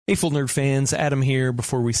Hey, Full Nerd fans, Adam here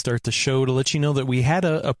before we start the show to let you know that we had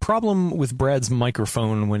a problem with Brad's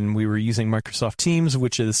microphone when we were using Microsoft Teams,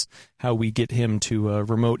 which is how we get him to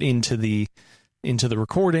remote into the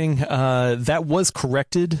recording. That was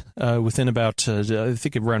corrected within about, I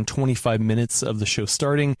think, around 25 minutes of the show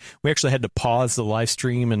starting. We actually had to pause the live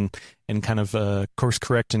stream and kind of course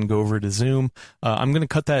correct and go over to Zoom. I'm going to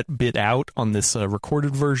cut that bit out on this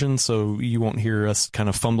recorded version, so you won't hear us kind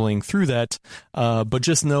of fumbling through that. But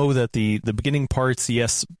just know that the beginning parts,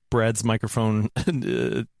 yes, Brad's microphone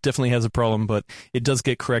definitely has a problem, but it does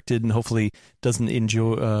get corrected and hopefully doesn't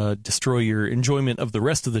destroy your enjoyment of the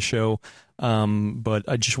rest of the show. But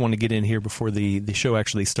I just want to get in here before the show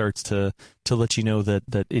actually starts to let you know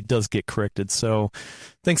that it does get corrected. So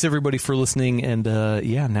thanks everybody for listening, and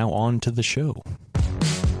now on to the show.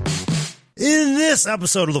 In this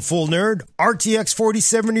episode of The Full Nerd, RTX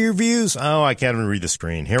 4070 reviews. Oh, I can't even read the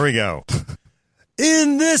screen. Here we go.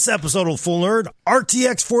 In this episode of Full Nerd,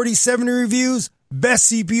 RTX 4070 reviews,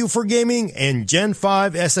 best CPU for gaming, and Gen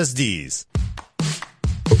 5 SSDs.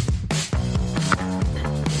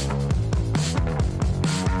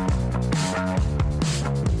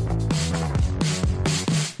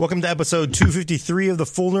 Welcome to episode 253 of The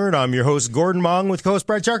Full Nerd. I'm your host, Gordon Mong, with co-host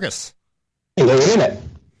Brad Charkis. Hello, Internet.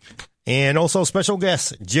 And also special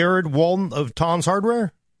guest, Jared Walton of Tom's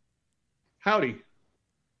Hardware. Howdy.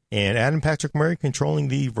 And Adam Patrick Murray controlling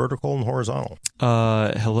the vertical and horizontal.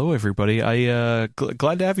 Hello, everybody. I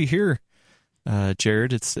glad to have you here,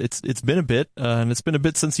 Jared. It's been a bit, and it's been a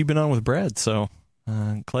bit since you've been on with Brad, so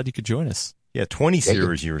glad you could join us. Yeah, 20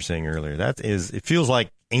 series you were saying earlier. It feels like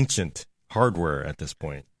ancient hardware at this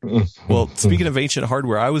point. Well, speaking of ancient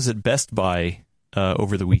hardware, I was at Best Buy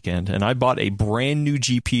over the weekend, and I bought a brand new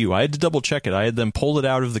GPU. I had to double check it. I had them pull it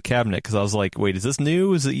out of the cabinet because I was like, wait, is this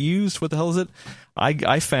new? Is it used? What the hell is it?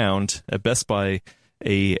 I found at Best Buy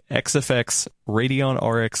a XFX Radeon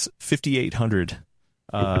RX 5800,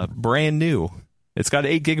 brand new. It's got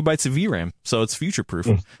 8 gigabytes of VRAM, so it's future-proof.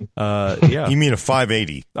 Yeah. You mean a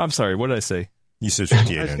 580? I'm sorry, what did I say? You said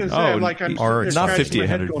 5800. I'm RX, not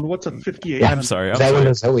 5800. What's a 5800? I'm sorry. Is that one of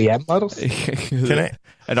those OEM models?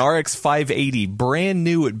 An RX 580, brand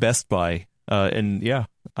new at Best Buy. And yeah,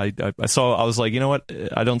 I was like, you know what?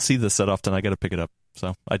 I don't see this that often. I got to pick it up.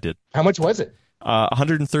 So I did. How much was it?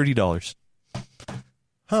 $130.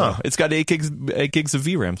 Huh. So it's got 8 gigs of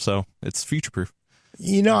VRAM, so it's future-proof.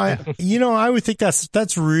 I would think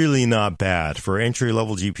that's really not bad for entry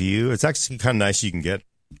level GPU. It's actually kind of nice you can get.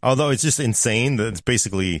 Although it's just insane that it's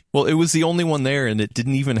basically... Well, it was the only one there, and it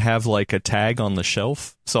didn't even have, like, a tag on the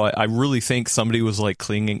shelf. So I really think somebody was, like,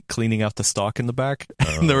 cleaning out the stock in the back.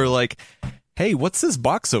 And they were like, hey, what's this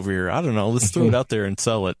box over here? I don't know. Let's throw it out there and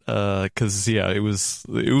sell it. Because, yeah, it was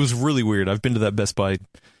really weird. I've been to that Best Buy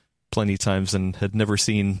plenty of times and had never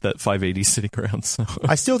seen that 580 sitting around. So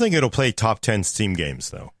I still think it'll play top 10 Steam games,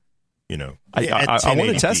 though. You know, I want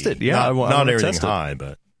to test it. Yeah, not everything high,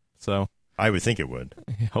 but... So... I would think it would.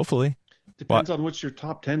 Hopefully. Depends on what your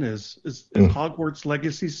top 10 is. Is Hogwarts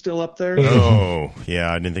Legacy still up there? Oh,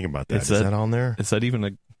 yeah, I didn't think about that. Is that on there? Is that even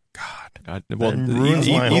a... God. Well,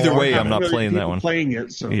 either way, I'm not playing that one. Playing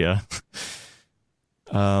it, so. Yeah.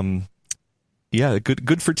 Yeah,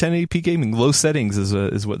 good for 1080p gaming. Low settings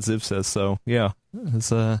is what Ziv says. So, yeah. It's,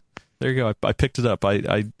 there you go. I picked it up.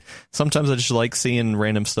 I sometimes I just like seeing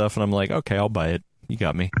random stuff, and I'm like, okay, I'll buy it. You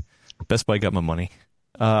got me. Best Buy got my money.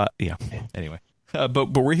 Yeah. Anyway,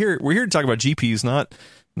 but we're here to talk about GPUs,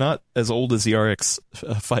 not as old as the RX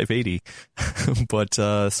 580,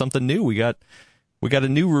 but something new. We got a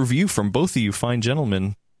new review from both of you fine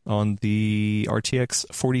gentlemen on the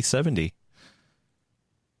RTX 4070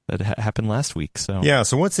 that happened last week. So yeah.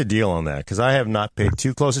 So what's the deal on that? Because I have not paid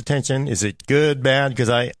too close attention. Is it good, bad?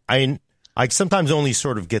 Because I sometimes only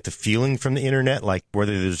sort of get the feeling from the internet, like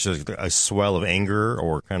whether there's just a swell of anger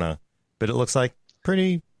or kind of, but it looks like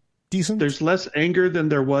pretty decent. There's less anger than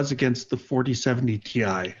there was against the 4070 Ti.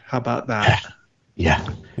 How about that? Yeah.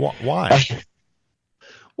 Why?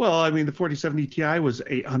 Well, I mean, the 4070 Ti was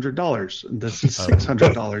 $800, and this is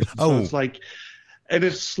 $600. So it's like, and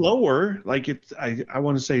it's slower. Like I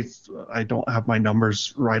want to say I don't have my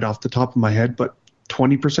numbers right off the top of my head, but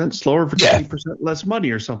 20% slower for 20% less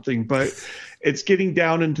money or something. But it's getting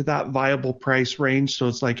down into that viable price range. So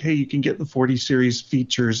it's like, hey, you can get the 40 series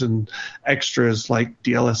features and extras like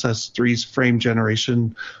DLSS 3's frame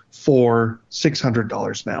generation for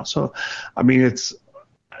 $600 now. So, I mean, it's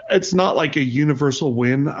not like a universal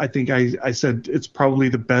win. I think I said it's probably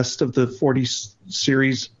the best of the 40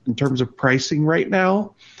 series in terms of pricing right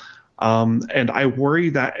now. And I worry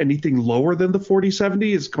that anything lower than the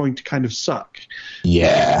 4070 is going to kind of suck.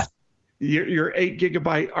 Yeah. your 8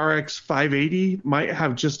 GB RX 580 might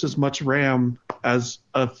have just as much RAM as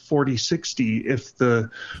a 4060 if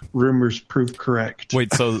the rumors prove correct.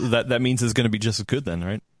 Wait, so that means it's going to be just as good then,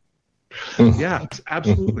 right? Yeah,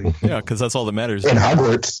 absolutely. Yeah, because that's all that matters. In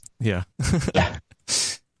Hogwarts. Yeah. Yeah.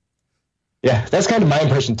 Yeah, that's kind of my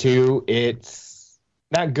impression too. It's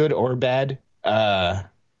not good or bad.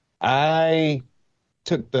 I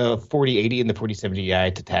took the 4080 and the 4070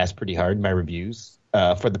 Ti to task pretty hard in my reviews.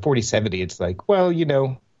 For the 4070, it's like, well,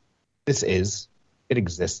 it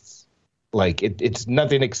exists. Like, it's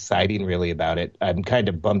nothing exciting really about it. I'm kind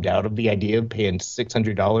of bummed out of the idea of paying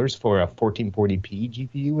 $600 for a 1440p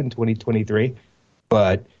GPU in 2023.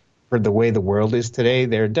 But for the way the world is today,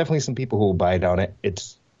 there are definitely some people who will buy it on it.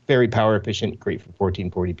 It's very power efficient, great for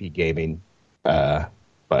 1440p gaming.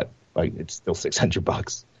 But like, it's still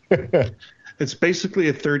 $600. It's basically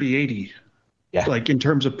a 3080. Yeah. Like in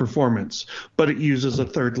terms of performance, but it uses a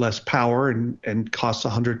third less power and costs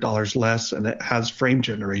 $100 less, and it has frame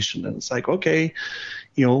generation. And it's like, okay,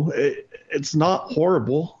 it's not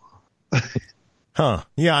horrible. Huh.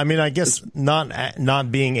 Yeah, I mean, I guess not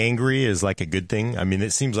being angry is like a good thing. I mean,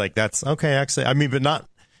 it seems like that's okay, actually. I mean, but not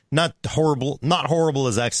horrible. Not horrible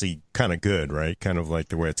is actually kind of good, right? Kind of like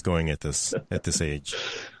the way it's going at this age.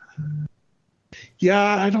 Yeah,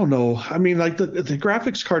 I don't know. I mean, like the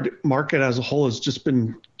graphics card market as a whole has just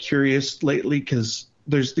been curious lately because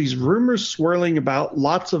there's these rumors swirling about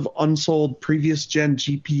lots of unsold previous gen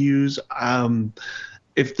GPUs.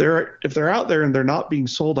 If they're out there and they're not being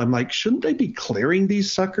sold, I'm like, shouldn't they be clearing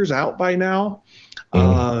these suckers out by now?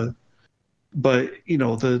 But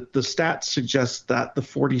the stats suggest that the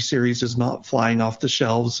 40 series is not flying off the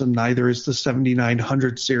shelves, and neither is the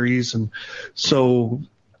 7900 series, and so.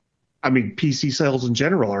 I mean, PC sales in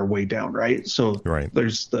general are way down, right? So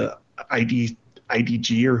There's the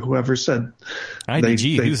IDG or whoever said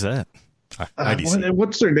IDG. Who's that? IDC.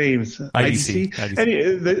 What's their name? IDC.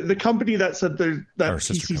 And the company that said that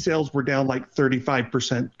PC sales were down like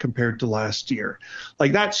 35% compared to last year.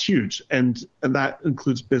 Like, that's huge, and that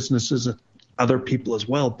includes businesses and other people as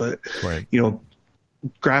well. But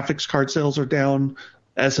graphics card sales are down.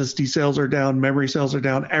 SSD sales are down, memory sales are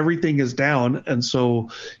down, everything is down. And so,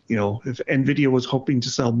 if NVIDIA was hoping to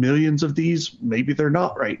sell millions of these, maybe they're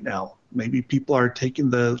not right now. Maybe people are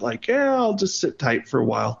taking I'll just sit tight for a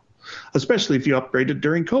while, especially if you upgraded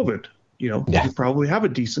during COVID. You probably have a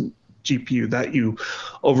decent GPU that you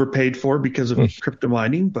overpaid for because of crypto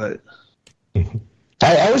mining. But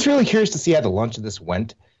I was really curious to see how the launch of this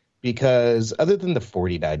went. Because other than the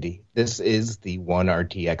 4090, this is the one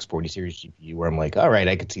RTX 40 series GPU where I'm like, all right,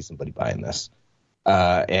 I could see somebody buying this.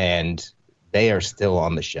 And they are still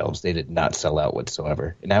on the shelves. They did not sell out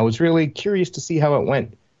whatsoever. And I was really curious to see how it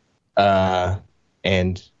went.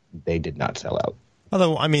 And they did not sell out.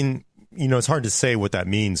 Although, I mean, it's hard to say what that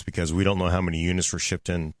means because we don't know how many units were shipped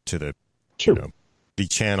in to the, the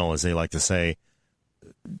channel, as they like to say.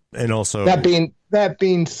 And also that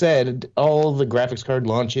being said, all the graphics card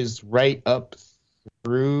launches right up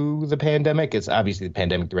through the pandemic, it's obviously the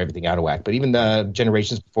pandemic threw everything out of whack, but even the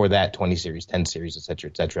generations before that, 20 series, 10 series, et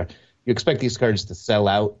cetera, you expect these cards to sell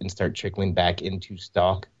out and start trickling back into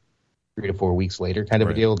stock 3 to 4 weeks later kind of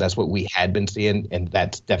a deal. That's what we had been seeing, and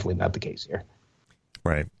that's definitely not the case here.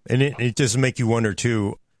 Right. And it does make you wonder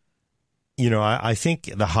too, I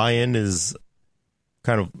think the high end is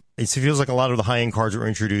it feels like a lot of the high-end cards were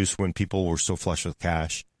introduced when people were so flush with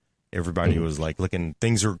cash. Everybody was like looking,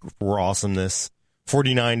 things were awesomeness.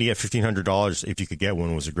 4090 at $1,500, if you could get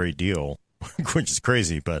one, was a great deal, which is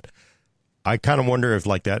crazy. But I kind of wonder if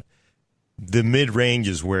like that, the mid-range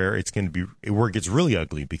is where it's going to be, where it gets really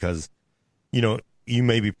ugly because, you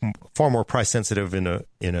may be far more price sensitive in a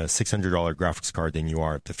 $600 graphics card than you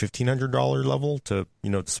are at the $1,500 level to,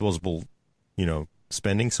 disposable,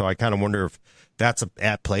 spending. So I kind of wonder if that's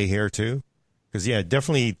at play here too, because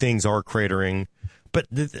definitely things are cratering. But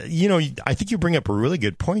I think you bring up a really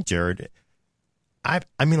good point, Jared. I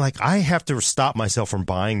mean, like, I have to stop myself from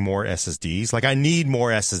buying more SSDs. Like, I need more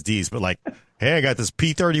SSDs, but like, hey, I got this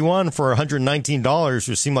P31 for $119,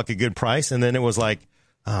 which seemed like a good price, and then it was like,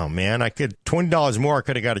 oh man, I could $20 more. I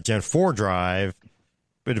could have got a Gen 4 drive,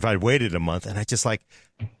 but if I'd waited a month, and I just like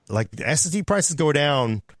the SSD prices go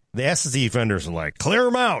down. The SSD vendors are like, clear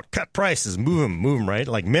them out, cut prices, move them, right?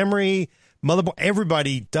 Like memory, motherboard,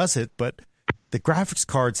 everybody does it, but the graphics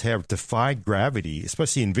cards have defied gravity,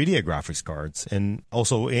 especially NVIDIA graphics cards, and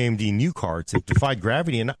also AMD new cards have defied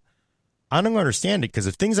gravity, and I don't understand it, because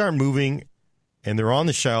if things aren't moving and they're on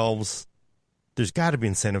the shelves, there's got to be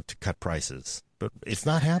incentive to cut prices, but it's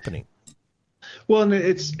not happening. Well, and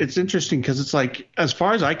it's interesting because it's like, as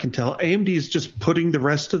far as I can tell, AMD is just putting the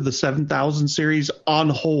rest of the 7000 series on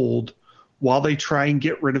hold while they try and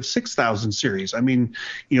get rid of 6000 series. I mean,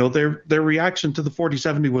 their reaction to the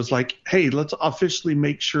 4070 was like, hey, let's officially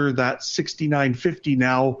make sure that 6950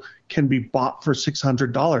 now can be bought for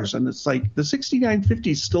 $600. And it's like, the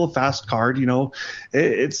 6950 is still a fast card.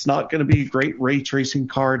 It's not going to be a great ray tracing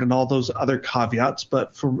card and all those other caveats,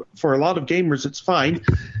 but for a lot of gamers, it's fine.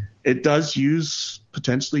 It does use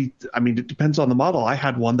potentially, I mean, it depends on the model. I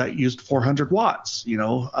had one that used 400 watts.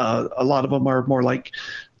 A lot of them are more like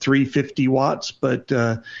 350 watts, but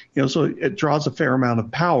so it draws a fair amount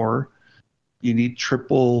of power. You need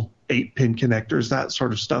triple 8-pin connectors, that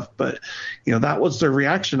sort of stuff. But that was their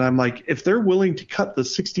reaction. I'm like, if they're willing to cut the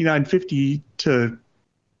 6950 to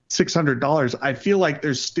 $600, I feel like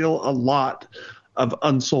there's still a lot of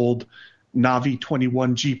unsold Navi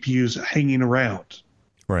 21 GPUs hanging around.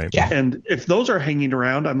 Right. Yeah. And if those are hanging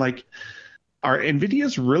around, I'm like, are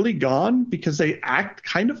NVIDIA's really gone? Because they act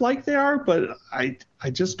kind of like they are, but I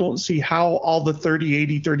just don't see how all the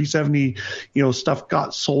 3080, 3070, stuff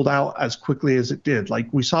got sold out as quickly as it did. Like,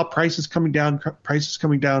 we saw prices coming down,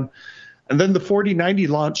 and then the 4090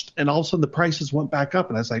 launched, and all of a sudden the prices went back up,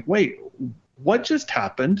 and I was like, wait, what just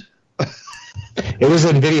happened? It was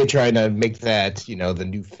NVIDIA trying to make that, the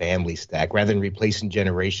new family stack. Rather than replacing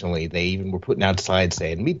generationally, they even were putting out slides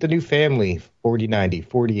saying, meet the new family, 4090,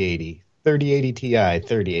 4080, 3080 Ti,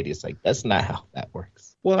 3080. It's like, that's not how that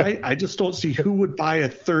works. Well, I just don't see who would buy a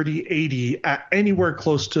 3080 at anywhere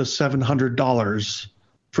close to $700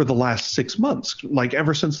 for the last 6 months, like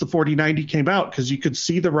ever since the 4090 came out, because you could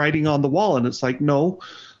see the writing on the wall, and it's like, no,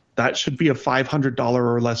 that should be a $500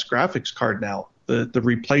 or less graphics card now. The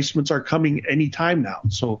replacements are coming anytime now,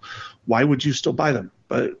 so why would you still buy them?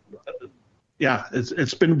 But yeah,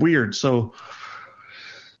 it's been weird. So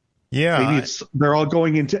yeah, maybe they're all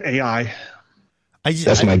going into AI.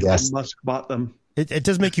 That's my guess. Musk bought them. It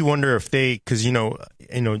does make you wonder if because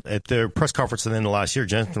at their press conference at the end of last year,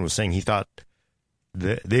 Jensen was saying he thought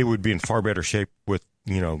that they would be in far better shape with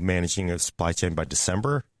managing a supply chain by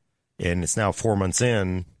December, and it's now 4 months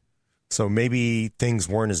in. So maybe things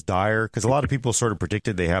weren't as dire, because a lot of people sort of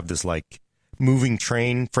predicted they have this like moving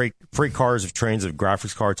train, freight cars of trains of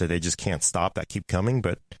graphics cards that they just can't stop, that keep coming.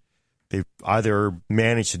 But they've either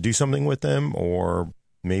managed to do something with them, or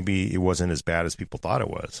maybe it wasn't as bad as people thought it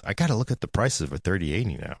was. I got to look at the prices of a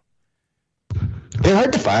 3080 now. They're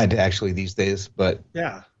hard to find actually these days, but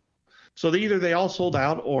yeah. So either they all sold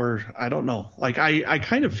out, or I don't know. Like I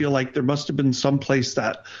kind of feel like there must have been some place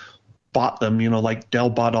that bought them, like Dell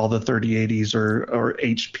bought all the 3080s or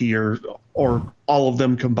HP or all of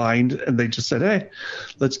them combined, and they just said, hey,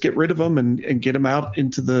 let's get rid of them and get them out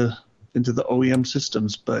into the OEM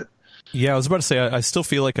systems. But yeah, I was about to say, I still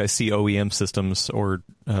feel like I see OEM systems or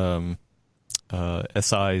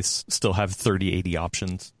SIs still have 3080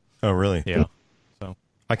 options. Oh, really? Yeah. So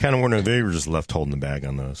I kind of wonder if they were just left holding the bag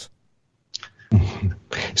on those.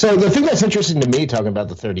 So the thing that's interesting to me talking about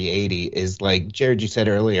the 3080 is, like Jared, you said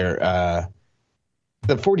earlier,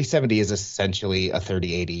 the 4070 is essentially a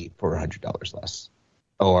 3080 for $100 less,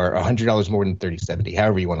 or $100 more than 3070,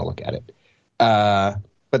 however you want to look at it.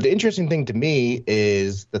 But the interesting thing to me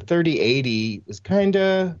is the 3080 is kind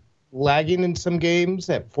of lagging in some games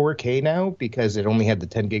at 4K now, because it only had the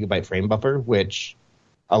 10 gigabyte frame buffer, which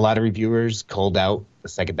a lot of reviewers called out the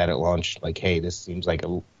second that it launched. Like, hey, this seems like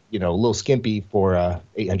a little skimpy for a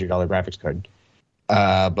 $800 graphics card.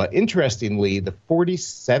 But interestingly, the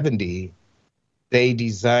 4070, they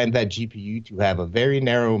designed that GPU to have a very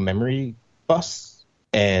narrow memory bus,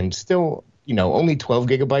 and still, only 12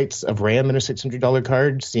 gigabytes of RAM in a $600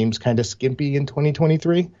 card seems kind of skimpy in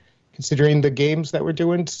 2023, considering the games that we're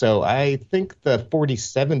doing. So I think the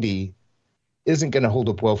 4070 isn't going to hold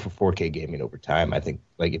up well for 4K gaming over time. I think,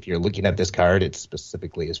 like, if you're looking at this card, it's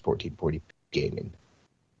specifically as 1440 gaming.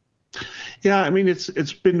 Yeah, I mean, it's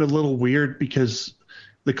been a little weird because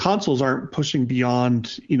the consoles aren't pushing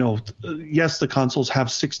beyond, yes, the consoles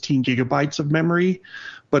have 16 gigabytes of memory,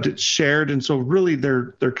 but it's shared. And so really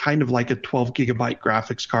they're kind of like a 12 gigabyte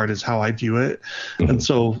graphics card is how I view it. Mm-hmm. And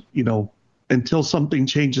so, until something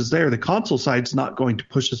changes there, the console side's not going to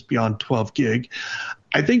push us beyond 12 gig.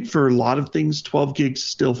 I think for a lot of things, 12 gigs is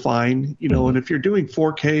still fine, mm-hmm. And if you're doing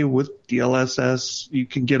 4K with DLSS, you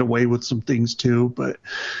can get away with some things too. But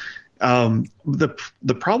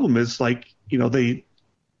the problem is, like,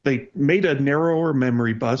 they made a narrower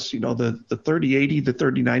memory bus. The 3080, the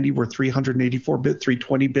 3090 were 384-bit,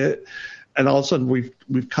 320-bit, and all of a sudden we've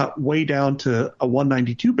cut way down to a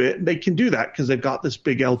 192-bit. And they can do that because they've got this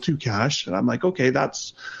big L2 cache. And I'm like, okay,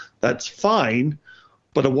 that's fine,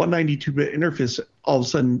 But a 192-bit interface all of a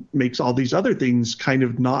sudden makes all these other things kind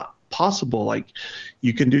of not possible. Like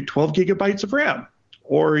you can do 12 gigabytes of RAM,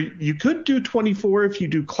 or you could do 24 if you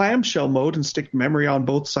do clamshell mode and stick memory on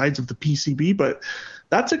both sides of the PCB, but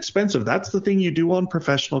that's expensive. That's the thing you do on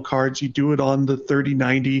professional cards. You do it on the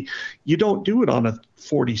 3090. You don't do it on a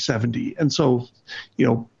 4070. And so,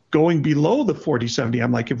 going below the 4070,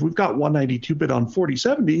 I'm like, if we've got 192-bit on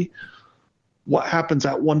 4070, what happens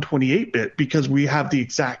at 128-bit? Because we have the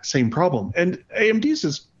exact same problem. And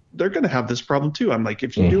AMD's they're going to have this problem too. I'm like,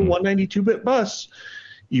 if you do a 192-bit bus,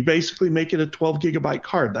 you basically make it a 12 gigabyte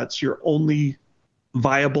card. That's your only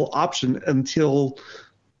viable option until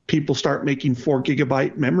people start making 4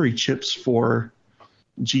 gigabyte memory chips for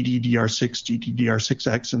GDDR6,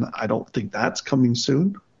 GDDR6X, and I don't think that's coming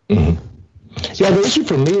soon. Mm-hmm. Yeah, the issue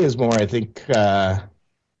for me is more, I think, 12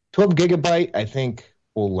 gigabyte, I think,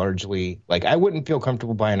 will largely, like, I wouldn't feel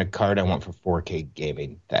comfortable buying a card I want for 4K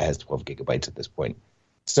gaming that has 12 gigabytes at this point.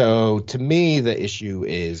 So to me, the issue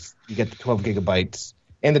is you get the 12 gigabytes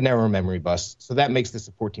and the narrow memory bus. So that makes this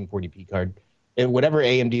a 1440p card. And whatever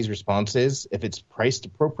AMD's response is, if it's priced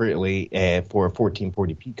appropriately for a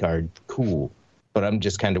 1440p card, cool. But I'm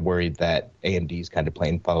just kind of worried that AMD's kind of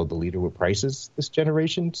playing follow the leader with prices this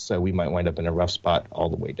generation. So we might wind up in a rough spot all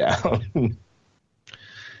the way down.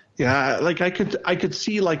 Yeah, like I could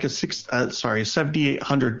see like a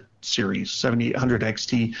 7800 series, 7800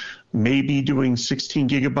 XT, maybe doing 16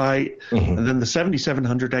 gigabyte, and then the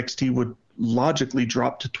 7700 XT would logically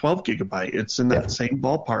drop to 12 gigabyte. It's in that same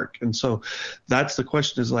ballpark. And so that's the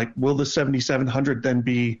question is like, will the 7700 then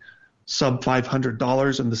be sub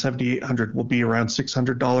 $500 and the 7800 will be around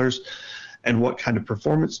 $600? And what kind of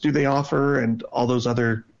performance do they offer? And all those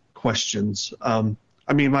other questions.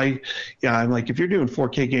 I mean, I'm like, if you're doing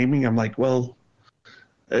 4K gaming, I'm like, well,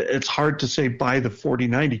 it's hard to say buy the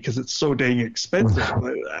 4090 because it's so dang expensive.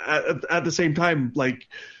 But at the same time, like,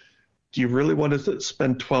 do you really want to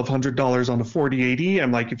spend $1,200 on a 4080?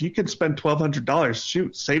 I'm like, if you can spend $1,200,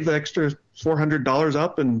 shoot, save the extra $400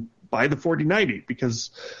 up and buy the 4090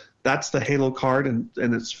 because that's the Halo card and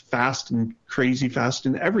it's fast and crazy fast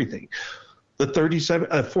and everything. The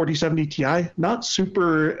 4070 Ti, not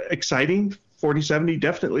super exciting. 4070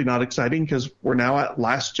 definitely not exciting because we're now at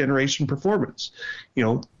last generation performance.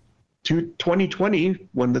 2020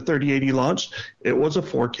 when the 3080 launched, it was a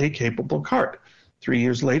 4K capable card. 3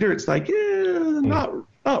 years later, it's like,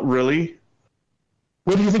 not really.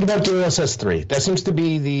 What do you think about DLSS 3? That seems to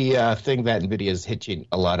be the thing that NVIDIA is hitching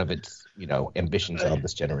a lot of its, ambitions on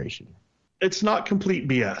this generation. It's not complete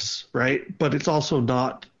BS, right? But it's also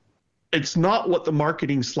not. It's not what the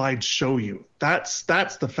marketing slides show you. That's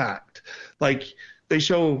the fact. Like they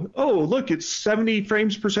show, oh, look, it's 70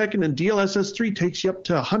 frames per second and DLSS 3 takes you up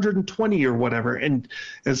to 120 or whatever. And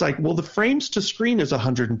it's like, well, the frames to screen is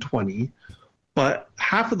 120, but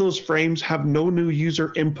half of those frames have no new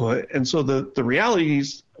user input. And so the reality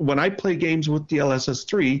is when I play games with DLSS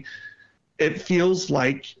 3, it feels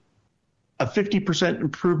like a 50%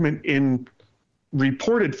 improvement in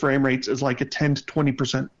reported frame rates is like a 10 to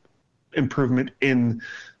 20% improvement in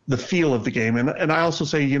the feel of the game. And I also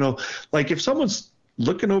say, like if someone's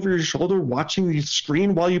looking over your shoulder watching the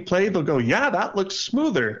screen while you play, they'll go, yeah, that looks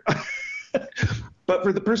smoother. But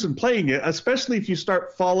for the person playing it, especially if you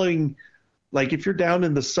start following, like if you're down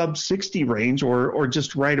in the sub 60 range or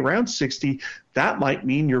just right around 60, that might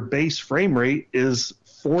mean your base frame rate is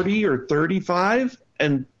 40 or 35,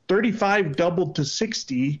 and 35 doubled to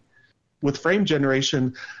 60 with frame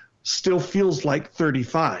generation still feels like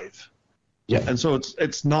 35. Yeah. And so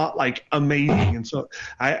it's not like amazing. And so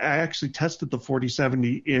I actually tested the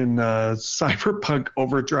 4070 in Cyberpunk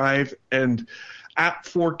Overdrive, and at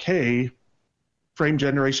 4K, frame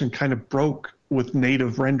generation kind of broke with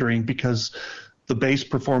native rendering because the base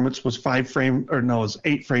performance was 8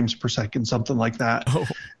 frames per second, something like that. Oh.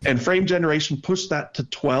 And frame generation pushed that to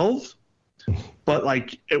 12. But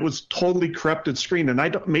like it was totally corrupted screen,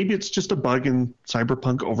 and maybe it's just a bug in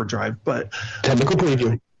Cyberpunk Overdrive, but technical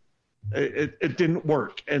preview. It didn't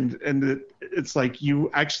work, and it's like you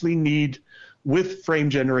actually need, with frame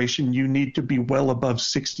generation, you need to be well above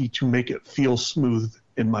 60 to make it feel smooth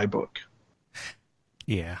in my book.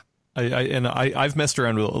 Yeah, I've messed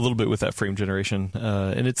around a little bit with that frame generation,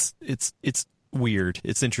 and it's weird.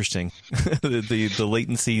 It's interesting. the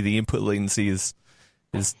latency, the input latency is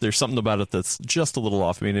there's something about it that's just a little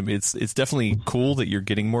off. I mean, it's definitely cool that you're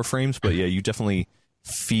getting more frames, but yeah, you definitely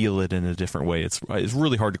feel it in a different way. It's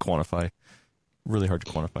really hard to quantify. Really hard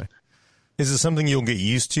to quantify. Is it something you'll get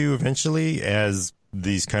used to eventually as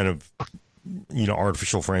these kind of,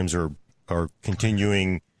 artificial frames are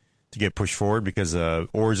continuing to get pushed forward? Because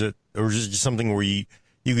or is it just something where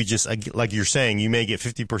you could just, like you're saying, you may get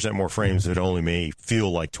 50% more frames, but it only may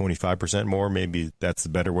feel like 25% more. Maybe that's the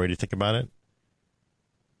better way to think about it.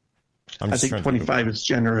 I think 25 is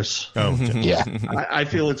generous. Oh, Yeah. I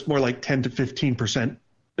feel it's more like 10 to 15%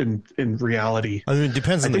 in reality. I mean, it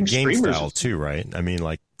depends on the game streamers, style too, right? I mean,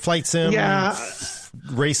 like flight sim,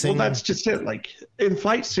 racing. Well, that's just it. Like in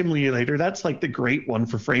Flight Simulator, that's like the great one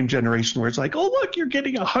for frame generation, where it's like, oh look, you're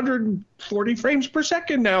getting 140 frames per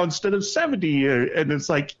second now instead of 70, and it's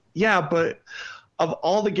like, yeah, but of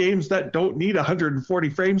all the games that don't need 140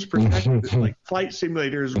 frames per second, it's like Flight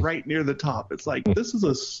Simulator is right near the top. It's like, this is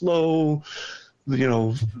a slow,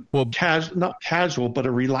 not casual, but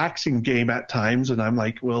a relaxing game at times. And I'm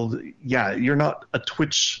like, well, yeah, you're not a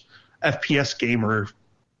Twitch FPS gamer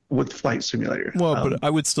with Flight Simulator. Well, but I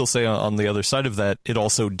would still say on the other side of that, it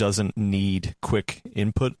also doesn't need quick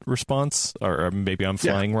input response, or maybe I'm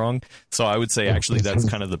flying wrong. So I would say actually that's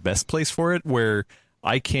kind of the best place for it, where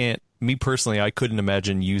me personally, I couldn't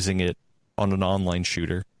imagine using it on an online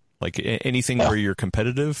shooter. Like anything where you're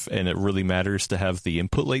competitive and it really matters to have the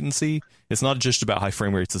input latency. It's not just about high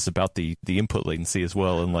frame rates; it's about the input latency as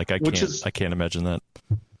well. And like I can't imagine that.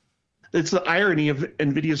 It's the irony of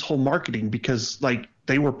NVIDIA's whole marketing, because like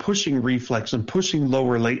they were pushing reflex and pushing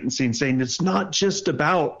lower latency and saying it's not just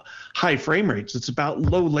about high frame rates; it's about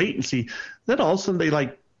low latency. Then all of a sudden they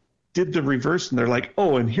like did the reverse, and they're like,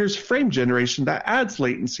 oh, and here's frame generation that adds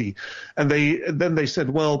latency. And then they said,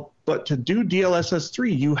 well, but to do DLSS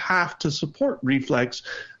 3, you have to support reflex.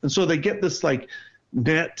 And so they get this like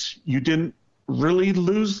net, you didn't really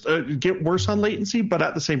get worse on latency, but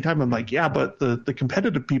at the same time, I'm like, yeah, but the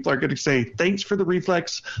competitive people are going to say, thanks for the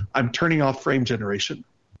reflex, I'm turning off frame generation.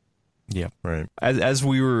 Yeah, right. As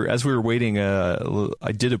we were waiting,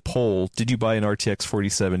 I did a poll. Did you buy an RTX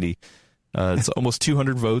 4070? It's almost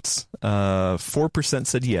 200 votes. 4%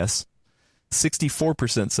 said yes.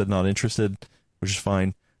 64% said not interested, which is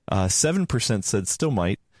fine. 7% said still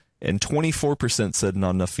might, and 24% said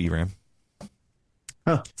not enough VRAM.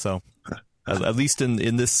 Huh. So, at least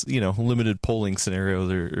in this limited polling scenario,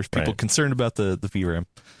 there's people concerned about the VRAM.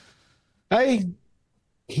 I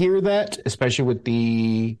hear that, especially with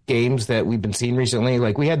the games that we've been seeing recently.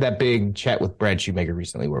 Like we had that big chat with Brad Shoemaker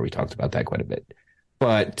recently where we talked about that quite a bit.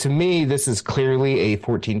 But to me, this is clearly a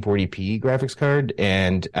 1440p graphics card,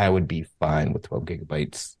 and I would be fine with 12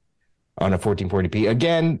 gigabytes on a 1440p.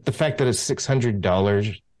 Again, the fact that it's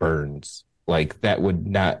 $600 burns. Like, that would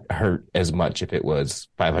not hurt as much if it was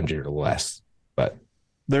 $500 or less. But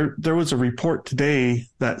there was a report today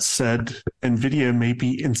that said NVIDIA may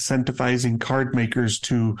be incentivizing card makers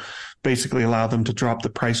to basically allow them to drop the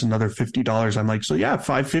price another $50. I'm like, so yeah,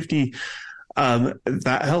 $550.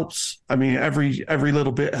 That helps. I mean, every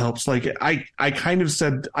little bit helps. Like I kind of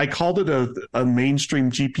said, I called it a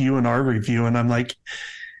mainstream GPU in our review, and I'm like,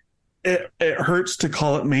 it hurts to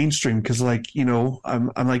call it mainstream because, like,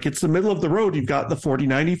 I'm like, it's the middle of the road. You've got the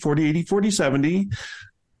 4090, 4080, 4070,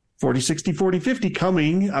 4060, 4050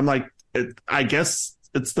 coming. I'm like, I guess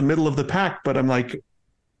it's the middle of the pack, but I'm like,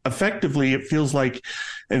 effectively, it feels like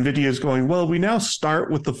NVIDIA is going, well, we now start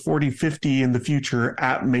with the 4050 in the future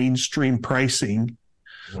at mainstream pricing.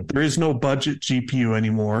 There is no budget GPU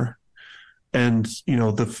anymore. And,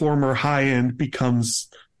 the former high end becomes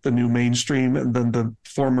the new mainstream, and then the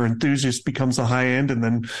former enthusiast becomes a high end. And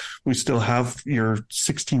then we still have your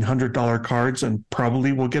 $1,600 cards, and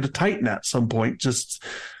probably we'll get a Titan at some point, just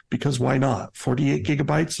because why not? 48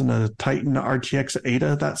 gigabytes and a Titan RTX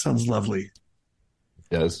Ada, that sounds lovely.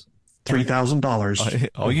 Does $3,000.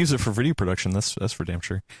 I'll use it for video production. That's for damn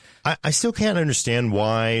sure. I still can't understand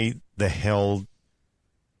why the hell,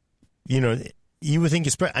 you would think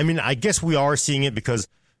I mean, I guess we are seeing it because,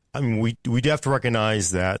 I mean, we do have to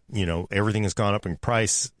recognize that, everything has gone up in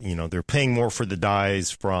price. They're paying more for the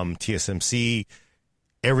dies from TSMC.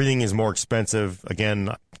 Everything is more expensive.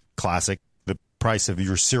 Again, classic. The price of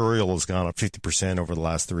your cereal has gone up 50% over the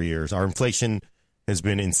last 3 years. Our inflation has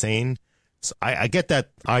been insane. So I get that.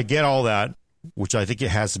 I get all that, which I think it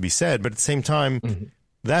has to be said. But at the same time,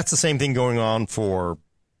 that's the same thing going on for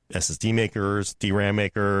SSD makers, DRAM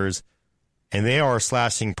makers, and they are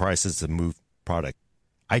slashing prices to move product.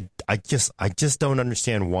 I just don't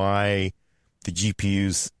understand why the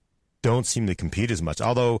GPUs don't seem to compete as much.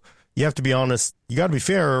 Although you have to be honest, you got to be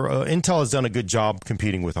fair. Intel has done a good job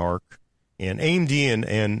competing with ARC, and AMD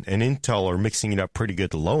and Intel are mixing it up pretty good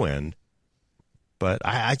to low end. But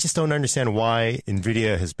I just don't understand why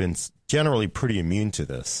NVIDIA has been generally pretty immune to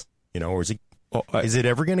this, or is it Is it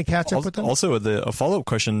ever going to catch up with them? Also, a follow-up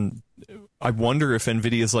question, I wonder if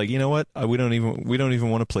NVIDIA's like, you know what, we don't even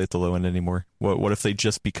want to play at the low end anymore. What if they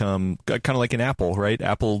just become kind of like an Apple, right?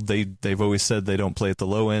 Apple, they've always said they don't play at the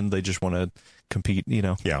low end. They just want to compete,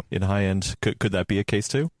 in high end. Could that be a case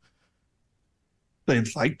too?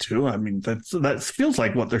 They'd like to. I mean, that feels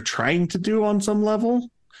like what they're trying to do on some level.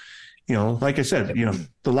 Like I said,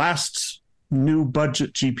 the last new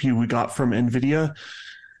budget GPU we got from NVIDIA,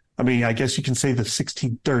 I mean, I guess you can say the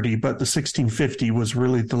 1630, but the 1650 was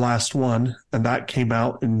really the last one. And that came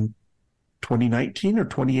out in 2019 or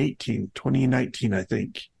 2018? 2019, I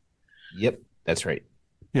think. Yep, that's right.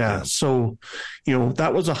 Yeah. So,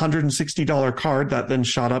 that was a $160 card that then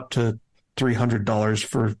shot up to $300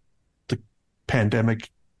 for the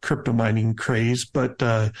pandemic crypto mining craze. But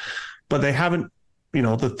they haven't,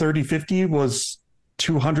 the 3050 was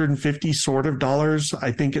 $250 sort of dollars.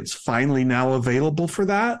 I think it's finally now available for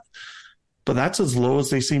that, but that's as low as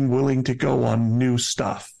they seem willing to go on new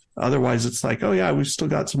stuff. Otherwise, it's like, oh yeah, we've still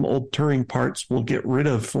got some old Turing parts we'll get rid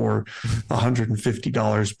of for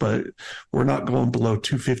 $150, but we're not going below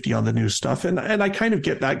 $250 on the new stuff. And I kind of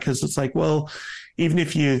get that, because it's like, well, even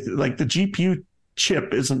if you like, the GPU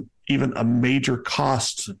chip isn't even a major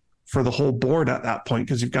cost for the whole board at that point,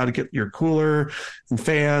 because you've got to get your cooler and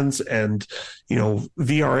fans and,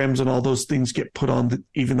 VRMs and all those things get put on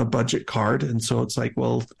even a budget card. And so it's like,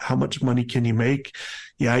 well, how much money can you make?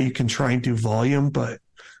 Yeah, you can try and do volume, but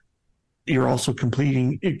you're also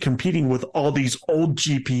competing with all these old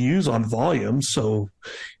GPUs on volume. So,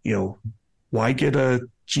 why get a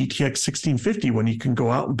GTX 1650 when you can go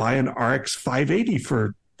out and buy an RX 580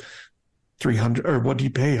 for $300, or what do you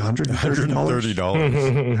pay?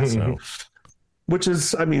 $130. So. Which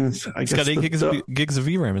is, I mean, I it's guess got 8 gigs of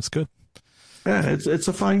VRAM. It's good. Yeah, it's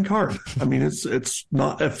a fine card. I mean, it's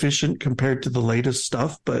not efficient compared to the latest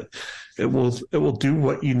stuff, but it will do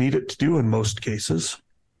what you need it to do in most cases.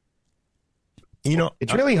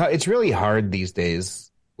 It's really hard these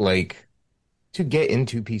days, like, to get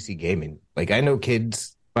into PC gaming. Like, I know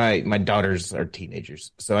kids. My daughters are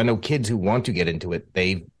teenagers, so I know kids who want to get into it.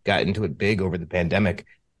 They got into it big over the pandemic,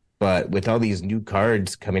 but with all these new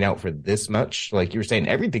cards coming out for this much, like you were saying,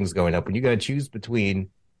 everything's going up. When you got to choose between,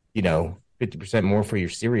 50% more for your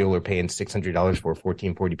cereal or paying $600 for a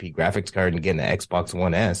 1440p graphics card and getting an Xbox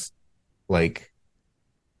One S, like,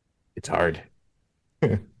 it's hard.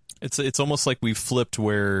 It's almost like we've flipped,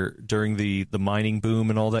 where during the mining boom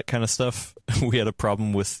and all that kind of stuff, we had a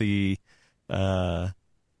problem with the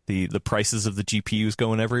prices of the GPUs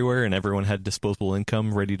going everywhere, and everyone had disposable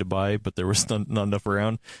income ready to buy, but there was not enough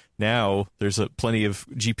around. Now there's plenty of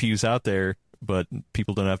GPUs out there, but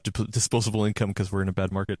people don't have disposable income because we're in a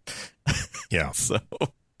bad market. Yeah. So,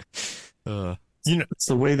 it's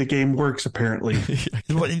the way the game works, apparently.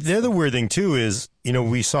 The other weird thing too is,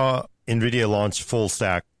 we saw NVIDIA launch full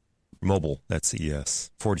stack mobile at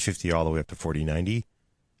CES, 4050 all the way up to 4090.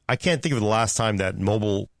 I can't think of the last time that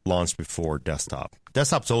mobile launched before desktop.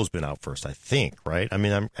 Desktop's always been out first, I think, right? I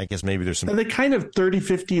mean, I guess maybe there's some. And they kind of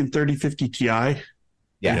 3050 and 3050 Ti.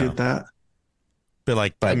 Yeah, did that.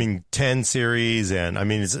 But I mean, 10 series, and I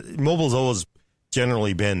mean, mobile's always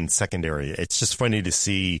generally been secondary. It's just funny to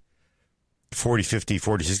see 4050,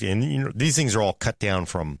 4060, and these things are all cut down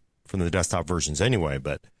from the desktop versions anyway.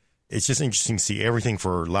 But it's just interesting to see everything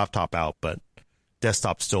for laptop out, but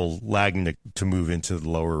desktop still lagging to move into the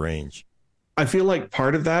lower range. I feel like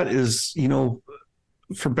part of that is,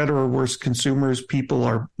 for better or worse, consumers,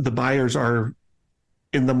 the buyers are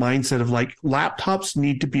in the mindset of like, laptops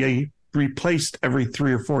need to be replaced every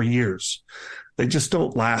 3 or 4 years. They just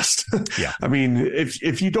don't last. Yeah. I mean,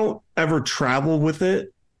 if you don't ever travel with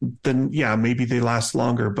it, then yeah, maybe they last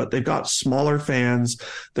longer, but they've got smaller fans.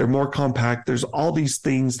 They're more compact. There's all these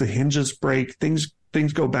things, the hinges break, things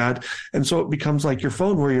go bad. And so it becomes like your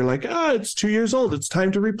phone, where you're like, it's 2 years old. It's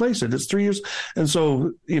time to replace it. It's 3 years. And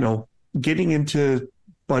so, getting into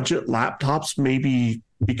budget laptops maybe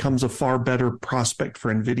becomes a far better prospect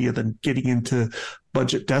for NVIDIA than getting into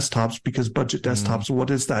budget desktops, because budget desktops, what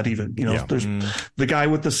is that even? There's the guy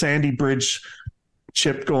with the Sandy Bridge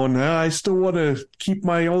chip going, I still want to keep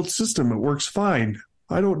my old system. It works fine.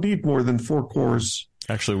 I don't need more than 4 cores.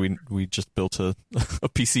 Actually, we just built a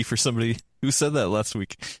PC for somebody who said that last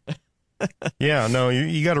week. Yeah, no,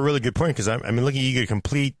 you got a really good point, because I mean, look, you get a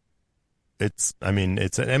complete. It's an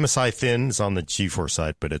MSI thin. It's on the GeForce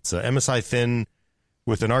side, but it's a MSI thin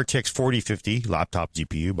with an RTX 4050 laptop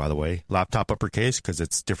GPU, by the way, laptop uppercase, because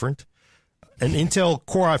it's different. An Intel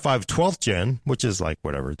Core i5 12th gen, which is like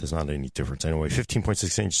whatever, there's not any difference anyway.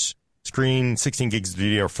 15.6 inch screen, 16 gigs of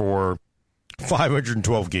DDR4,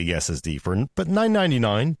 512 gig SSD but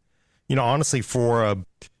 $999. honestly, for a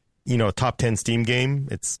top 10 Steam game,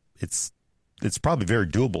 it's probably very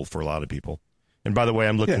doable for a lot of people. And by the way,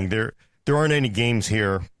 I'm looking there aren't any games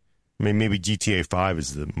here. I mean, maybe GTA 5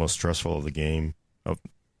 is the most stressful of the game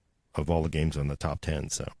of all the games on the top 10.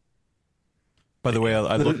 So, by the way,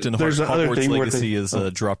 I looked in There's another Hogwarts thing Legacy is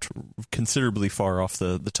dropped considerably far off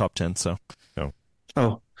the top 10. So,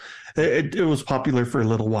 it was popular for a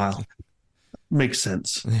little while. Makes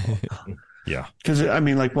sense. Yeah, because I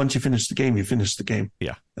mean, like once you finish the game, you finish the game.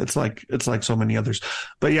 Yeah, it's like so many others.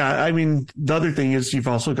 But yeah, I mean, the other thing is you've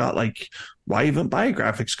also got like, why even buy a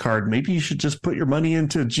graphics card? Maybe you should just put your money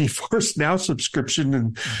into GeForce Now subscription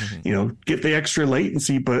and get the extra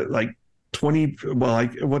latency. But like what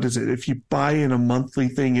is it? If you buy in a monthly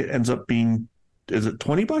thing, it ends up being, is it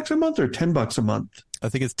 $20 a month or $10 a month? I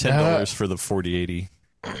think it's $10 for the 4080.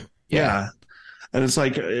 Yeah. And it's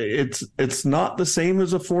like, it's not the same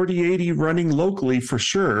as a 4080 running locally for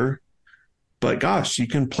sure, but gosh, you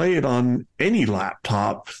can play it on any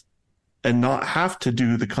laptop and not have to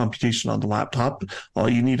do the computation on the laptop. All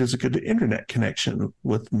you need is a good internet connection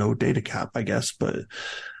with no data cap, I guess. But,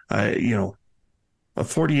 a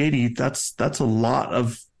 4080, that's a lot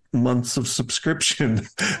of months of subscription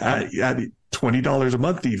at $20 a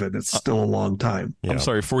month even. It's still a long time. Yeah. I'm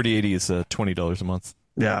sorry, 4080 is $20 a month.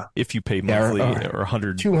 Yeah, if you pay monthly or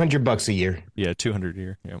 $200 a year. Yeah, $200 a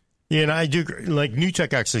year. Yeah. Yeah, and I do like New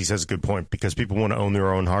Tech actually says a good point because people want to own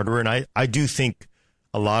their own hardware, and I do think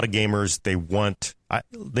a lot of gamers they want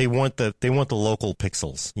the local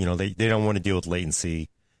pixels. They don't want to deal with latency.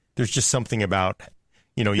 There's just something about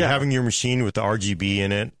having your machine with the RGB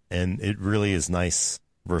in it, and it really is nice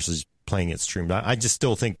versus playing it streamed. I just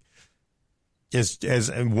still think as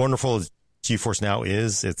wonderful as GeForce Now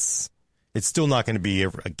is, it's still not going to be a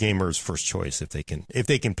gamer's first choice if they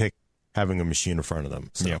can pick having a machine in front of them.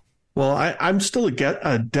 So. Yeah. Well, I'm still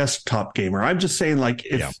a desktop gamer. I'm just saying, like,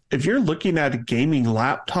 if you're looking at a gaming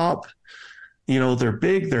laptop, they're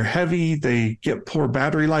big, they're heavy, they get poor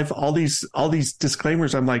battery life, all these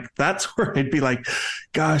disclaimers. I'm like, that's where I'd be like,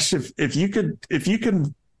 gosh, if you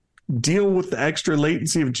can deal with the extra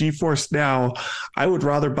latency of GeForce Now, I would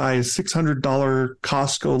rather buy a $600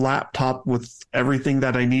 Costco laptop with everything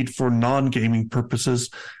that I need for non-gaming purposes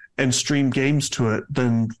and stream games to it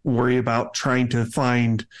than worry about trying to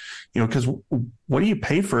find, because what do you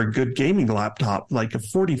pay for a good gaming laptop? Like a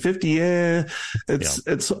 4050,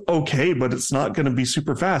 it's okay, but it's not going to be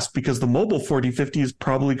super fast because the mobile 4050 is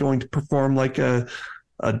probably going to perform like a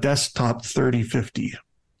desktop 3050.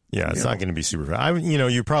 Yeah, it's not going to be super fast.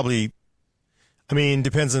 You probably,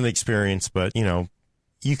 depends on the experience, but,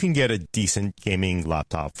 you can get a decent gaming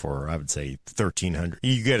laptop for, I would say, $1,300.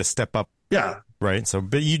 You get a step up. Yeah. Right. So,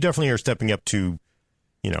 but you definitely are stepping up to,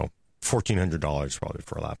 $1,400 probably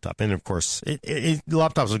for a laptop. And of course,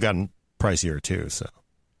 laptops have gotten pricier too. So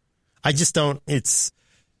I just don't, it's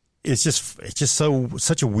just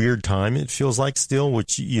such a weird time. It feels like still,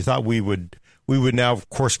 which you thought we would now of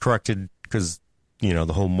course corrected because,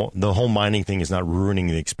 the whole mining thing is not ruining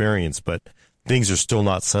the experience, but things are still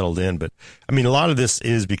not settled in. But a lot of this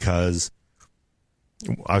is because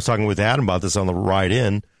I was talking with Adam about this on the ride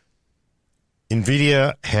in.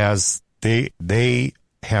 NVIDIA they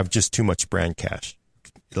have just too much brand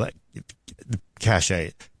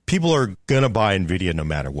cachet. People are going to buy NVIDIA no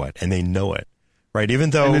matter what, and they know it, right?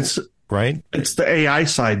 Even though, it's the AI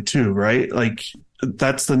side too, right? Like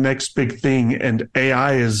that's the next big thing. And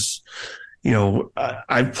AI is,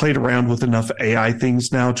 I've played around with enough AI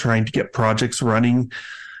things now trying to get projects running,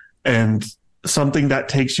 and something that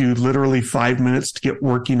takes you literally 5 minutes to get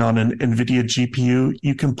working on an NVIDIA GPU,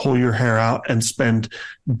 you can pull your hair out and spend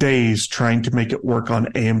days trying to make it work on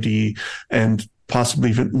AMD and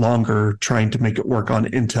possibly even longer trying to make it work on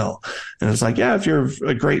Intel. And it's like, yeah, if you're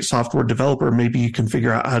a great software developer, maybe you can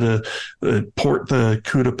figure out how to port the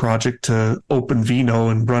CUDA project to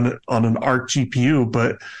OpenVINO and run it on an Arc GPU.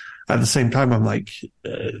 But at the same time, I'm like,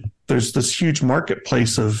 there's this huge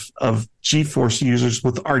marketplace of GeForce users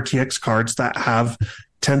with RTX cards that have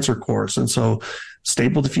tensor cores. And so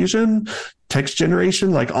stable diffusion, text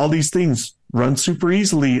generation, like all these things run super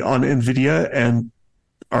easily on NVIDIA and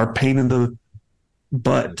are a pain in the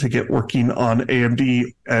butt to get working on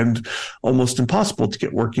AMD and almost impossible to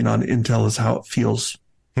get working on Intel is how it feels.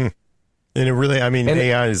 And it really,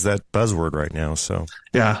 AI is that buzzword right now. So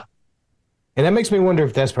yeah. And that makes me wonder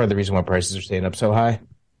if that's part of the reason why prices are staying up so high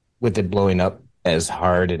with it blowing up as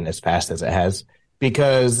hard and as fast as it has.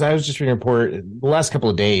 Because I was just reading a report the last couple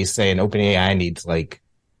of days saying OpenAI needs like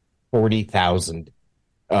 40,000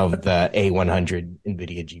 of the A100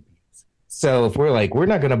 NVIDIA GPUs. So if we're like, we're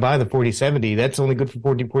not going to buy the 4070, that's only good for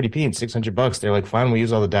 1440p and $600. They're like, fine, we'll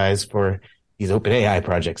use all the dies for these open AI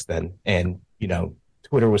projects then. And, you know,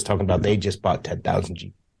 Twitter was talking about they just bought 10,000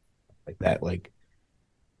 G like that. Like,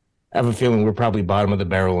 I have a feeling we're probably bottom of the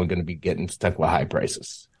barrel and going to be getting stuck with high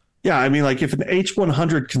prices. Yeah, I mean, like if an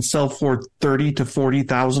H100 can sell for $30,000 to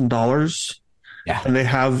 $40,000, yeah, and they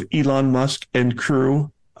have Elon Musk and crew,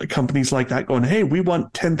 companies like that going, hey, we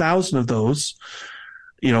want 10,000 of those,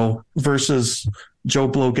 you know, versus Joe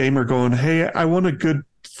Blow Gamer going, hey, I want a good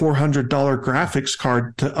 $400 graphics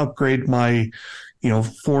card to upgrade my, you know,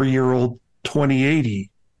 4-year-old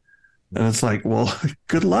 2080. And it's like, well,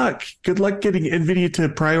 good luck. Good luck getting NVIDIA to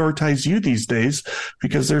prioritize you these days,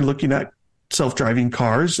 because they're looking at self-driving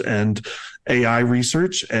cars and AI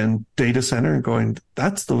research and data center and going,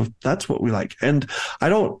 that's what we like. And I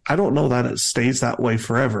don't know that it stays that way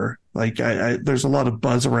forever. Like there's a lot of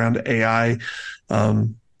buzz around AI.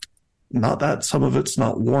 Not that some of it's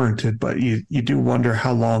not warranted, but you do wonder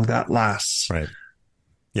how long that lasts. Right.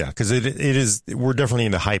 Yeah. Cause it is, we're definitely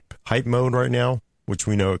in the hype mode right now, which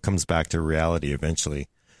we know it comes back to reality eventually.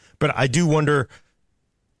 But I do wonder,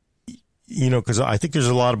 you know, because I think there's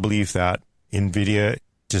a lot of belief that NVIDIA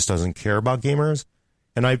just doesn't care about gamers.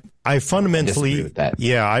 And I fundamentally, with that.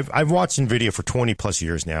 Yeah, I've watched NVIDIA for 20 plus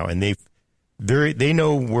years now, and they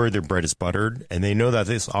know where their bread is buttered, and they know that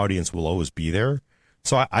this audience will always be there.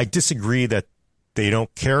 So I disagree that they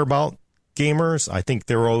don't care about gamers. I think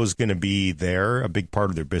they're always going to be there, a big part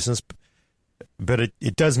of their business. But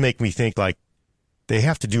it does make me think like they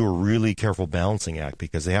have to do a really careful balancing act,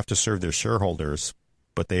 because they have to serve their shareholders,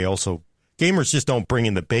 but they also, gamers just don't bring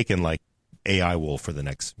in the bacon like AI will for the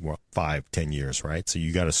next 5-10 years, right? So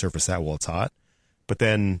you got to surface that while it's hot. But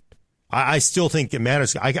then I still think it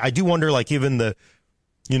matters. I do wonder, like, even the,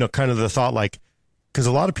 you know, kind of the thought, like, because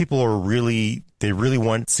a lot of people are they really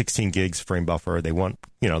want 16 gigs frame buffer. They want,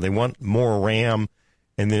 you know, they want more RAM.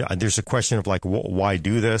 And then there's a question of like, why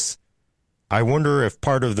do this? I wonder if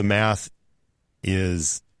part of the math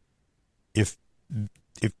is if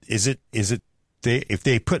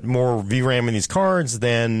they put more VRAM in these cards,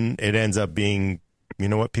 then it ends up being, you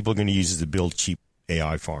know what, people are going to use it to build cheap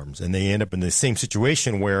AI farms. And they end up in the same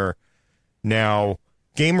situation where now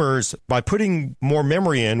gamers, by putting more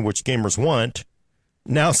memory in, which gamers want,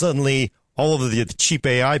 now suddenly all of the cheap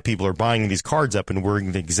AI people are buying these cards up, and we're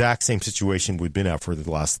in the exact same situation we've been at for the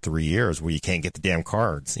last 3 years, where you can't get the damn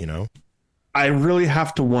cards, you know? I really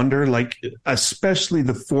have to wonder, like, especially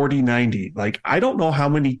the 4090, like, I don't know how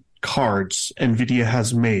many cards NVIDIA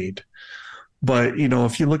has made, but, you know,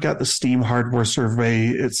 if you look at the Steam hardware survey,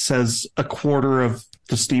 it says a quarter of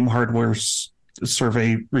the Steam hardware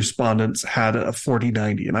survey respondents had a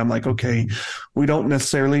 4090. And I'm like, okay, we don't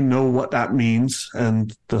necessarily know what that means.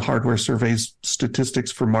 And the hardware survey's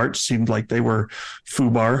statistics for March seemed like they were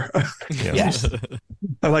FUBAR. Yes.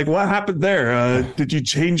 I'm like, what happened there? Did you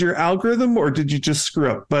change your algorithm, or did you just screw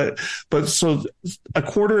up? But so a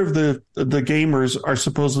quarter of the gamers are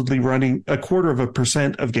supposedly running, a quarter of a %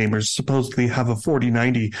 of gamers supposedly have a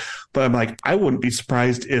 4090. But I'm like, I wouldn't be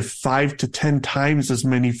surprised if 5 to 10 times as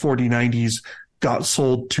many 4090s got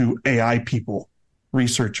sold to AI people,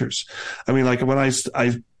 researchers. I mean, like when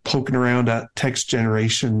I poking around at text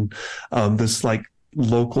generation, this like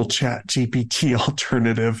local chat GPT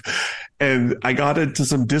alternative, and I got into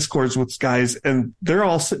some discords with guys, and they're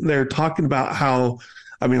all sitting there talking about how,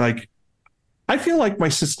 I mean, like, I feel like my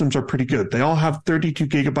systems are pretty good. They all have 32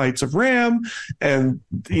 gigabytes of RAM, and,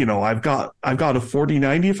 you know, I've got a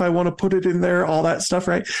 4090 if I want to put it in there, all that stuff,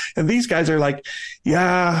 right? And these guys are like,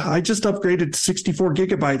 yeah, I just upgraded to 64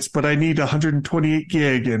 gigabytes, but I need 128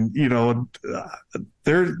 gig, and, you know,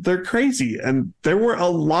 they're crazy. And there were a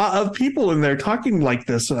lot of people in there talking like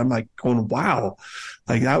this, and I'm like going, wow,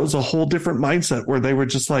 like that was a whole different mindset where they were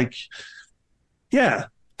just like, yeah,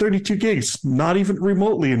 32 gigs, not even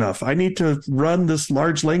remotely enough. I need to run this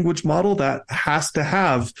large language model that has to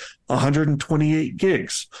have 128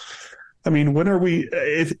 gigs. I mean, when are we,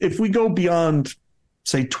 if we go beyond,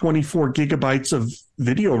 say, 24 gigabytes of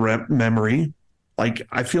video memory, like,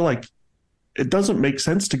 I feel like it doesn't make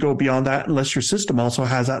sense to go beyond that unless your system also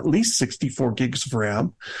has at least 64 gigs of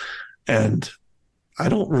RAM. And I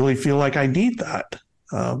don't really feel like I need that.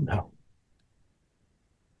 No.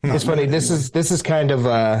 It's funny. This is kind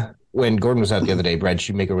of when Gordon was out the other day, Brad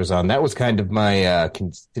Shoemaker was on. That was kind of my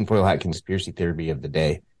tinfoil hat conspiracy theory of the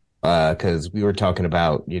day, because we were talking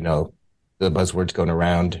about, you know, the buzzwords going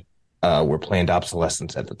around were planned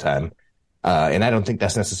obsolescence at the time, and I don't think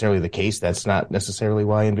that's necessarily the case. That's not necessarily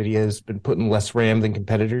why NVIDIA has been putting less RAM than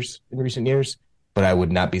competitors in recent years. But I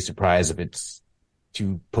would not be surprised if it's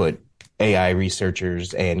to put AI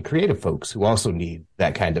researchers and creative folks who also need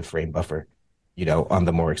that kind of frame buffer, on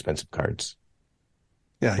the more expensive cards.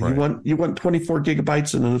 Yeah, right. You want 24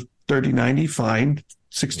 gigabytes in a 3090, fine.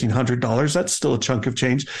 $1,600. That's still a chunk of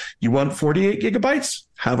change. You want 48 gigabytes?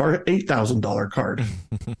 Have our $8,000 card.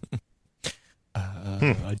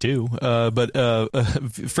 I do. But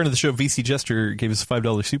friend of the show, VC Jester, gave us a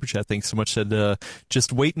 $5 super chat. Thanks so much. Said,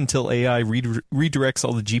 just wait until AI redirects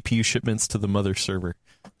all the GPU shipments to the mother server.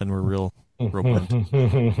 Then we're real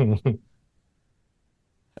bummed.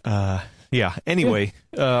 Yeah. Anyway,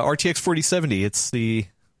 RTX 4070. It's the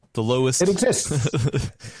lowest. It exists.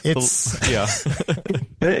 I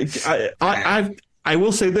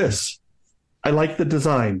will say this. I like the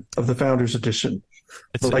design of the Founders Edition.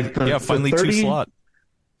 It's finally 2-slot.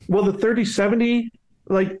 Well, the 3070,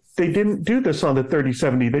 they didn't do this on the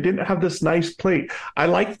 3070. They didn't have this nice plate. I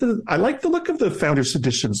like the look of the Founders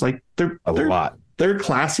Editions. They're a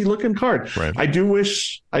classy looking card. Right. I do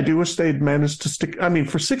wish they'd managed to stick. I mean,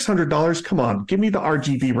 for $600, come on, give me the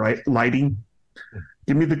RGB lighting.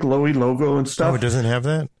 Give me the glowy logo and stuff. Oh, it doesn't have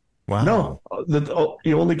that? Wow. No,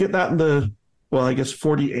 you only get that in the, I guess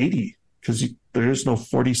 4080, because there is no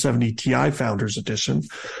 4070 Ti Founders Edition.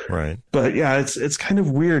 Right. But yeah, it's kind of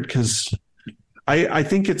weird because I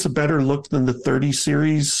think it's a better look than the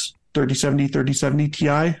 3070 Ti.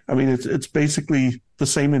 I mean, it's basically the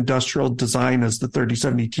same industrial design as the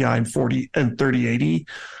 3070 Ti and 3080,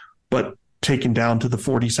 but taken down to the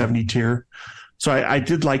 4070 tier. So I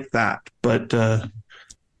did like that, but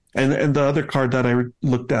and the other card that I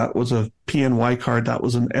looked at was a PNY card that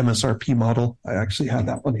was an MSRP model. I actually had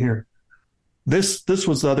that one here. This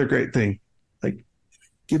was the other great thing.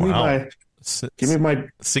 Give me my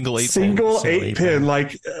single 8 pin.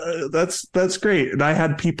 That's great. And I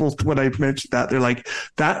had people when I mentioned that, they're like,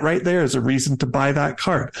 that right there is a reason to buy that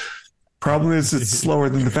card. Problem is, it's slower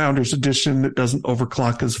than the Founders Edition. It doesn't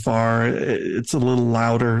overclock as far. It's a little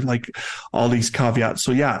louder, all these caveats.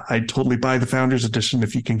 So yeah, I'd totally buy the Founders Edition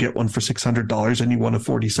if you can get one for $600 and you want a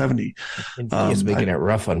 4070. He's making it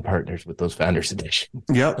rough on partners with those Founders Edition.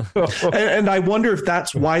 Yep. and I wonder if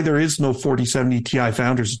that's why there is no 4070 Ti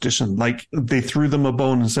Founders Edition. They threw them a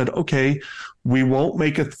bone and said, okay, we won't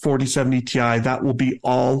make a 4070 Ti. That will be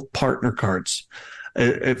all partner cards.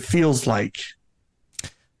 It feels like.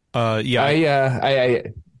 I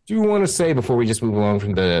do want to say before we just move along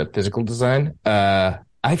from the physical design, I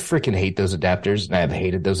freaking hate those adapters, and I have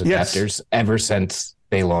hated those adapters ever since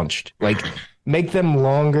they launched. Make them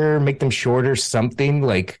longer, make them shorter, something.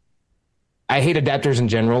 I hate adapters in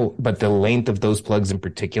general, but the length of those plugs in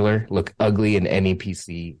particular look ugly in any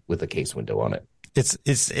PC with a case window on it.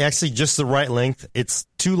 It's actually just the right length. It's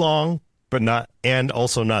too long, but and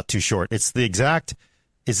also not too short. It's the exact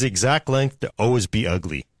length to always be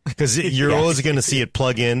ugly. Because you're always going to see it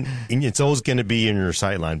plug in, and it's always going to be in your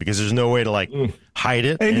sight line because there's no way to hide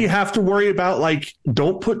it. And you have to worry about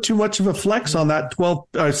don't put too much of a flex on that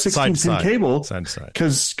 16 pin cable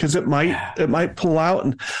because it might pull out.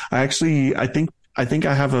 And I think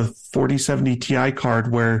I have a 4070 Ti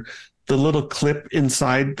card where the little clip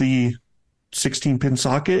inside the 16 pin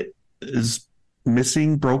socket is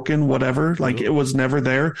missing, broken, whatever. It was never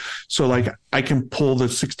there. So I can pull the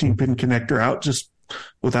 16 pin connector out just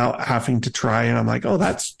without having to try, and I'm like, oh,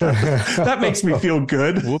 that makes me feel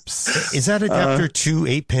good. Whoops. Is that adapter 2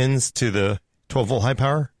 8 pins to the 12-volt high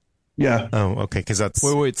power? Yeah. Oh, okay, because that's...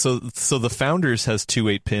 Wait, so the Founders has 2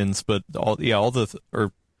 8 pins, but I also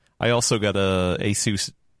got a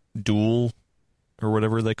Asus Dual, or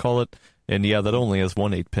whatever they call it, and that only has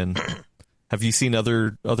 1 8 pin. Have you seen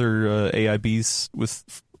other AIBs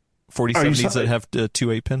with 4070s that have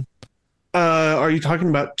 2 8 pin? Are you talking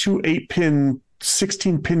about 2 8 pin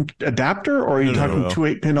 16 pin adapter, or are you talking 2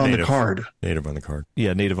 8 pin on the card? Native on the card.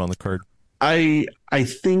 Yeah, native on the card. I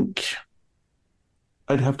think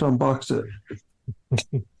I'd have to unbox it.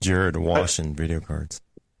 Jared washing video cards.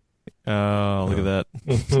 Oh, look at that.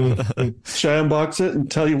 Should I unbox it and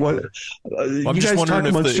tell you what? You guys talk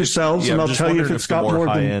amongst yourselves, and I'll tell you if it's got more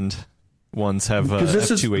high-end ones have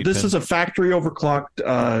 2 8 This is a factory overclocked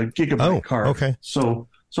gigabyte card. Okay.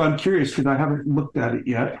 So I'm curious because I haven't looked at it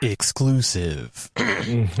yet. Exclusive.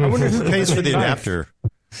 I wonder who pays for the adapter.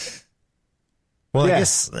 Well, yeah.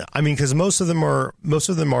 Because most of them are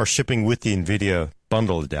shipping with the NVIDIA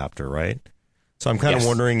bundle adapter, right? So I'm kind of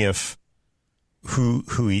wondering if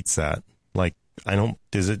who eats that.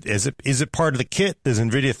 Is it part of the kit? Does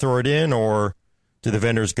NVIDIA throw it in, or do the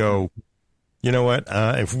vendors go, you know what?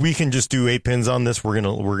 If we can just do 8 pins on this, we're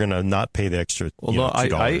gonna not pay the extra.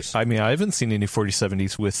 $2. I haven't seen any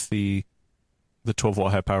 4070s with the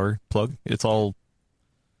 12-volt high power plug. It's all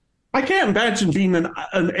I can't imagine being an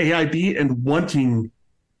AIB and wanting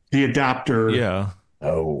the adapter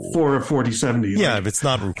for a 4070. Yeah, if it's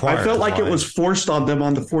not required. I felt like it was forced on them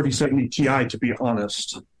on the 4070 Ti, to be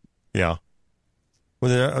honest. Yeah.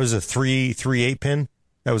 Well, it was a 3 8-pin.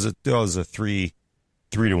 That was a 3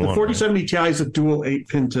 to 1. The 4070 Ti is a dual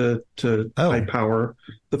 8-pin to high power.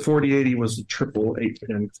 The 4080 was a triple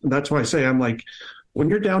 8-pin. And that's why I say, I'm like, when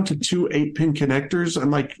you're down to 2 8-pin connectors, I'm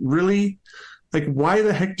like, really? Like, why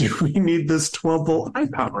the heck do we need this 12-volt high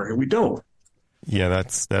power? And we don't. Yeah,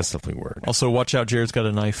 that's definitely weird. Also, watch out, Jared's got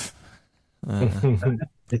a knife.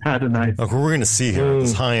 It had a knife. Okay, we're going to see here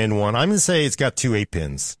this high-end one. I'm going to say it's got 2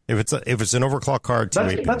 8-pins. If it's an overclock card, 2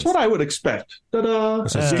 8-pins. That's what I would expect. Ta-da!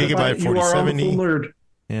 Gigabyte 4070. You are a full nerd.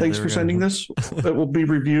 Yeah, Thanks for sending this. It will be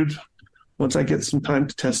reviewed once I get some time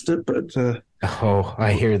to test it. But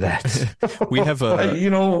I hear that. We have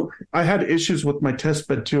I had issues with my test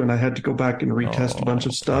bed too, and I had to go back and retest a bunch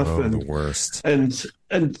of stuff. And the worst. And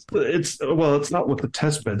it's not with the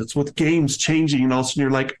test bed; it's with games changing, and all of a sudden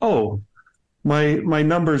you're like, oh, my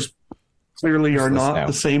numbers clearly are not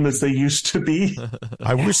the same as they used to be.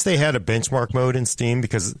 I wish they had a benchmark mode in Steam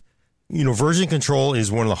because version control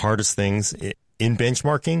is one of the hardest things in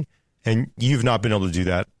benchmarking, and you've not been able to do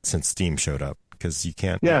that since Steam showed up because you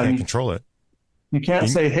can't control it. You can't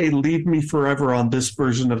say, hey, leave me forever on this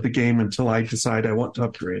version of the game until I decide I want to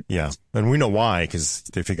upgrade. Yeah, and we know why, because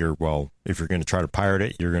they figure, well, if you're going to try to pirate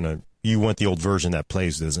it, you want the old version that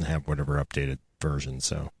plays doesn't have whatever updated version.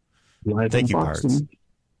 So thank you, pirates.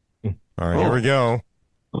 All right, here we go.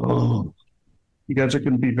 Oh, you guys are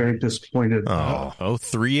going to be very disappointed. 3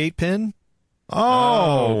 8-pin?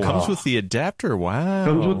 Comes with the adapter. Wow.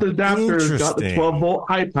 Comes with the adapter. It's got the 12-volt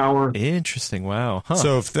high power. Interesting. Wow. Huh.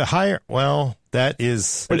 So if the that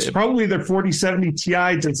is... It's probably their 4070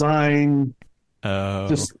 Ti design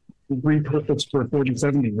just repurposed for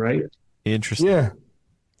 4070, right? Interesting. Yeah.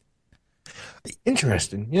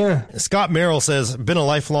 Interesting. Yeah. Scott Merrill says, been a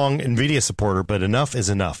lifelong NVIDIA supporter, but enough is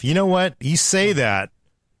enough. You know what? You say that,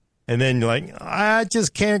 and then you're like, I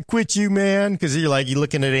just can't quit you, man. Because you're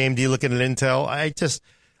looking at AMD, looking at Intel. I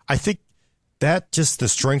think that just the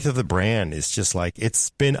strength of the brand is just like,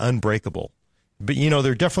 it's been unbreakable. But,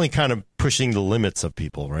 they're definitely kind of pushing the limits of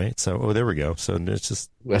people, right? So, there we go. So it's just...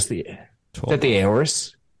 Is that the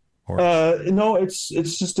Aorus? No, it's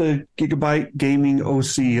just a Gigabyte gaming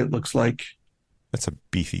OC, it looks like. That's a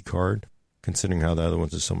beefy card, considering how the other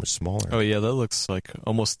ones are so much smaller. Oh, yeah, that looks like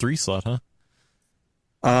almost 3-slot, huh?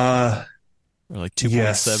 Or like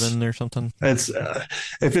 2.7 or something. It's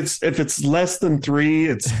if it's less than 3,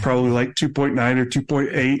 it's probably like 2.9 or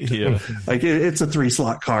 2.8. Yeah, like it's a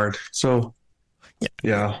 3-slot card. So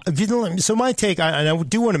yeah. So my take, and I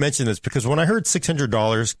do want to mention this because when I heard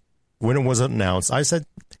 $600 when it wasn't announced, I said,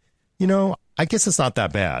 I guess it's not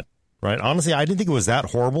that bad, right? Honestly, I didn't think it was that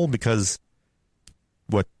horrible because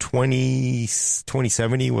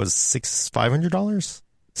 2070 was $500.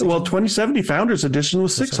 Well, 2070 Founders Edition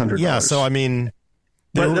was $600. Yeah, so I mean,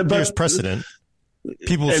 there's precedent.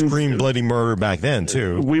 People screamed bloody murder back then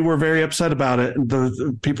too. We were very upset about it.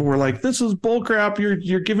 The people were like, "This is bullcrap.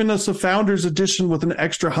 You're giving us a Founders Edition with an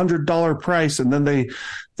extra $100 price." And then they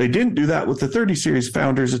didn't do that with the 30 series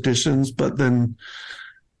Founders Editions. But then,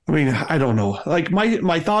 I mean, I don't know. Like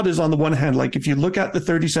my thought is, on the one hand, like if you look at the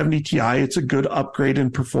 3070 Ti, it's a good upgrade in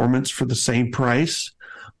performance for the same price.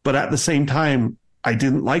 But at the same time, I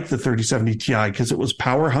didn't like the 3070 Ti because it was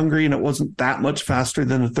power hungry and it wasn't that much faster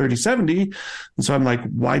than a 3070. And so I'm like,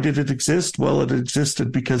 why did it exist? Well, it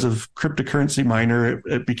existed because of cryptocurrency miner.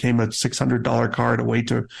 It became a $600 card, a way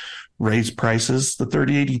to raise prices. The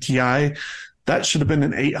 3080 Ti, that should have been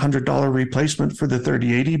an $800 replacement for the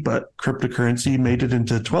 3080, but cryptocurrency made it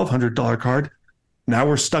into a $1,200 card. Now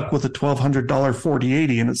we're stuck with a $1,200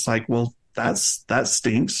 4080. And it's like, well, that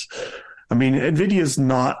stinks. I mean, NVIDIA's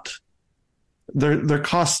not... Their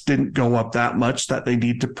costs didn't go up that much that they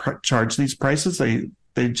need to charge these prices. They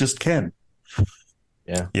just can.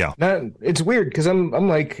 Yeah. Now, it's weird because I'm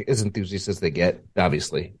like as enthusiast as they get.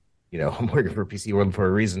 Obviously, I'm working for PC World for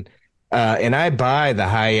a reason, and I buy the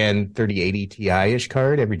high end 3080 Ti-ish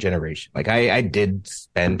card every generation. Like I did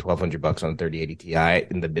spend $1,200 on 3080 Ti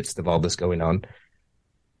in the midst of all this going on,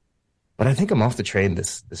 but I think I'm off the train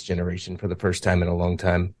this generation for the first time in a long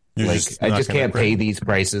time. I just can't pay these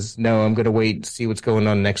prices. No, I'm going to wait and see what's going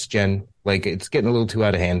on next gen. Like, it's getting a little too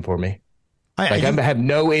out of hand for me. I have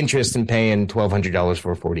no interest in paying $1,200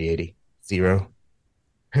 for a 4080. Zero.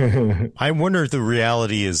 I wonder if the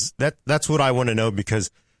reality is that's what I want to know,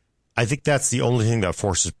 because I think that's the only thing that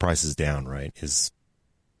forces prices down, right? Is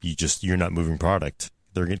you're not moving product.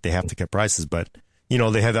 They have to cut prices, but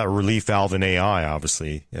they have that relief valve in AI,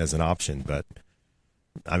 obviously, as an option. But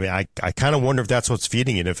I mean, I kind of wonder if that's what's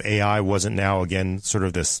feeding it. If AI wasn't now, again, sort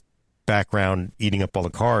of this background eating up all the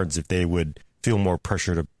cards, if they would feel more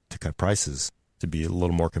pressure to cut prices, to be a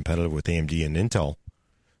little more competitive with AMD and Intel.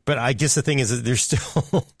 But I guess the thing is that they're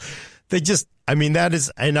still, that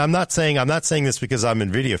is, and I'm not saying this because I'm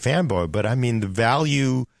NVIDIA fanboy, but I mean, the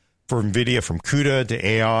value for NVIDIA from CUDA to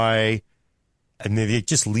AI, and they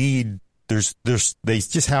just lead, they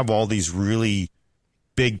just have all these really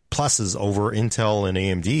big pluses over Intel and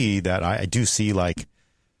AMD that I do see, like,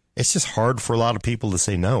 it's just hard for a lot of people to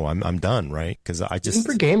say, no, I'm done, right? Because even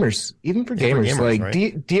for gamers, like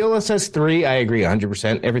right? DLSS 3, I agree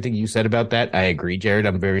 100%. Everything you said about that, I agree, Jared.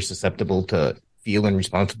 I'm very susceptible to feel and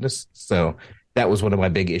responsiveness. So that was one of my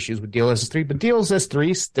big issues with DLSS 3. But DLSS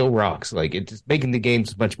 3 still rocks. Like, it's making the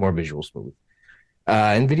games much more visual smooth.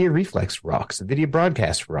 NVIDIA Reflex rocks. NVIDIA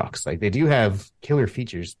Broadcast rocks. Like, they do have killer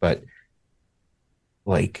features, but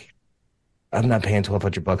like, I'm not paying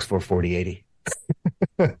 $1,200 for 4080.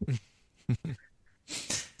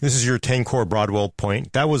 This is your 10-core Broadwell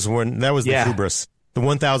point. That was the hubris. The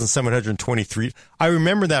 1,723. I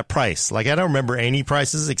remember that price. Like, I don't remember any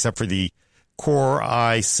prices except for the Core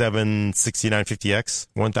i7 6950X,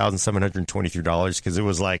 $1,723, because it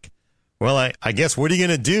was like, well, I guess, what are you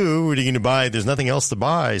going to do? What are you going to buy? There's nothing else to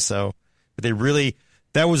buy. So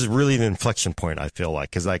that was really the inflection point, I feel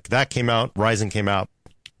like, because like that came out, Ryzen came out,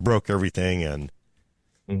 broke everything, and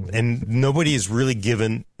nobody has really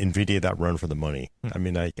given NVIDIA that run for the money. I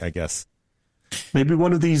mean, I guess. Maybe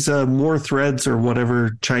one of these more threads or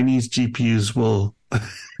whatever Chinese GPUs will.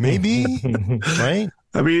 Maybe, right?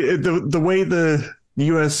 I mean, the way the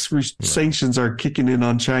U.S. sanctions are kicking in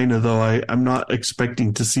on China, though, I'm not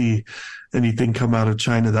expecting to see anything come out of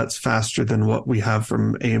China that's faster than what we have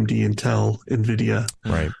from AMD, Intel, NVIDIA.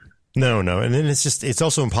 Right. No. And then it's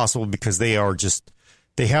also impossible because they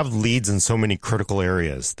have leads in so many critical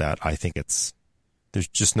areas that I think there's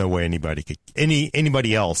just no way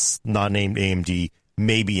anybody else not named AMD,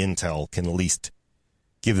 maybe Intel, can at least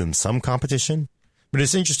give them some competition. But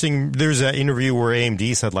it's interesting. There's an interview where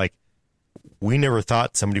AMD said, like, we never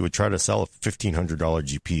thought somebody would try to sell a $1,500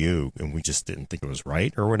 GPU, and we just didn't think it was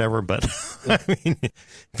right or whatever. But I mean,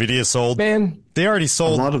 NVIDIA sold. Man, they already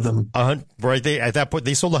sold a lot of them. Right? At that point,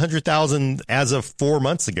 they sold 100,000 as of 4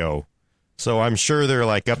 months ago. So I'm sure they're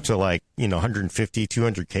like up to like 150,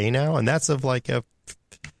 200K now, and that's of like a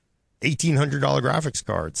 $1,800 graphics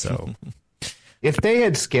card. So if they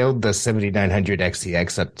had scaled the 7900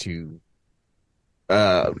 XTX up to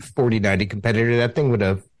 4090 competitor, that thing would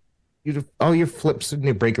have, all your flips and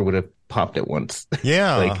your breaker would have popped at once.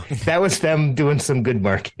 Yeah. Like, that was them doing some good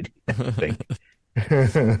marketing, I think.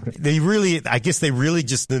 I guess they really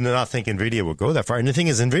just did not think NVIDIA would go that far. And the thing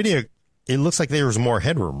is, NVIDIA, it looks like there was more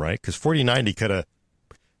headroom, right? Because 4090 could have,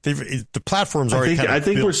 the platform's already I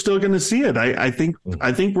think built. we're still going to see it. I think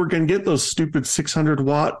we're going to get those stupid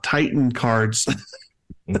 600-watt Titan cards.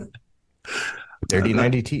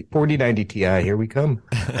 4090 Ti, here we come.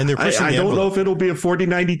 And they're pushing I don't know if it'll be a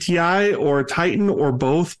 4090 Ti or a Titan or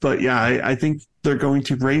both, but yeah, I think they're going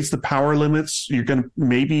to raise the power limits. You're going to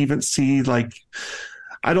maybe even see, like,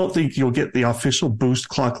 I don't think you'll get the official boost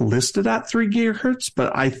clock listed at 3 gigahertz,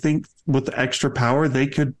 but I think with the extra power, they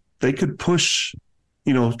could push,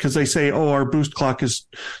 because they say, oh, our boost clock is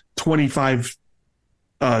 60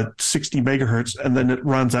 megahertz, and then it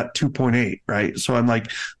runs at 2.8, right? So I'm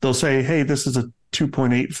like, they'll say, hey, this is a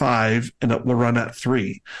 2.85, and it will run at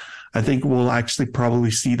 3. I think we'll actually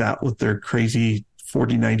probably see that with their crazy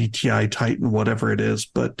 4090 Ti Titan, whatever it is.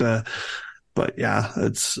 But yeah,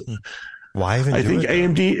 it's. Why even I think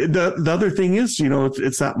AMD, the other thing is,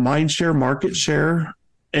 it's that mind share, market share.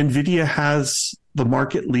 NVIDIA has the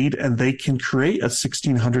market lead, and they can create a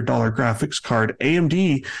 $1,600 graphics card.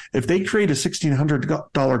 AMD, if they create a $1,600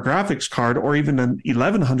 graphics card or even an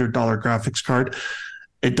 $1,100 graphics card,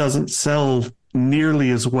 it doesn't sell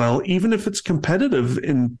nearly as well, even if it's competitive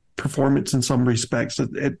in performance in some respects.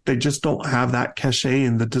 They just don't have that cachet,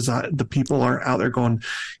 and the design. The people aren't out there going,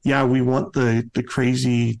 yeah, we want the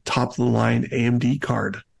crazy top of the line AMD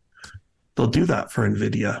card. They'll do that for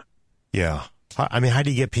NVIDIA. Yeah. I mean, how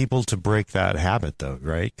do you get people to break that habit, though,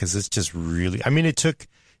 right? Because it's just really, I mean, it took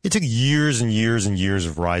years and years and years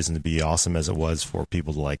of Ryzen to be awesome as it was for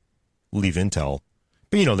people to, like, leave Intel.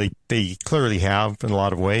 But, they clearly have in a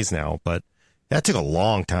lot of ways now, but that took a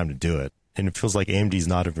long time to do it. And it feels like AMD's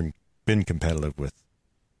not even been competitive with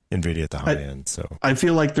NVIDIA at the high end. So I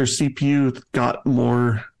feel like their CPU got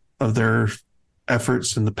more of their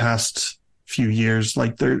efforts in the past few years.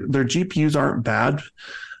 Like, their GPUs aren't bad,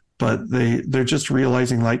 but they're just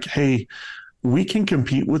realizing, like, hey, we can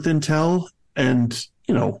compete with Intel and,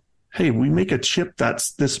 hey, we make a chip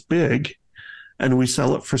that's this big and we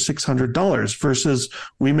sell it for $600 versus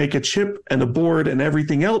we make a chip and a board and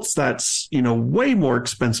everything else that's, way more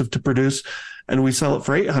expensive to produce and we sell it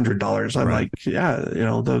for $800. I'm Right. like, yeah,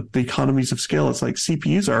 the economies of scale. It's like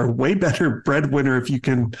CPUs are a way better breadwinner if you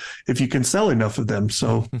can sell enough of them.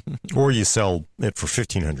 So, or you sell it for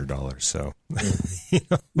 $1,500. So,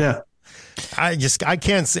 yeah. I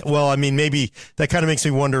can't say. Well, I mean, maybe that kind of makes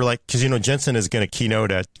me wonder, like, because Jensen is going to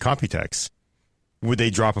keynote at Computex. Would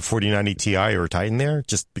they drop a 4090 Ti or a Titan there?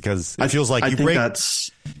 Just because it feels like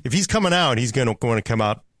if he's coming out, he's going to come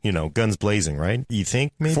out, guns blazing, right? You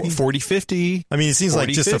think maybe 4050? I mean, it seems like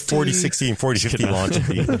just a 4060 and 4050 launch would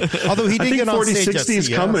be. Although he did get on stage at 4060 is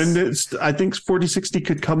coming. I think 4060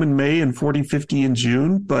 could come in May and 4050 in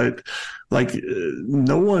June, but like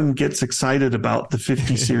no one gets excited about the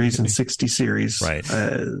 50 series and 60 series, right?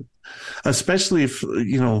 Especially if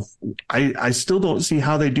I still don't see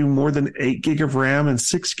how they do more than 8 gig of RAM and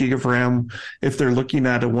 6 gig of RAM if they're looking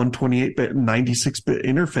at a 128-bit and 96-bit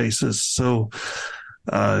interfaces. So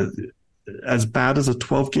as bad as a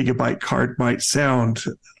 12 gigabyte card might sound,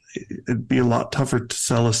 it'd be a lot tougher to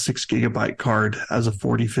sell a 6 gigabyte card as a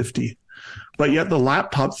 4050. But yet the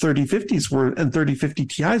laptop 3050s and 3050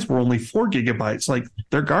 Ti's were only 4 gigabytes. Like,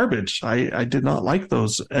 they're garbage. I did not like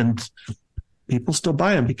those. And people still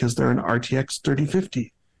buy them because they're an RTX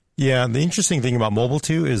 3050. Yeah, the interesting thing about mobile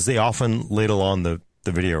too is they often ladle on the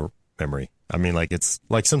video memory. I mean, like, it's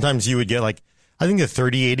like sometimes you would get like, I think the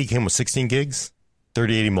 3080 came with 16 gigs,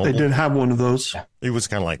 3080 mobile. They did have one of those. It was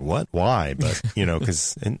kind of like, what? Why? But,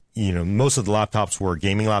 because, most of the laptops were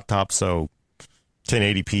gaming laptops. So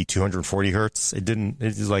 1080p, 240 hertz.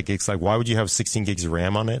 It's like, why would you have 16 gigs of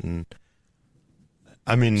RAM on it? And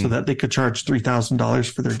I mean, so that they could charge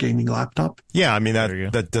 $3,000 for their gaming laptop. Yeah. I mean,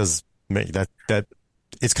 that does make that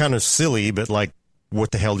it's kind of silly, but like,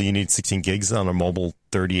 what the hell do you need 16 gigs on a mobile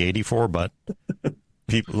 3080 for? But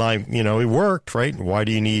people like, it worked, right? Why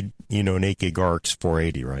do you need, an 8 gig ARX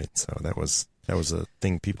 480, right? So that was a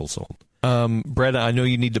thing people sold. Brett, I know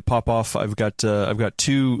you need to pop off. I've got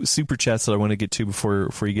 2 super chats that I want to get to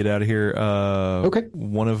before you get out of here. Okay.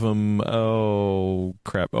 One of them, oh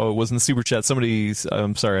crap! Oh, it wasn't the super chat. Somebody's,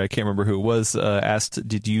 I'm sorry, I can't remember who it was. Asked,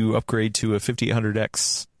 did you upgrade to a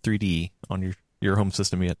 5800X 3D on your home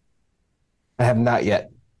system yet? I have not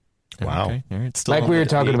yet. Wow. Okay. All right. Still like we were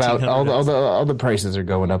talking about, 1800X. all the prices are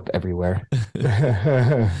going up everywhere.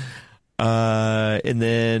 And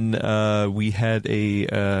then we had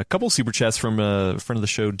a couple super chats from a friend of the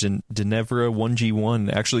show,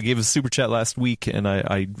 Denevra1G1, actually gave us a super chat last week, and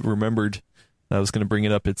I remembered I was going to bring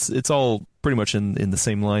it up. It's all pretty much in the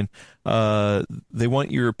same line. They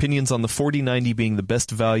want your opinions on the 4090 being the best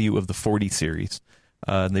value of the 40 series.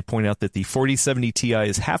 And they point out that the 4070 Ti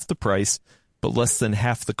is half the price, but less than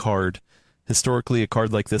half the card. Historically, a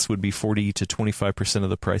card like this would be 40 to 25%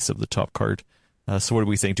 of the price of the top card. So what do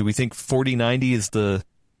we think? Do we think 4090 is the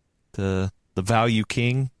value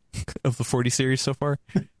king of the 40 series so far?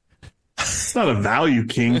 It's not a value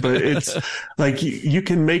king, but it's like you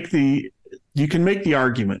can make the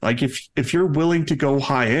argument. Like if you're willing to go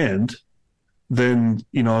high end, then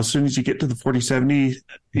as soon as you get to the 4070,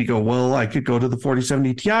 you go, well, I could go to the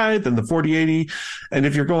 4070 Ti, then the 4080, and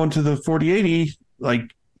if you're going to the 4080,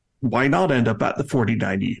 like, why not end up at the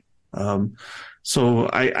 4090? So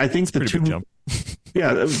I think the two jump.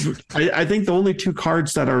 Yeah, I think the only 2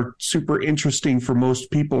 cards that are super interesting for most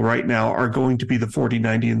people right now are going to be the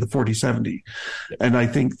 4090 and the 4070. And I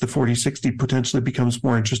think the 4060 potentially becomes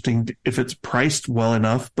more interesting if it's priced well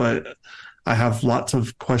enough, but I have lots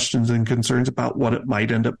of questions and concerns about what it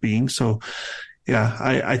might end up being. So yeah,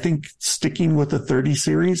 I think sticking with the 30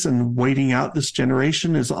 series and waiting out this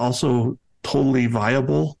generation is also totally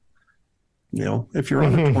viable. If you're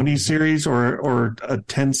on a 20 series or a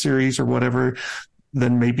 10 series or whatever,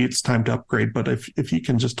 then maybe it's time to upgrade. But if you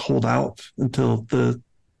can just hold out until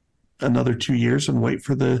another 2 years and wait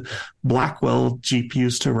for the Blackwell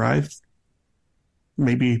GPUs to arrive,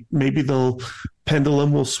 maybe the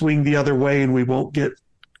pendulum will swing the other way and we won't get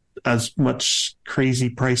as much crazy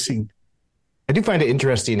pricing. I do find it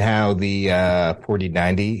interesting how the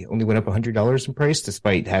 4090 only went up $100 in price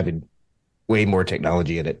despite having way more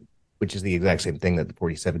technology in it, which is the exact same thing that the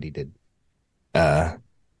 4070 did.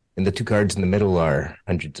 And the 2 cards in the middle are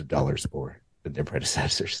hundreds of dollars more than their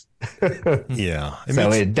predecessors. Yeah.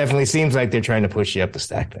 It definitely seems like they're trying to push you up the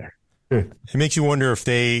stack there. It makes you wonder if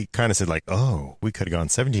they kind of said like, oh, we could have gone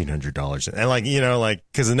 $1,700. And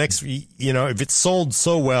because the next, if it's sold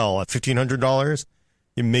so well at $1,500,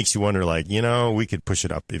 it makes you wonder like, we could push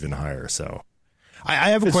it up even higher. So I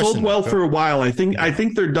have a it question. Sold well for a while. I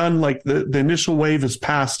think they're done. Like the initial wave is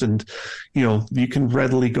past, and you can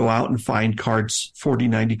readily go out and find cards,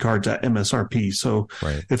 4090 cards at MSRP. So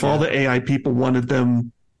if all the AI people wanted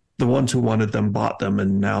them, the ones who wanted them bought them,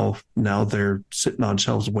 and now they're sitting on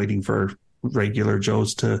shelves waiting for regular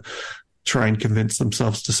Joes to try and convince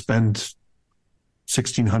themselves to spend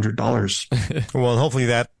 $1,600. Well, and hopefully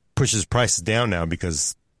that pushes prices down now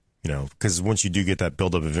because once you do get that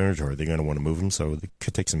buildup of inventory, they're going to want to move them. So they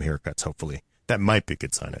could take some haircuts, hopefully. That might be a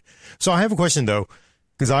good sign. So I have a question, though,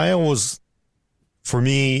 because I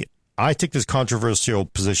took this controversial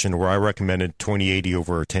position where I recommended 2080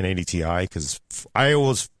 over 1080 Ti because I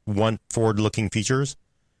always want forward-looking features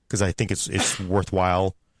because I think it's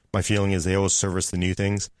worthwhile. My feeling is they always service the new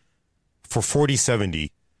things. For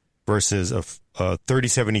 4070 versus a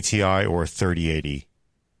 3070 Ti or a 3080,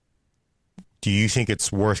 do you think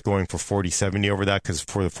it's worth going for 4070 over that?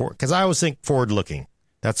 Because I always think forward-looking.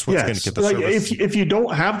 That's what's going to get the service. If you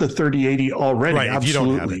don't have the 3080 already, right? Absolutely. If you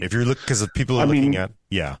don't have it, if you're looking, because people are looking at,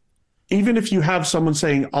 even if you have someone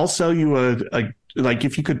saying, "I'll sell you like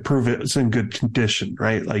if you could prove it's in good condition,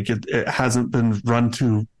 right? Like it hasn't been run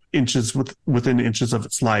to within inches of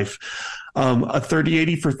its life." A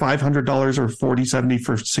 3080 for $500 or 4070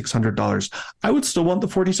 for $600. I would still want the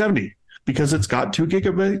 4070 because it's got 2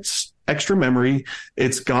 gigabytes extra memory.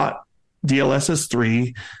 It's got DLSS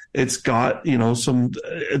 3. It's got,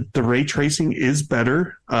 the ray tracing is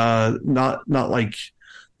better. Not like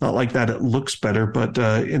that. It looks better, but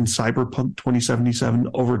in Cyberpunk 2077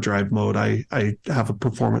 overdrive mode, I have a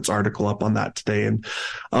performance article up on that today. And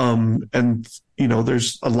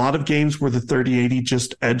there's a lot of games where the 3080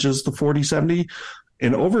 just edges the 4070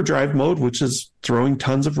 in overdrive mode, which is throwing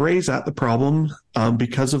tons of rays at the problem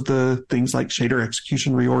because of the things like shader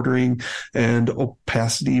execution reordering and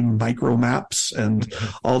opacity micro maps and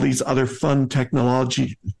all these other fun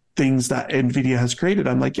technology things that NVIDIA has created.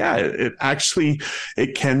 I'm like,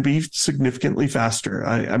 it can be significantly faster.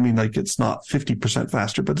 I mean, like it's not 50%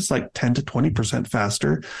 faster, but it's like 10 to 20%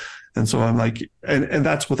 faster. And so I'm like, and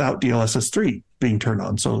that's without DLSS 3 being turned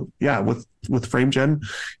on. So yeah, with FrameGen,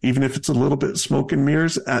 even if it's a little bit smoke and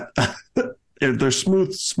mirrors, they're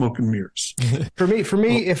smooth smoke and mirrors. For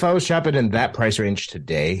me, if I was shopping in that price range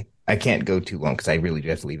today, I can't go too long because I really do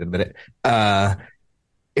have to leave in a minute.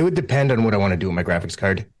 It would depend on what I want to do with my graphics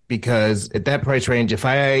card, because at that price range,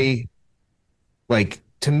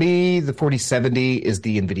 to me, the 4070 is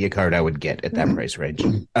the NVIDIA card I would get at that price range.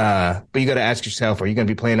 But you got to ask yourself, are you going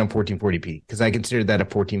to be playing on 1440p? Because I consider that a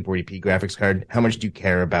 1440p graphics card. How much do you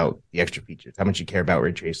care about the extra features? How much do you care about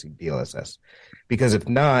ray tracing, DLSS? Because if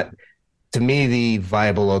not, to me, the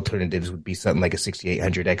viable alternatives would be something like a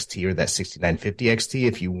 6800 XT or that 6950 XT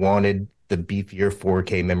if you wanted the beefier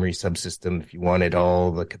 4K memory subsystem, if you wanted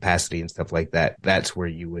all the capacity and stuff like that. That's where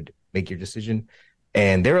you would make your decision.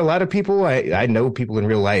 And there are a lot of people, I know people in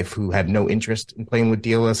real life who have no interest in playing with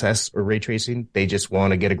DLSS or ray tracing. They just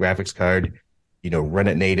want to get a graphics card, run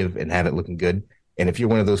it native and have it looking good. And if you're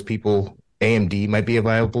one of those people, AMD might be a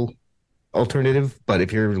viable alternative. But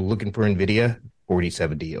if you're looking for NVIDIA,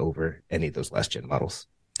 4070 over any of those last gen models.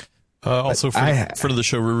 Also, for the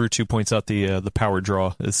show, Ruru2 points out the power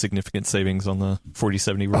draw is significant savings on the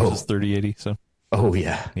 4070 versus 3080. So. Oh,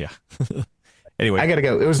 yeah. Yeah. Anyway, I gotta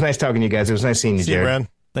go. It was nice talking to you guys. It was nice seeing you, Jared. Brad.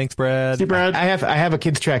 Thanks, Brad. See you, Brad. I have a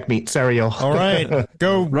kids track meet. Sorry, y'all. All right,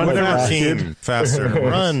 go run whatever team faster.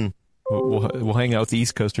 Run. We'll hang out with the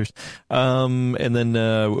East Coasters, and then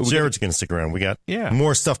Jared's gonna stick around. We got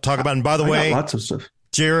more stuff to talk about. And by the way, lots of stuff.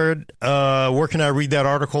 Jared, where can I read that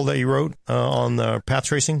article that you wrote on path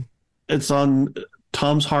tracing? It's on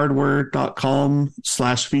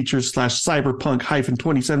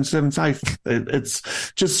tomshardware.com/features/cyberpunk-2077. It's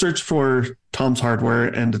just search for Tom's Hardware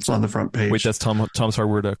and it's on the front page. Wait, that's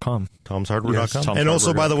tomshardware.com. Tomshardware.com. Yes, and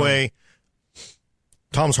also, by the way,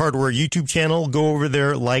 Tom's Hardware YouTube channel. Go over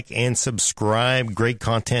there, like and subscribe. Great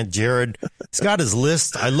content. Jared, he's got his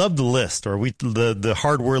list. I love the list, or the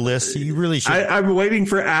hardware list. You really should. I'm waiting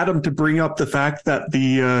for Adam to bring up the fact that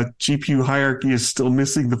the GPU hierarchy is still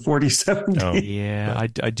missing the 4070. Oh, yeah,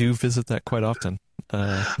 I do visit that quite often.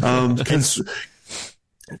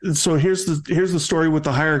 So here's the story with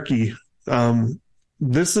the hierarchy.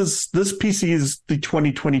 This PC is the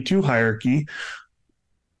 2022 hierarchy.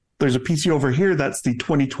 There's a PC over here that's the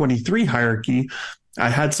 2023 hierarchy.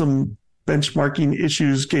 I had some benchmarking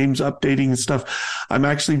issues, games updating and stuff. I'm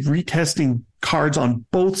actually retesting cards on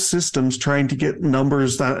both systems, trying to get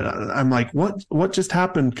numbers that I'm like, what just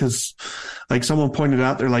happened? Because like someone pointed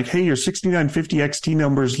out, they're like, hey, your 6950 XT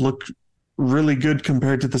numbers look really good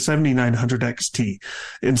compared to the 7900 XT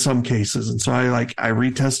in some cases. And so I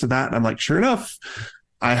retested that, and I'm like, sure enough,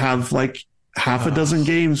 I have like half a dozen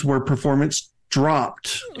games where performance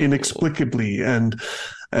dropped inexplicably. And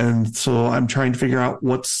so I'm trying to figure out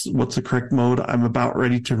what's the correct mode. I'm about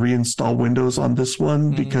ready to reinstall Windows on this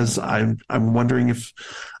one because I'm wondering if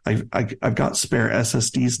I've got spare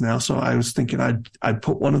SSDs now. So I was thinking I'd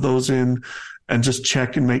put one of those in and just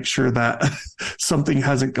check and make sure that something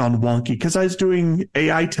hasn't gone wonky, because I was doing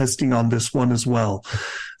AI testing on this one as well.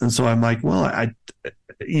 And so I'm like, well,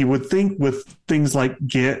 you would think with things like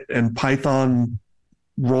Git and Python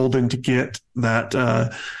rolled into Git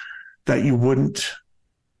that you wouldn't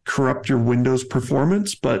corrupt your Windows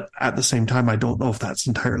performance, but at the same time, I don't know if that's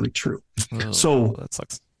entirely true. So that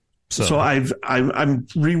sucks. So I'm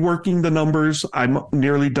reworking the numbers. I'm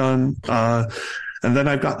nearly done. And then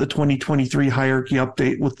I've got the 2023 hierarchy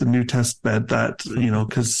update with the new test bed that,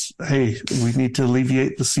 because, hey, we need to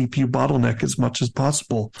alleviate the CPU bottleneck as much as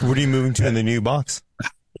possible. What are you moving to in the new box?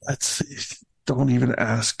 Don't even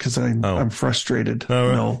ask, because I'm frustrated.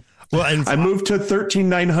 Oh, no. Well, and I moved to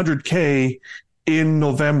 13900K in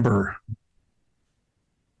November.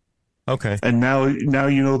 Okay. And now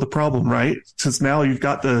you know the problem, right? Since now you've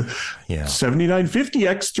got the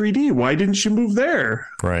 7950X3D. Why didn't you move there?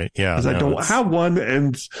 Right. Yeah. Because I don't have one.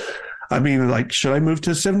 And I mean, like, should I move to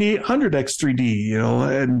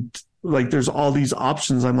 7800X3D? And like, there's all these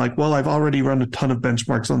options. I'm like, well, I've already run a ton of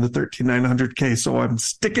benchmarks on the 13900K, so I'm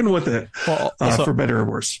sticking with it, for better or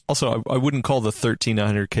worse. Also, I wouldn't call the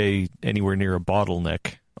 13900K anywhere near a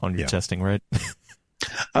bottleneck on your testing, right?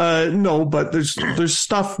 No, but there's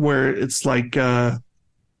stuff where it's like, at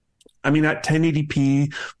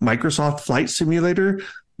 1080p, Microsoft Flight Simulator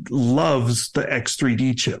loves the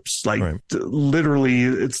X3D chips. Like, literally,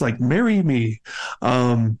 it's like, marry me.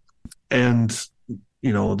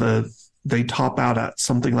 They top out at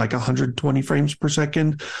something like 120 frames per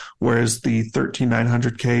second, whereas the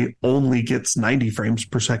 13900K only gets 90 frames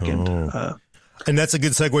per second. And that's a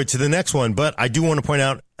good segue to the next one. But I do want to point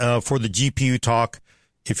out for the GPU talk,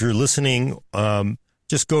 if you're listening,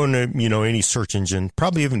 just go into, any search engine,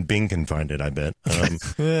 probably even Bing can find it, I bet.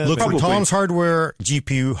 Look for Tom's Hardware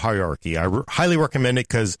GPU hierarchy. I highly recommend it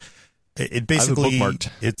because it basically, you have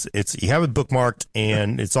it bookmarked,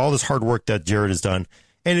 and it's all this hard work that Jared has done.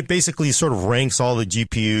 And it basically sort of ranks all the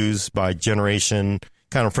GPUs by generation,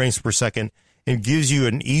 kind of frames per second, and gives you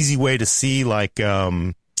an easy way to see, like,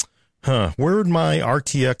 where would my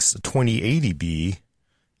RTX 2080 be?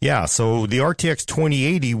 Yeah, so the RTX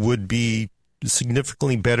 2080 would be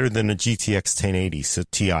significantly better than a GTX 1080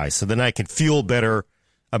 Ti. So then I can feel better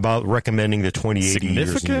about recommending the 2080.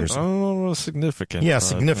 Significant? Oh, significant. Yeah,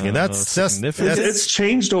 significant. That's significant. It's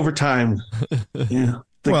changed over time. Yeah.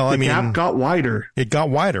 The gap got wider. It got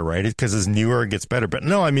wider, right? Because it's newer, it gets better. But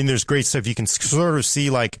no, there's great stuff. You can sort of see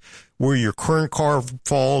like where your current car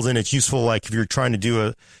falls, and it's useful. Like if you're trying to do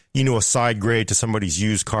a side grade to somebody's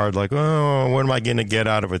used car, like, oh, what am I going to get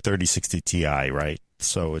out of a 3060 Ti, right?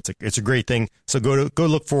 So it's a great thing. So go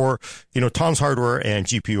look for, Tom's Hardware and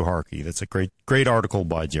GPU hierarchy. That's a great article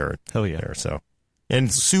by Jared. Hell yeah. There, so. And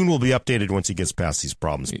soon will be updated once he gets past these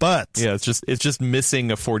problems. But yeah, it's just missing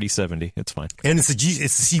a 4070. It's fine. And it's the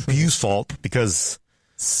CPU's fault because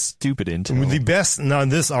stupid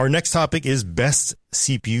Intel. Our next topic is best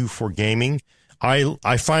CPU for gaming.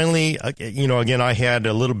 I finally, again, I had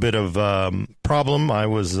a little bit of problem. I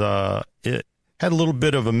had a little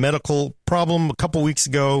bit of a medical problem a couple weeks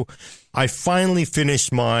ago. I finally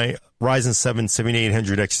finished my Ryzen 7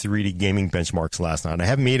 7800X3D gaming benchmarks last night. I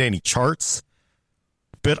haven't made any charts,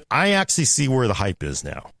 but I actually see where the hype is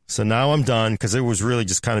now. So now I'm done because it was really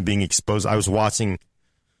just kind of being exposed. I was watching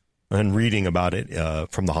and reading about it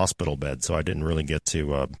from the hospital bed, so I didn't really get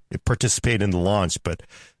to participate in the launch. But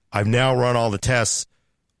I've now run all the tests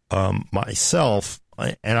myself,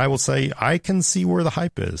 and I will say I can see where the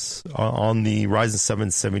hype is on the Ryzen 7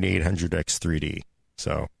 7800X3D.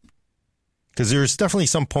 So, because there's definitely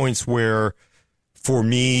some points where, for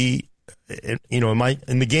me,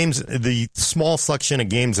 in the games, the small selection of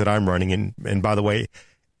games that I'm running, and by the way,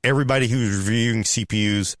 everybody who's reviewing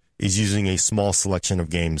CPUs is using a small selection of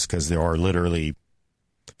games because there are literally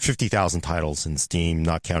 50,000 titles in Steam,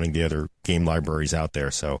 not counting the other game libraries out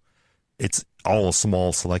there. So it's all a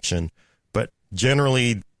small selection. But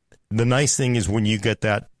generally, the nice thing is when you get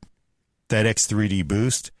that X3D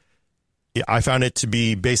boost, I found it to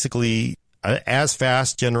be basically as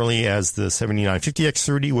fast generally as the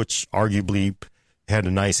 7950X3D, which arguably had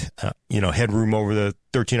a nice, headroom over the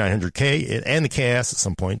 13900K and the KS at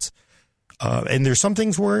some points. And there's some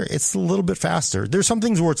things where it's a little bit faster. There's some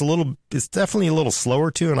things where it's definitely a little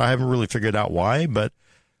slower too, and I haven't really figured out why. But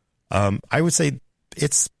I would say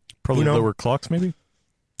it's probably lower clocks, maybe.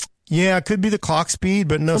 Yeah, it could be the clock speed,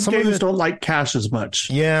 but no, some games don't like cache as much.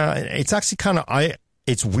 Yeah, it's actually kind of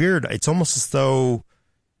it's weird. It's almost as though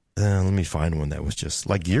let me find one that was just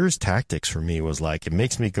like Gears Tactics for me was like it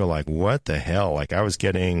makes me go like, what the hell? Like I was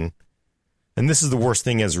getting, and this is the worst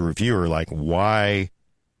thing as a reviewer. Like why?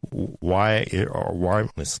 I'll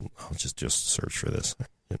just search for this.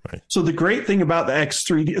 So the great thing about the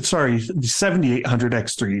the 7800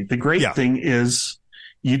 X3, the great thing is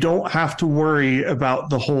you don't have to worry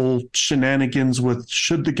about the whole shenanigans with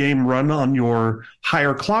should the game run on your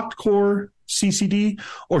higher clocked core CCD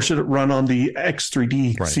or should it run on the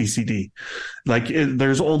X3D CCD? Like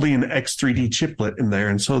there's only an X3D chiplet in there.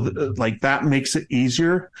 And so that makes it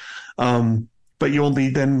easier. But you only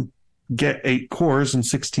then get 8 cores and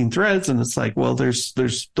 16 threads. And it's like, well, there's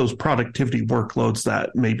those productivity workloads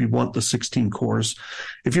that maybe want the 16 cores.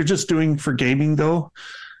 If you're just doing for gaming though,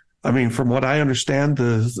 I mean, from what I understand,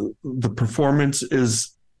 the performance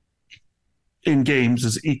is in games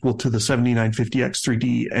is equal to the 7950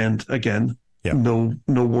 X3D. And again, no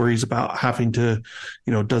worries about having to,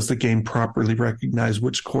 does the game properly recognize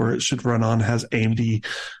which core it should run on? Has AMD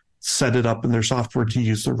set it up in their software to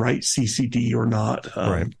use the right CCD or not?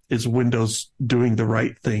 Is Windows doing the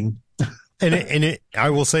right thing?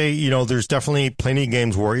 I will say, there's definitely plenty of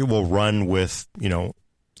games where it will run with,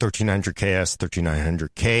 1300KS,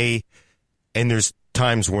 3900K, and there's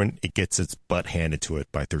times when it gets its butt handed to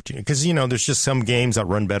it by 13. Because, there's just some games that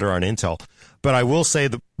run better on Intel. But I will say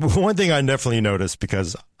the one thing I definitely noticed,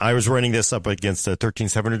 because I was running this up against a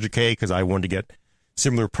 13700K because I wanted to get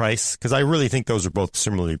similar price, because I really think those are both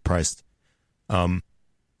similarly priced.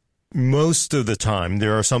 Most of the time,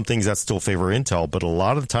 there are some things that still favor Intel, but a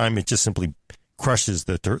lot of the time it just simply crushes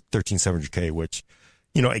the 13700K, which,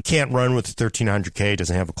 it can't run with the 1300K,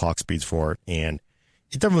 doesn't have the clock speeds for it, and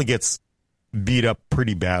it definitely gets beat up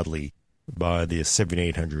pretty badly by the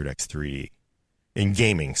 7800 X3D in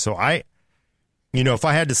gaming. So if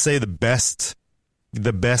I had to say the best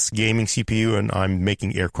gaming CPU, and I'm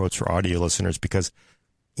making air quotes for audio listeners because,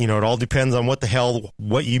 it all depends on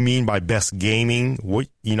what you mean by best gaming.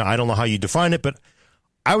 I don't know how you define it, but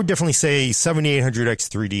I would definitely say 7800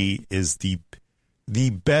 X3D is the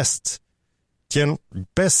best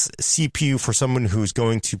CPU for someone who's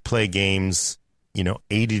going to play games, 80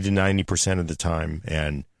 to 90% of the time,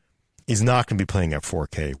 and is not going to be playing at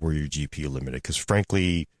 4K where you're GPU limited. Because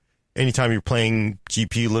frankly, anytime you're playing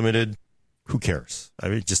GPU limited, who cares? I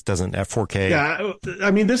mean, it just doesn't at 4K. Yeah,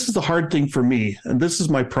 I mean, this is the hard thing for me, and this is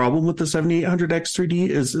my problem with the 7800 X3D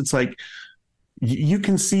is it's like you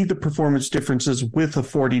can see the performance differences with a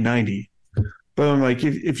 4090. But I'm like,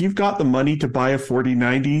 if you've got the money to buy a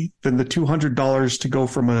 4090, then the $200 to go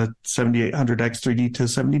from a 7800 X3D to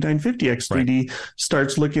 7950 X3D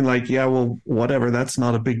starts looking like, yeah, well, whatever, that's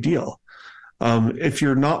not a big deal. If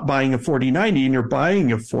you're not buying a 4090 and you're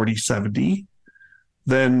buying a 4070,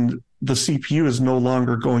 then the CPU is no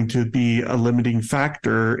longer going to be a limiting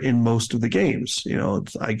factor in most of the games.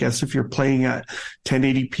 I guess if you're playing at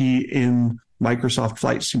 1080p in Microsoft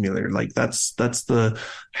Flight Simulator, like that's the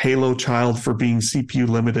Halo child for being CPU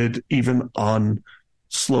limited, even on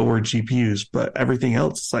slower GPUs. But everything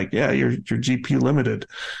else, it's like, yeah, you're GPU limited.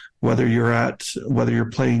 Whether you're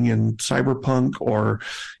playing in Cyberpunk or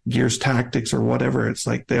Gears Tactics or whatever, it's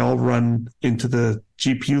like they all run into the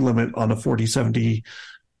GPU limit on a 4070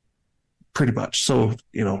 pretty much. So,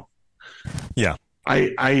 yeah.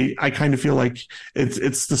 I kind of feel like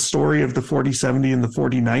it's the story of the 4070 and the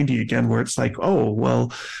 4090 again, where it's like, oh,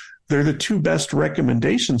 well, they're the two best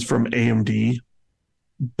recommendations from AMD,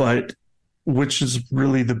 but which is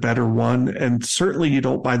really the better one? And certainly you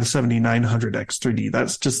don't buy the 7900 X3D.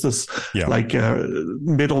 That's just this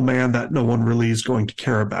middleman that no one really is going to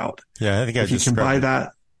care about. Yeah, I think if you can buy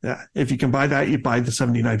that, you buy the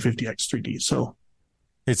 7950 X3D. So.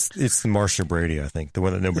 It's the Marcia Brady, I think, the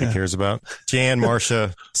one that nobody cares about. Jan,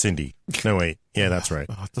 Marcia, Cindy. No, wait. Yeah, that's right.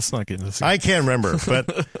 Oh, that's not getting this. I can't remember,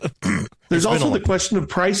 but there's also the question of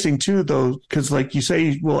pricing too, though, because like you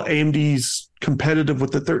say, well, AMD's competitive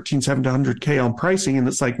with the 13700K on pricing, and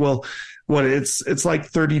it's like, well, what it's like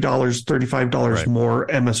 $30, $35 more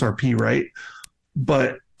MSRP, right?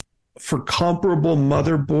 But for comparable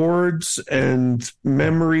motherboards and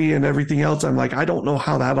memory and everything else, I'm like, I don't know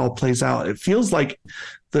how that all plays out. It feels like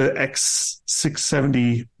the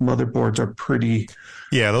X670 motherboards are pretty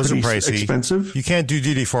those are pricey, expensive. You can't do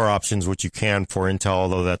DD4 options, which you can for Intel,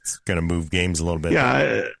 although that's going to move games a little bit.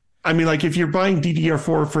 Yeah, I mean, like if you're buying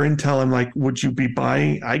DDR4 for Intel, I'm like, would you be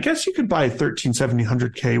buying? I guess you could buy a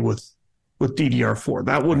 13700K with DDR4.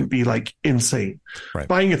 That wouldn't be like insane. Right.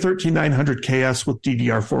 Buying a 13900KS with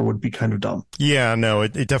DDR4 would be kind of dumb. Yeah, no,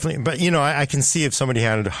 it definitely. But I can see if somebody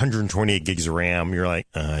had 128 gigs of RAM, you're like,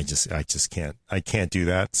 I just can't do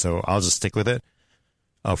that. So I'll just stick with it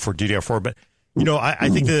for DDR4. But I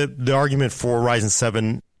think the argument for Ryzen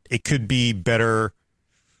 7, it could be better.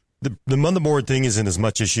 The motherboard thing isn't as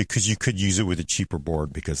much issue because you could use it with a cheaper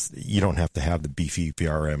board because you don't have to have the beefy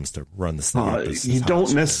VRMs to run this thing. You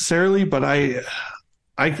don't necessarily, but I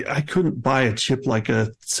couldn't buy a chip like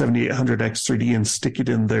a 7800X3D and stick it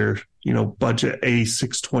in their budget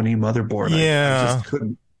A620 motherboard. Yeah, I just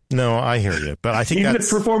couldn't. No, I hear you, but I think even if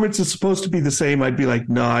performance is supposed to be the same, I'd be like,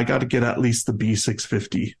 no, I got to get at least the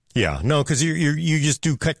B650. Yeah, no, because you just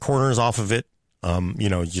do cut corners off of it.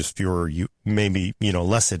 Just fewer, maybe,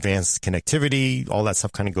 less advanced connectivity, all that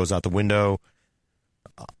stuff kind of goes out the window.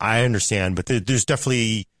 I understand, but there's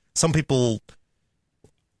definitely some people,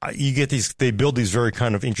 you get they build these very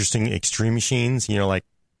kind of interesting extreme machines, like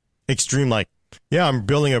extreme, I'm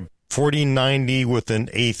building a 4090 with an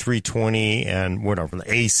A320 and whatever,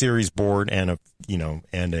 the A series board and a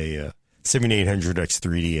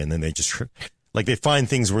 7800X3D. And then they just they find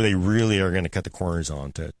things where they really are going to cut the corners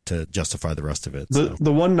on to justify the rest of it.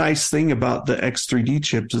 The one nice thing about the X3D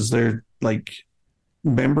chips is they're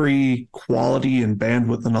memory quality and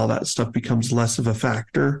bandwidth and all that stuff becomes less of a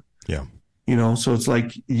factor. Yeah. So it's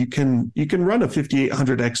like you can run a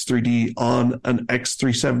 5800 X3D on an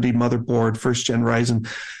X370 motherboard, first gen Ryzen,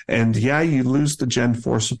 and you lose the Gen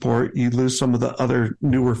 4 support, you lose some of the other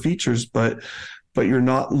newer features, but you're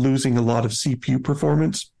not losing a lot of CPU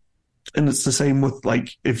performance. And it's the same with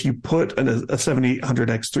if you put a 7800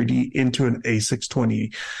 X3D into an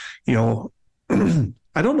A620,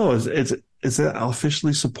 I don't know, is it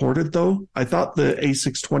officially supported though? I thought the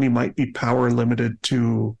A620 might be power limited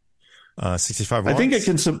to 65 watts. I think it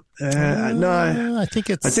can.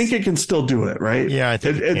 I think it can still do it, right? Yeah, I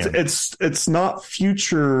think it's not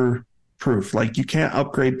future proof. You can't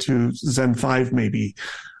upgrade to Zen 5 maybe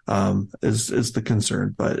is the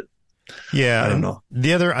concern, but yeah, I don't know.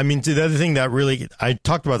 The other thing that really I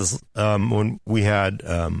talked about this when we had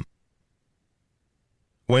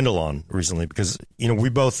Wendell on recently because we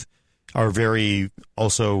both are very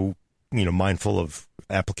also mindful of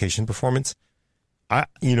application performance.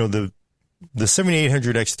 The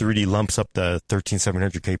 7800X3D lumps up the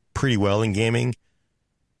 13700K pretty well in gaming,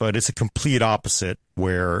 but it's a complete opposite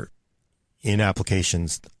where in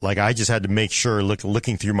applications, I just had to make sure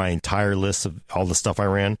looking through my entire list of all the stuff I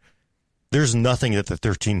ran, there's nothing that the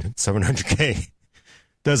 13700K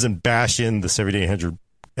doesn't bash in the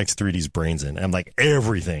 7800X3D's brains in. And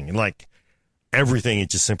everything,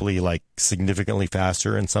 it's just simply significantly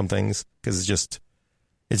faster in some things because it's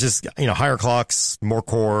just higher clocks, more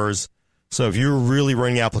cores. So if you're really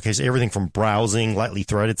running applications, everything from browsing, lightly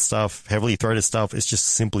threaded stuff, heavily threaded stuff, it's just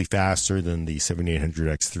simply faster than the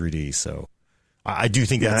 7800X3D. So I do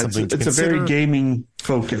think that's something to consider. It's a very gaming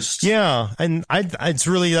focused. Yeah. And it's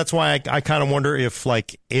really, that's why I kind of wonder if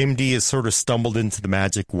AMD has sort of stumbled into the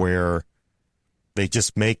magic where they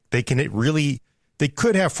just they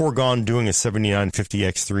could have foregone doing a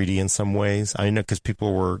 7950X3D in some ways. I know because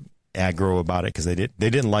people were aggro about it because they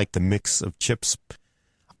didn't like the mix of chips.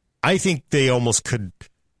 I think they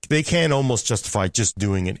can almost justify just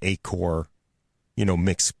doing an 8-core,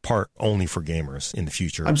 mix part only for gamers in the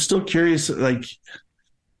future. I'm still curious, I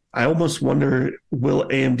almost wonder, will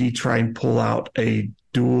AMD try and pull out a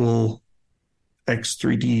dual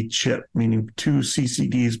X3D chip, meaning two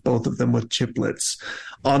CCDs, both of them with chiplets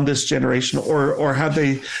on this generation, or have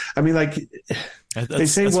they, they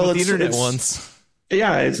say, well, it's the internet once.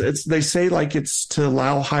 Yeah, it's they say it's to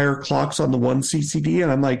allow higher clocks on the one CCD, and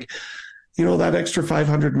I'm like, that extra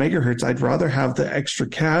 500 megahertz, I'd rather have the extra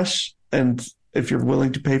cache. And if you're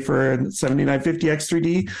willing to pay for a 7950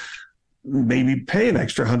 X3D, maybe pay an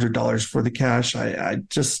extra $100 for the cache.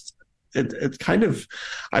 It kind of,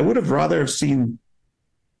 I would have rather have seen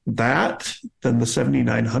that than the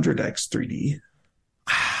 7900 X3D.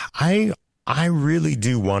 I really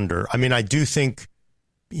do wonder. I do think.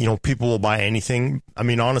 People will buy anything.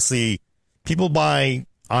 Honestly, people buy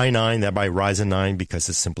i9, that buy Ryzen 9 because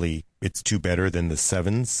it's too better than the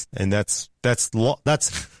 7s. And that's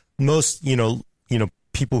most,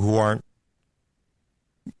 people who aren't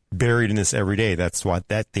buried in this every day. That's why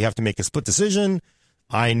they have to make a split decision.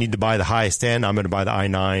 I need to buy the highest end. I'm going to buy the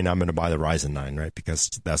i9. I'm going to buy the Ryzen 9, right? Because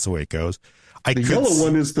that's the way it goes. The yellow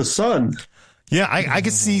one is the sun. Yeah, I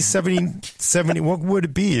could see 70. What would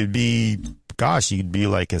it be? It'd be, gosh, you'd be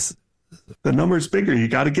like a The number's bigger. You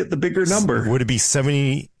got to get the bigger number. Would it be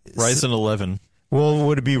 70? Ryzen 11. Well,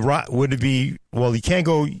 would it be, well, you can't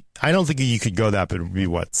go, I don't think you could go that, but it would be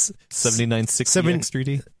what? 7960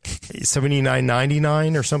 X3D?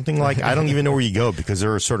 7999 or something like, I don't even know where you go because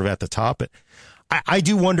they're sort of at the top. But I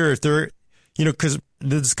do wonder if they're, because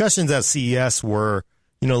the discussions at CES were,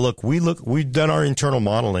 we've done our internal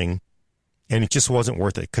modeling and it just wasn't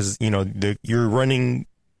worth it because, you're running,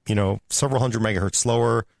 several hundred megahertz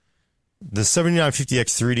slower. The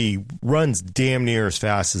 7950X 3D runs damn near as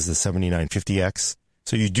fast as the 7950X.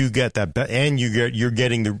 So you do get that, and you're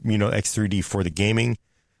getting the, X3D for the gaming.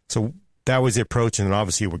 So that was the approach. And then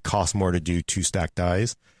obviously it would cost more to do 2 stacked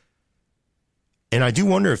dies. And I do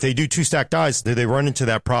wonder if they do 2 stacked dies, do they run into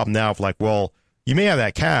that problem now of like, well, you may have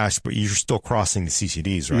that cache, but you're still crossing the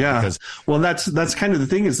CCDs, right? Yeah. Because, well, that's kind of the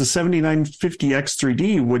thing is the 7950X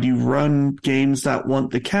 3D, when you run games that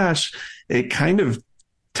want the cache, it kind of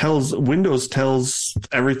Windows tells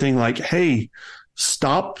everything like, hey,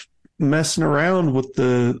 stop messing around with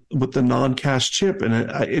the non-cache chip, and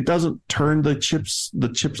it doesn't turn the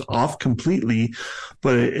chips off completely,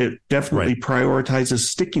 but it definitely prioritizes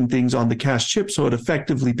sticking things on the cache chip, so it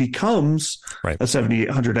effectively becomes a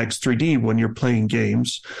 7800X 3D when you're playing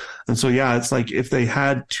games. And so it's like if they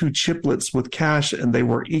had 2 chiplets with cache and they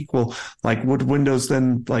were equal, like would Windows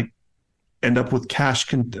then like end up with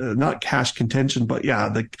not cache contention, but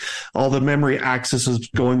all the memory access is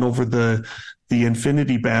going over the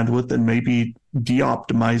infinity bandwidth and maybe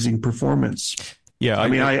de-optimizing performance. Yeah.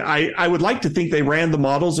 I would like to think they ran the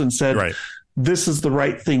models and said, this is the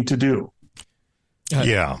right thing to do.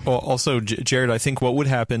 Yeah. Well, also, Jared, I think what would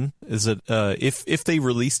happen is that if they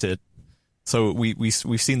released it, so we've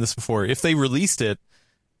seen this before, if they released it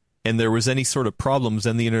and there was any sort of problems,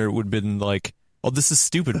 then the internet would have been like, oh, this is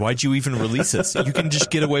stupid. Why'd you even release this? You can just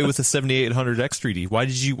get away with a 7800X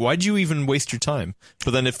 3D. Why'd you even waste your time?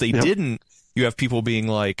 But then if they didn't, you have people being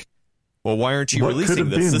like, well, why aren't you releasing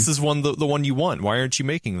this? This is the one you want. Why aren't you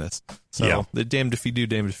making this? So the damned if you do,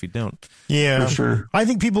 damned if you don't. Yeah, for sure. I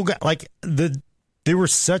think people got like they were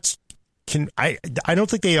such. I don't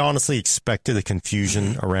think they honestly expected the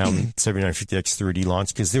confusion around 7950X 3D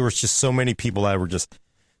launch because there was just so many people that were just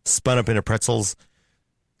spun up into pretzels.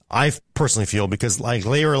 I personally feel because like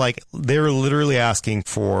they were literally asking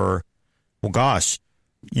for, well, gosh,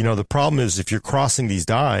 the problem is if you're crossing these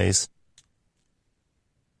dies,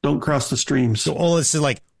 don't cross the streams. So all this is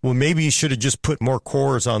like, well, maybe you should have just put more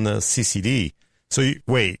cores on the CCD. So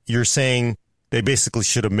you're saying they basically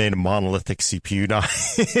should have made a monolithic CPU die.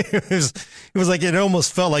 it was like, it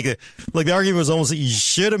almost felt like the argument was almost that you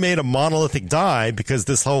should have made a monolithic die because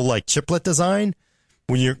this whole like chiplet design,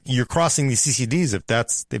 when you're crossing these CCDs, if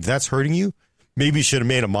that's hurting you, maybe you should have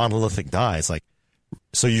made a monolithic die. It's like,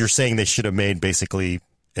 so you're saying they should have made basically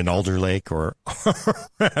an Alder Lake or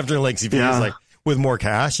Raptor Lake CPUs like with more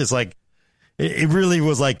cache. It's like, it really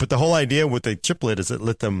was like, but the whole idea with the chiplet is it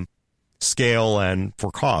let them scale and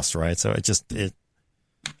for cost, right? So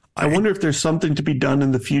I wonder if there's something to be done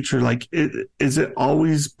in the future. Like, is it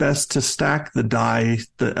always best to stack the die,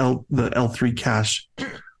 the L3 cache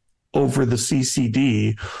over the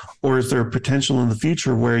CCD, or is there a potential in the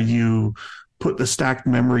future where you put the stacked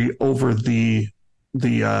memory over the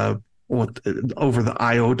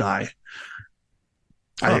IO die?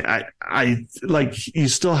 I like, you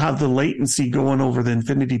still have the latency going over the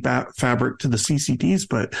Infinity fabric to the CCDs,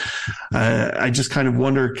 but I just kind of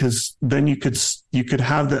wonder because then you could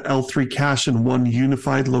have the L3 cache in one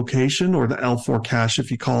unified location, or the L4 cache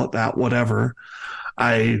if you call it that, whatever.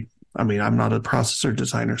 I mean, I'm not a processor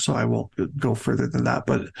designer, so I won't go further than that.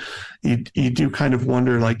 But you do kind of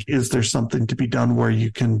wonder, like, is there something to be done where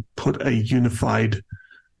you can put a unified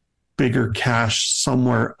bigger cache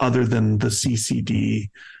somewhere other than the CCD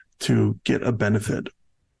to get a benefit?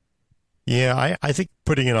 Yeah, I think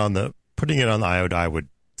putting it on the IO die would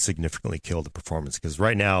significantly kill the performance because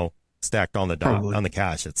right now stacked on the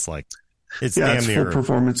cache, it's like it's damn near full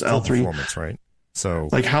performance L3 performance, right? So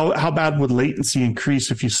like how bad would latency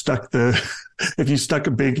increase if you stuck a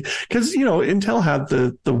big, because Intel had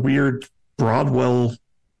the weird Broadwell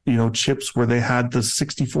chips where they had the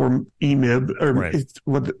 64 EMIB or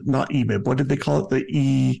not EMIB, what did they call it,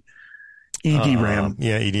 the EDRAM?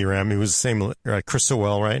 EDRAM. It was the same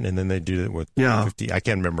Crystalwell, right? And then they do it with 50. I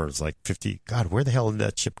can't remember. It was like 50. God, where the hell did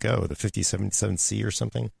that chip go? The 5077C or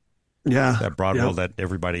something. Yeah, that Broadwell that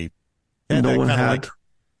everybody no one had.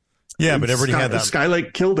 Yeah, but everybody had that.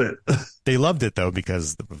 Skylake killed it. They loved it though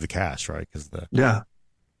because of the cache, right?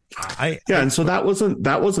 And so that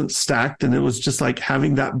wasn't stacked, and it was just like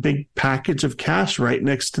having that big package of cache right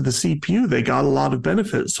next to the CPU. They got a lot of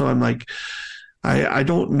benefits. So I'm like, I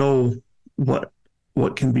don't know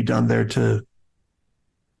what can be done there to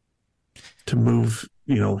move,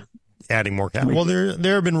 adding more cap. Well, there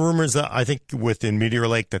have been rumors that I think within Meteor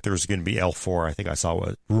Lake that there's going to be L4. I think I saw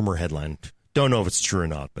a rumor headline. Don't know if it's true or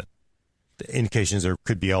not, but the indications there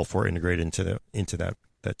could be L4 integrated into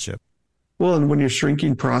that chip. Well, and when you're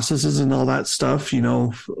shrinking processes and all that stuff,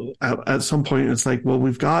 at some point it's like, well,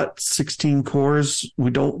 we've got 16 cores. We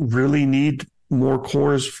don't really need more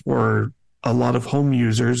cores for a lot of home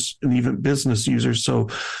users and even business users. So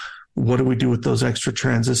what do we do with those extra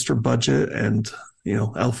transistor budget and,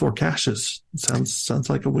 L4 caches? Sounds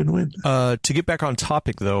like a win-win. To get back on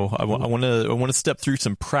topic, though, I want to step through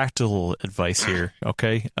some practical advice here.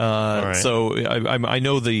 Okay. Right. So I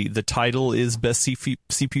know the title is best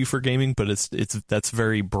CPU for gaming, but that's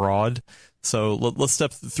very broad. So let's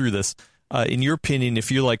step through this. In your opinion,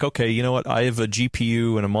 if you're like, okay, you know what, I have a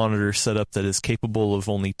GPU and a monitor set up that is capable of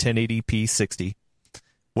only 1080p 60.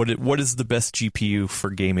 What is the best GPU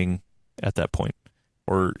for gaming at that point?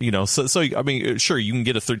 Or, so I mean, sure, you can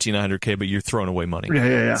get a 13900K, but you're throwing away money.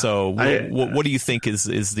 Yeah. So what do you think is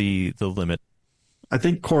the limit? I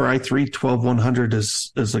think Core i3 12100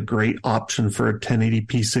 is a great option for a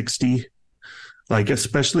 1080p 60. Like,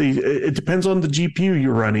 especially, it depends on the GPU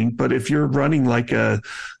you're running, but if you're running like an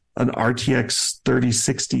RTX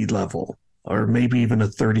 3060 level, or maybe even a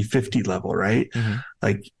 3050 level, right? Mm-hmm.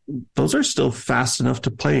 Like, those are still fast enough to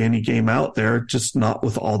play any game out there, just not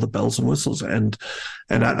with all the bells and whistles. And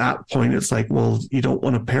at that point, it's like, well, you don't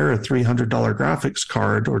want to pair a $300 graphics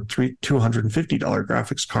card or $250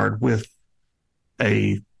 graphics card with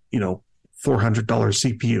a, $400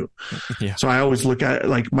 CPU. Yeah. So I always look at it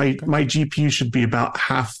like my GPU should be about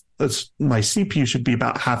my CPU should be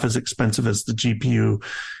about half as expensive as the GPU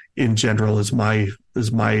in general is my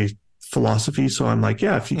philosophy. So I'm like,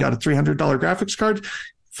 yeah, if you got a $300 graphics card,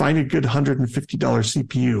 find a good $150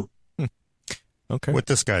 CPU. Okay. What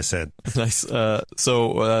this guy said. Nice.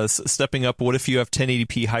 So stepping up, what if you have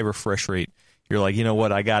 1080p high refresh rate? You're like, you know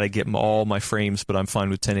what, I got to get all my frames, but I'm fine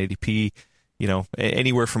with 1080p,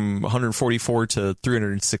 anywhere from 144 to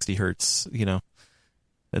 360 hertz,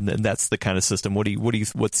 and that's the kind of system. What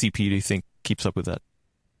CPU do you think keeps up with that?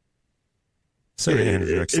 So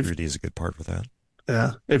X3D is a good part for that.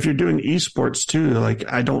 Yeah. If you're doing esports too, like,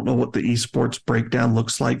 I don't know what the esports breakdown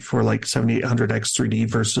looks like for like 7800 X3D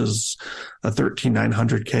versus a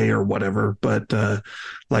 13900K or whatever, but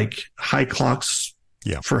like high clocks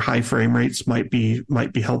for high frame rates might be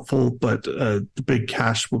helpful, but the big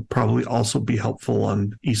cache would probably also be helpful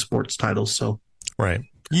on esports titles. So right.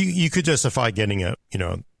 You could justify getting an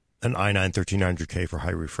i9 13900K for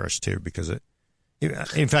high refresh too, because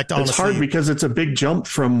in fact, honestly, it's hard because it's a big jump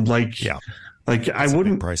from Like, I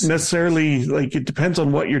wouldn't necessarily, like, it depends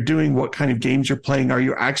on what you're doing, what kind of games you're playing. Are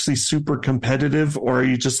you actually super competitive, or are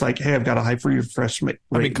you just like, hey, I've got a high refresh rate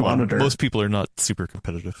monitor? Most people are not super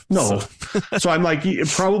competitive. No. So I'm like,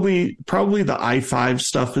 probably the i5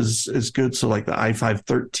 stuff is good. So like the i5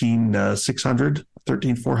 13600,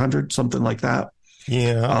 13400, something like that.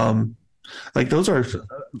 Yeah. Like those are,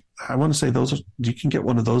 I want to say you can get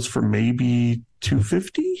one of those for maybe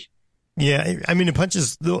 $250. Yeah, I mean, the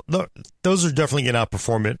punches, those are definitely going to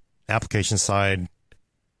outperform it. Application side,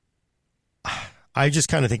 I just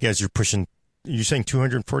kind of think as you're saying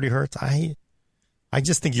 240 hertz, I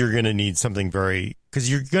just think you're going to need something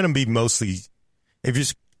because you're going to be mostly,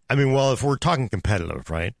 if we're talking competitive,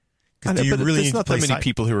 right? There's not that many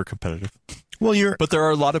people who are competitive. Well, but there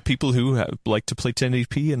are a lot of people who like to play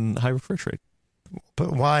 1080p and high refresh rate.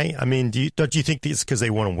 But why? I mean, don't you think it's because they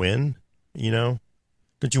want to win?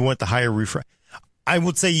 Don't you want the higher refresh? I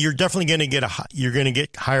would say you're definitely going to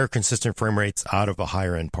get higher consistent frame rates out of a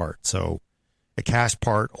higher end part. So a cache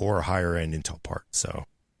part or a higher end Intel part. So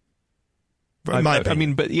but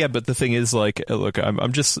the thing is, like, look,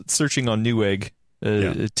 I'm just searching on Newegg,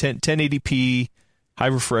 1080p high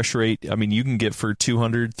refresh rate. I mean, you can get for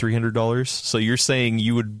 $200, $300. So you're saying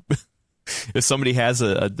you would, if somebody has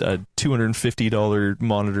a $250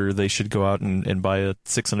 monitor, they should go out and buy a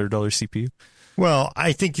 $600 CPU? Well,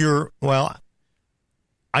 I think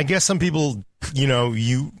I guess some people,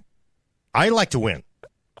 I like to win.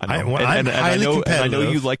 I know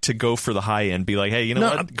you like to go for the high end, be like, hey,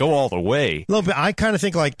 what? Go all the way. No, but I kind of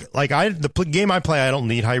think the game I play, I don't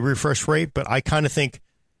need high refresh rate, but I kind of think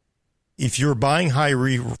if you're buying high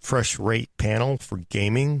refresh rate panel for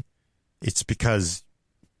gaming, it's because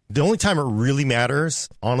the only time it really matters,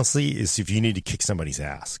 honestly, is if you need to kick somebody's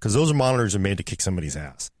ass, because those monitors are made to kick somebody's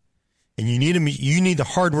ass. And you need the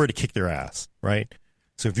hardware to kick their ass, right?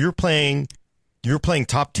 So if you're playing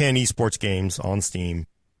top 10 esports games on Steam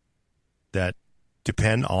that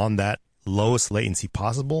depend on that lowest latency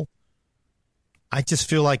possible, I just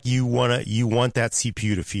feel like you want that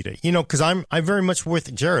CPU to feed it. You know, because I'm very much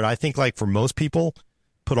with Jared. I think like for most people,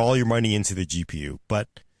 put all your money into the GPU. But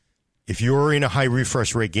if you're in a high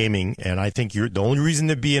refresh rate gaming, and I think the only reason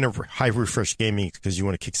to be in a high refresh gaming is because you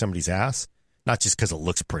want to kick somebody's ass, not just because it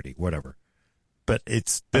looks pretty, whatever. But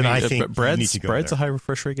I think Brad's, you need to go Brad's there. a high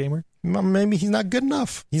refresh rate gamer. Well, maybe he's not good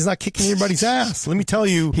enough. He's not kicking everybody's ass. Let me tell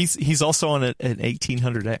you. He's also on an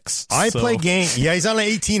 1800X. I play game. Yeah, he's on an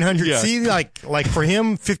 1800. Yeah. See, like for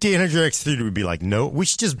him, 5800X3 would be like, no, we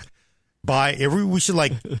should just we should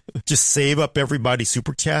like just save up everybody's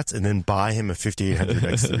super chats and then buy him a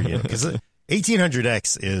 5800X3 because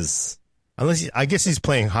 1800X is I guess he's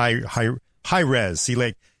playing high res. See,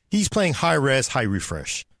 like he's playing high res, high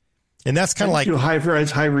refresh. And that's kind of like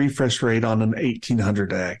high refresh rate on an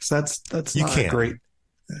 1800X. That's you not can't. Great.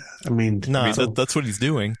 I mean, that's what he's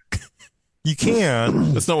doing. You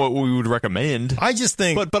can. That's not what we would recommend. I just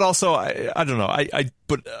think, but also I don't know. I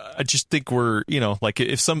just think we're, you know, like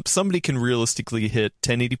if somebody can realistically hit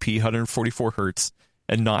 1080p 144 hertz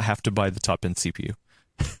and not have to buy the top end CPU.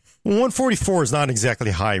 144 is not exactly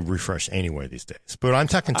high refresh anyway these days. But I'm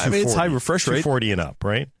talking 240. I mean, it's high refresh rate. 240 and up,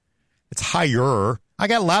 right? It's higher. I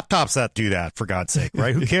got laptops that do that, for God's sake,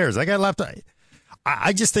 right? Who cares? I got a laptop.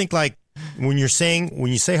 I just think like when you say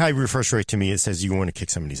high refresh rate to me, it says you want to kick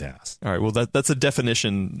somebody's ass. All right. Well, that's a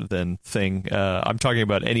definition then thing. I'm talking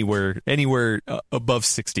about anywhere above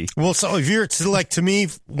 60. Well, so if you're to me,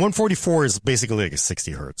 144 is basically like a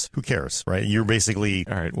 60 hertz. Who cares, right? You're basically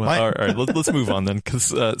all right. Well, all right. Let's move on then, because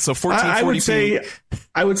so 1440p.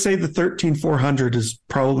 I would say the 13400 is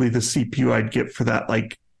probably the CPU I'd get for that,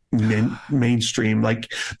 like. Mainstream,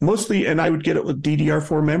 like mostly, and I would get it with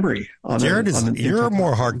DDR4 memory. Jared you're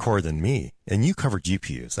more hardcore than me, and you cover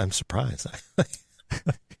GPUs. I'm surprised.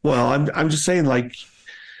 Well, I'm just saying, like,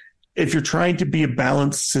 if you're trying to be a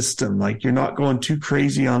balanced system, like you're not going too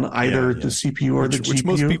crazy on either the CPU or the GPU, which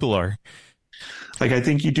most people are. Like, I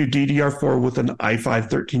think you do DDR4 with an i5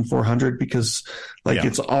 13400 because, like,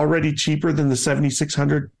 it's already cheaper than the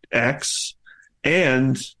 7600X,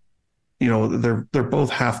 and you know, they're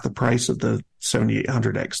both half the price of the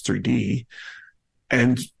 7800X 3D,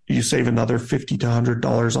 and you save another $50 to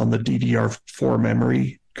 $100 on the DDR4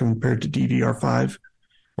 memory compared to DDR5.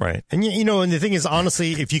 Right, and you know, and the thing is,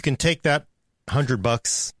 honestly, if you can take that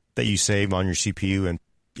 $100 that you save on your CPU, and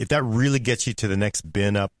if that really gets you to the next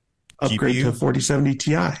bin upgrade GPU, to 4070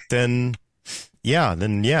 Ti, then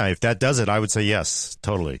if that does it, I would say yes,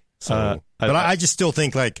 totally. So, but I just still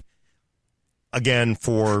think, like, again,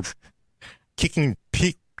 for kicking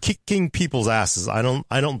people's asses, I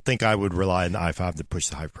don't think I would rely on the i5 to push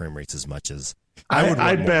the high frame rates as much as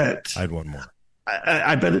I'd bet. I'd want more.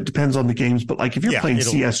 I bet it depends on the games, but like if you're playing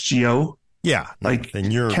CSGO, like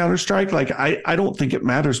then you're Counter-Strike, like I don't think it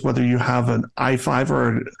matters whether you have an i5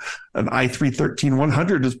 or an i3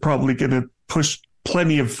 13100 is probably going to push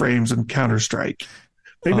plenty of frames in Counter-Strike.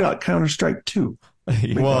 Maybe not Counter-Strike 2.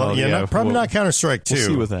 Probably not Counter-Strike 2. We'll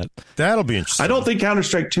see with that. That'll be interesting. I don't think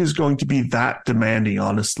Counter-Strike 2 is going to be that demanding,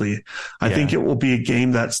 honestly. I think it will be a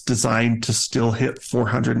game that's designed to still hit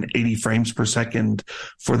 480 frames per second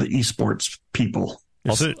for the esports people.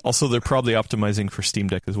 Also, they're probably optimizing for Steam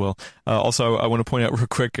Deck as well. Also, I want to point out real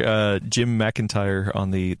quick, Jim McIntyre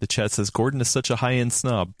on the chat says, Gordon is such a high-end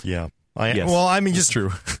snob. Yeah. Yes, well, I mean, just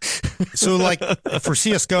true. So, like, for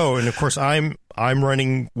CSGO, and of course, I'm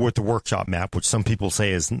running with the workshop map, which some people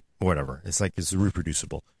say is whatever. It's like it's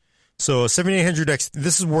reproducible. So 7800X,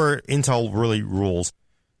 this is where Intel really rules.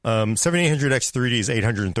 7800X 3D is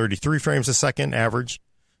 833 frames a second average.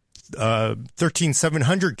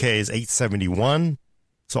 13700K is 871.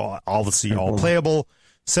 So obviously all playable.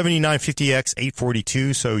 7950X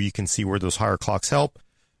 842. So you can see where those higher clocks help.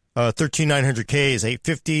 13900K is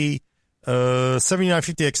 850.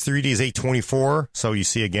 7950X 3D is 824. So you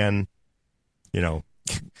see again, you know.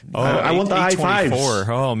 I want the i5s.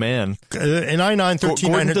 Oh man. An i9 13900.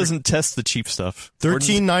 Gordon doesn't test the cheap stuff.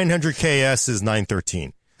 13900KS is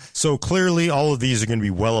 913. So clearly all of these are going to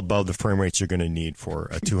be well above the frame rates you're going to need for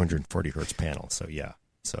a 240 hertz panel. So yeah.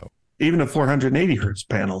 So even a 480 hertz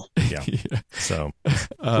panel. Yeah. So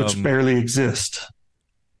which barely exist.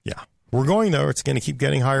 Yeah. We're going, though. It's going to keep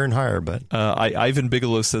getting higher and higher. But Ivan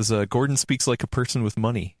Bigelow says Gordon speaks like a person with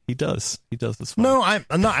money. He does. He does this. No, I'm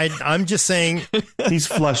not. I'm just saying he's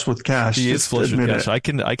flush with cash. He is flush with cash. I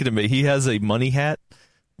can admit he has a money hat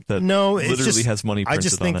that literally has money printed on it. I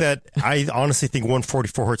just think that I honestly think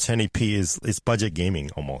 144 hertz 1080p is budget gaming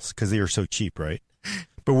almost because they are so cheap, right?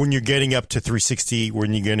 But when you're getting up to 360,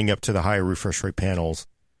 when you're getting up to the higher refresh rate panels,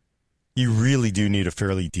 you really do need a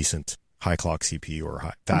fairly decent high clock CPU or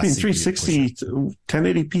fast. I mean, 360,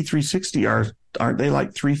 1080p 360 are aren't they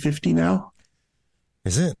like $350 now?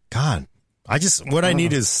 Is it? God, what I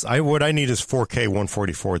need is 4K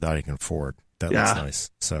 144 that I can afford. That looks nice.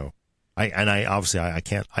 So I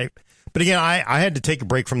can't. But again, I had to take a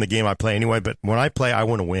break from the game I play anyway. But when I play, I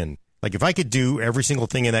want to win. Like if I could do every single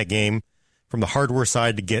thing in that game from the hardware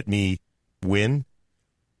side to get me win,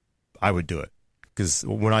 I would do it. Because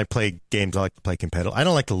when I play games, I like to play competitive. I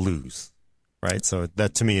don't like to lose, right? So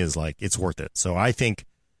that to me is like it's worth it. So I think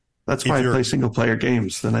that's why I play single player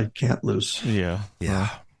games. Then I can't lose. Yeah.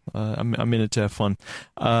 I'm in it to have fun.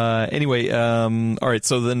 Anyway, all right.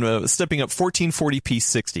 So then stepping up 1440p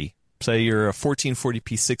 60. Say you're a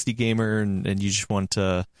 1440p 60 gamer, and you just want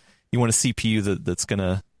a CPU that's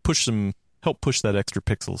gonna help push that extra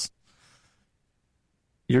pixels.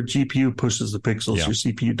 Your GPU pushes the pixels. Yeah. Your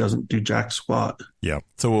CPU doesn't do jack squat. Yeah.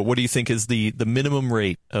 So what do you think is the minimum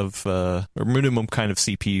rate of or minimum kind of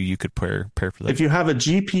CPU you could pair for that? If you have a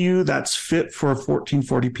GPU that's fit for a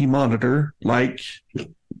 1440p monitor, like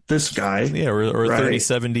this guy, or a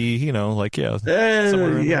 3070, like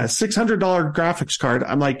 $600 graphics card.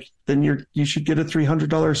 I'm like, then you should get a $300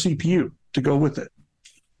 CPU to go with it,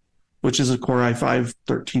 which is a Core i5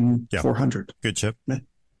 13400. Good chip. Yeah.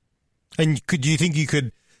 And do you think you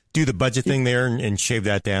could do the budget thing there and shave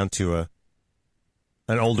that down to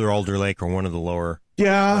an older Alder Lake or one of the lower?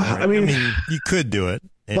 Yeah, I mean, you could do it.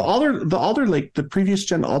 The Alder Lake, the previous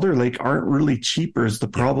gen Alder Lake aren't really cheaper is the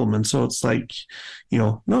problem. And so it's like,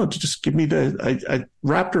 no, just give me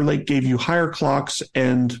Raptor Lake gave you higher clocks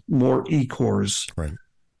and more E-cores. Right.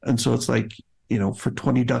 And so it's like, for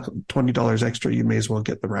 $20 extra, you may as well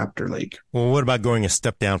get the Raptor Lake. Well, what about going a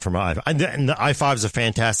step down from i5? And the i5 is a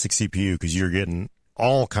fantastic CPU because you're getting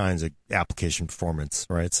all kinds of application performance,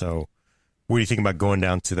 right? So what do you think about going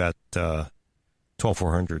down to that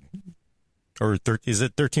 12400? Or is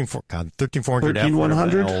it 13400?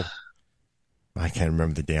 13100? I can't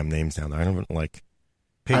remember the damn names down there. I don't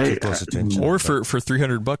pay too close attention. Or for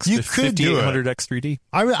 $300, you could do 5800 X3D.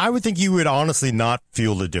 I would think you would honestly not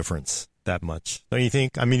feel the difference that much, don't you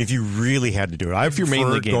think? I mean, if you really had to do it, I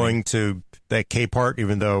prefer going to that K part,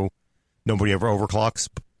 even though nobody ever overclocks.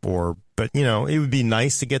 But it would be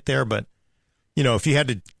nice to get there. But if you had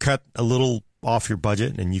to cut a little off your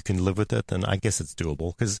budget and you can live with it, then I guess it's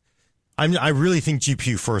doable. Because I really think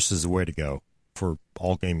GPU first is the way to go for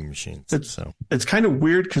all gaming machines. It's kind of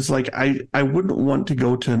weird because I wouldn't want to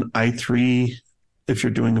go to an i3 if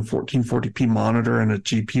you're doing a 1440p monitor and a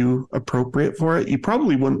GPU appropriate for it. You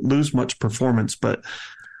probably wouldn't lose much performance, but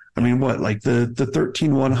I mean, the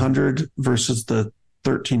 13100 versus the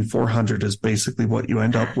 13400 is basically what you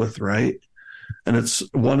end up with, right? And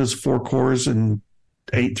one is 4 cores and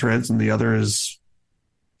 8 threads, and the other is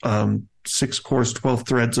 6 cores, 12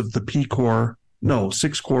 threads of the P core. No,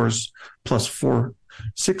 6 cores plus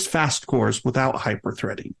 6 fast cores without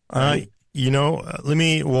hyper-threading. Right?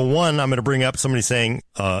 One, I'm going to bring up somebody saying,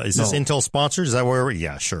 is this Intel sponsored? Is that where?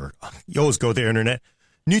 Yeah, sure. You always go to the internet.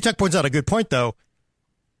 New Tech points out a good point, though.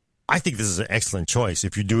 I think this is an excellent choice.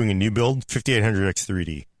 If you're doing a new build,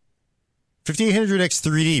 5800X3D.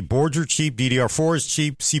 5800X3D, boards are cheap, DDR4 is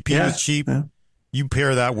cheap, CPU is cheap. Yeah. You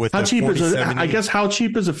pair that with how cheap is how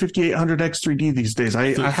cheap is a 5800X3D these days?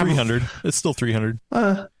 I have 300. It's still 300.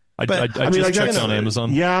 I just checked on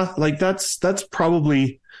Amazon. Yeah, that's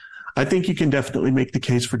probably. I think you can definitely make the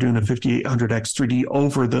case for doing a 5800X3D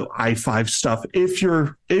over the i5 stuff if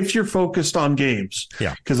you're focused on games.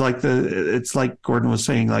 Yeah, because it's like Gordon was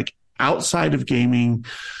saying, like outside of gaming,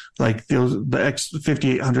 like the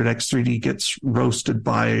 5800X3D gets roasted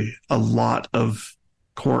by a lot of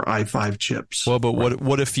Core i5 chips. Well, but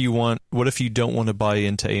what if you don't want to buy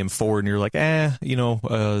into AM4 and you're like,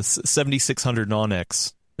 7600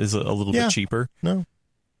 non-X is a little bit cheaper? No.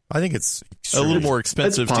 I think it's a little more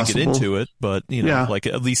expensive to get into it, but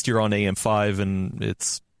at least you're on AM5 and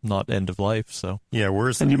it's not end of life. So yeah,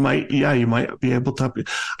 you might be able to.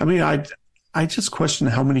 I mean, I just question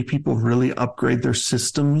how many people really upgrade their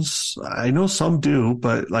systems. I know some do,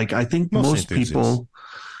 but I think most people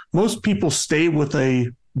stay with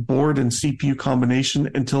a board and CPU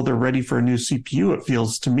combination until they're ready for a new CPU. It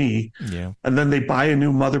feels to me, and then they buy a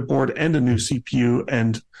new motherboard and a new CPU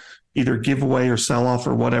and either give away or sell off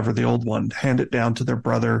or whatever the old one, hand it down to their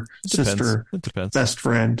brother, sister, best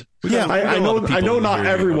friend. Yeah, I know not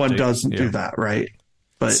everyone doesn't do that, right?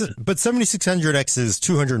 But 7600X is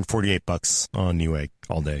 $248 on Newegg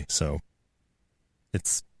all day. So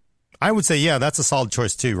I would say, that's a solid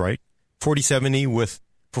choice too, right? 4070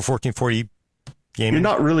 for 1440 gaming. You're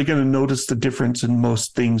not really going to notice the difference in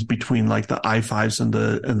most things between the i5s and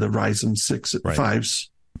the Ryzen 6 5s.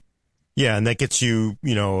 Yeah, and that gets you,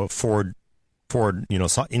 for,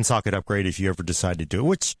 in-socket upgrade if you ever decide to do it,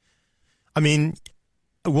 which, I mean,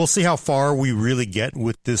 we'll see how far we really get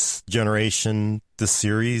with this generation, this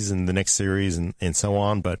series and the next series and so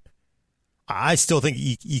on. But I still think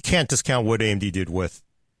you can't discount what AMD did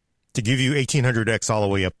to give you 1800X all the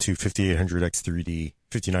way up to 5800X 3D,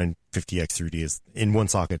 5950X 3D is in one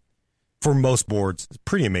socket for most boards. It's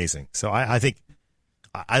pretty amazing. So I think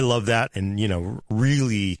I love that. And,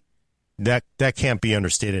 really that can't be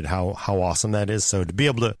understated how awesome that is. So to be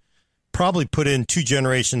able to probably put in 2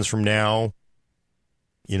 generations from now,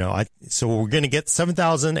 so we're going to get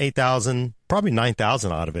 7,000, 8,000, probably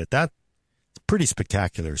 9,000 out of it. That's pretty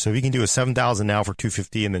spectacular. So if you can do a 7,000 now for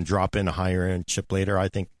 250 and then drop in a higher end chip later, I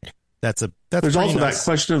think that's there's also nice. That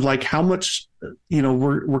question of like how much,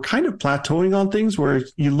 we're kind of plateauing on things where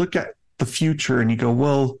you look at the future and you go,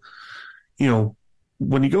 well,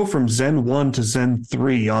 when you go from Zen 1 to Zen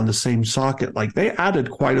 3 on the same socket, like they added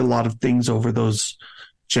quite a lot of things over those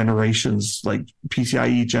generations, like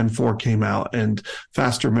PCIe Gen 4 came out and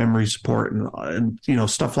faster memory support and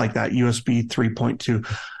stuff like that, USB 3.2.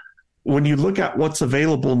 When you look at what's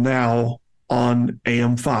available now on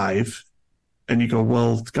AM5 and you go,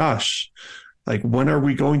 well, gosh, like when are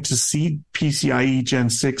we going to see PCIe Gen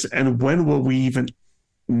 6 and when will we even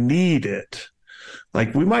need it?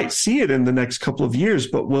 Like we might see it in the next couple of years,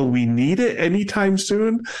 but will we need it anytime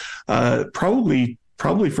soon? Probably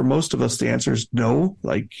for most of us, the answer is no.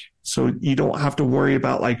 Like, so you don't have to worry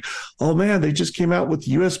about like, oh man, they just came out with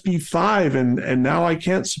USB 5 and now I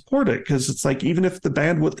can't support it. Cause it's like, even if the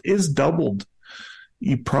bandwidth is doubled,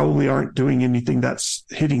 you probably aren't doing anything that's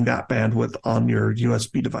hitting that bandwidth on your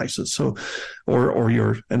USB devices. So,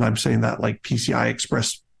 and I'm saying that like PCI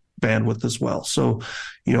Express bandwidth as well. So,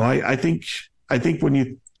 I think when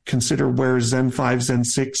you consider where Zen 5, Zen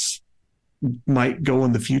 6 might go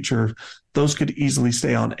in the future, those could easily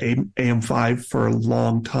stay on AM5 for a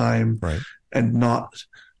long time, right, and not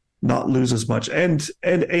lose as much. And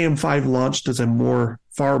AM5 launched as a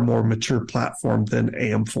far more mature platform than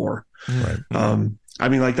AM4. Right. I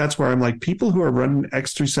mean, like that's where I'm like, people who are running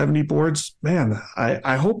X370 boards, man,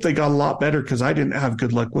 I hope they got a lot better because I didn't have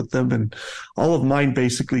good luck with them, and all of mine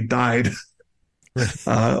basically died.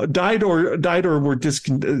 Died or were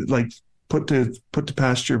put to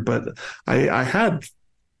pasture. But I had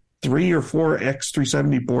 3 or 4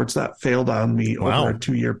 X370 boards that failed on me over a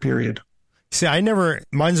 2-year period. See,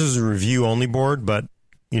 mine was a review only board, but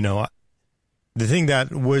the thing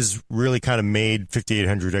that was really kind of made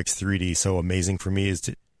 5800X 3D so amazing for me is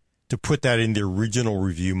to put that in the original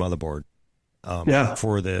review motherboard.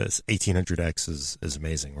 For the 1800X is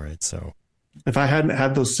amazing, right? So if I hadn't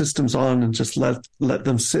had those systems on and just let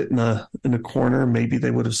them sit in a corner, maybe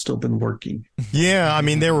they would have still been working. Yeah, I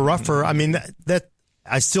mean they were rougher. I mean that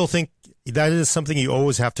I still think that is something you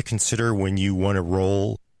always have to consider when you want to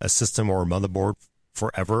roll a system or a motherboard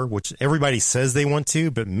forever, which everybody says they want to,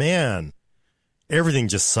 but man, everything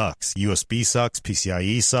just sucks. USB sucks,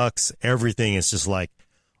 PCIe sucks. Everything is just like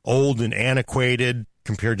old and antiquated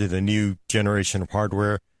compared to the new generation of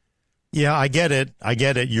hardware. Yeah, I get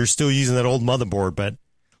it. You're still using that old motherboard, but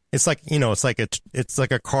it's like, it's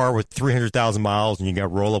like a car with 300,000 miles and you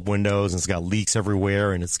got roll up windows and it's got leaks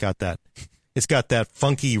everywhere and it's got that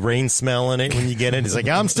funky rain smell in it when you get it. It's like,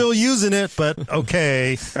 I'm still using it, but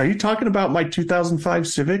okay. Are you talking about my 2005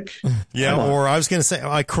 Civic? Yeah, or I was going to say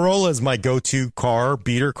my Corolla is my go-to car,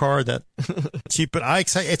 beater car, that cheap, but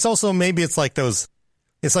it's also, maybe it's like the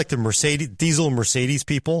diesel Mercedes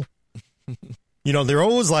people. They're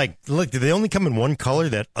always like, look, they only come in one color,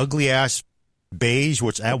 that ugly ass beige,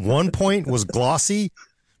 which at one point was glossy,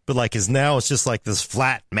 but like it's just like this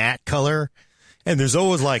flat matte color. And there's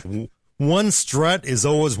always like one strut is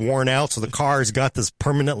always worn out. So the car's got this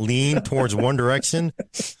permanent lean towards one direction.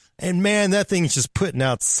 And man, that thing's just putting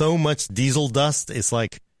out so much diesel dust. It's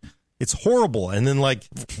like, it's horrible. And then like,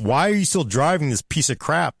 why are you still driving this piece of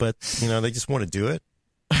crap? But they just want to do it.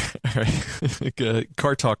 All right.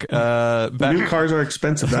 Car talk. New cars are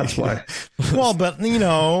expensive. That's why. Well, but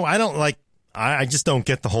I don't like. I just don't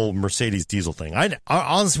get the whole Mercedes diesel thing. I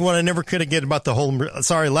honestly, what I never could get about the whole.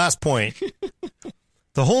 Sorry, last point.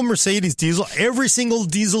 The whole Mercedes diesel. Every single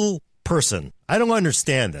diesel person. I don't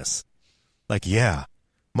understand this. Like, yeah,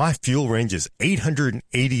 my fuel range is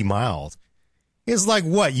 880 miles. It's like,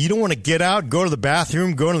 what? You don't want to get out, go to the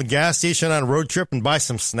bathroom, go to the gas station on a road trip, and buy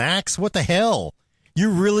some snacks? What the hell? You're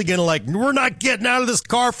really going to we're not getting out of this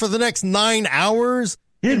car for the next 9 hours?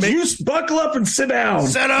 You buckle up and sit down.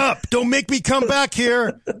 Set up. Don't make me come back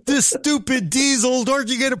here. This stupid diesel. Aren't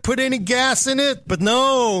you going to put any gas in it? But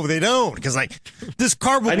no, they don't. Because this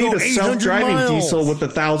car will go 800 miles. I need a self-driving diesel with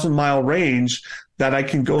 1,000-mile range that I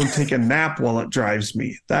can go and take a nap while it drives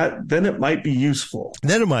me. Then it might be useful.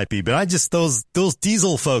 Then it might be. But those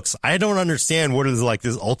diesel folks, I don't understand what is like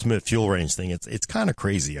this ultimate fuel range thing. It's kind of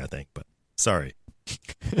crazy, I think. But sorry.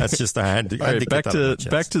 That's just I had to back to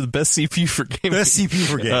the best CPU for gaming. Best CPU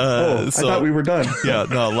for gaming. I thought we were done. Yeah,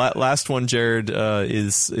 no. Last one, Jared,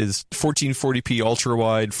 is 1440p ultra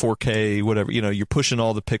wide, 4K, whatever. You're pushing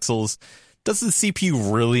all the pixels. Does the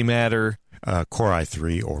CPU really matter? Core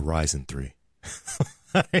i3 or Ryzen 3.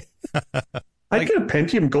 I get a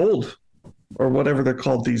Pentium Gold or whatever they're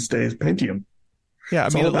called these days. Pentium. Yeah,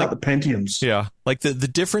 it's all about the Pentiums. Yeah, like the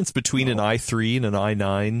difference between an i3 and an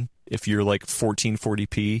i9. If you're like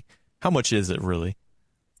 1440p, how much is it really?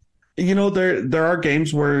 There are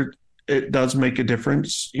games where it does make a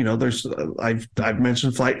difference. There's I've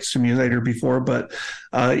mentioned Flight Simulator before, but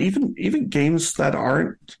even games that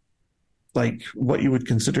aren't like what you would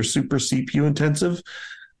consider super CPU intensive,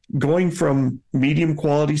 going from medium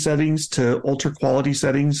quality settings to ultra quality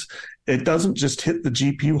settings, it doesn't just hit the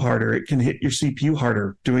GPU harder, it can hit your CPU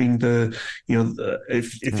harder. Doing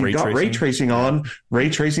if you've got ray tracing on, ray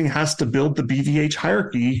tracing has to build the BVH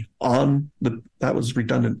hierarchy on that was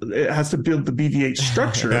redundant. It has to build the BVH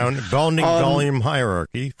structure. Bounding volume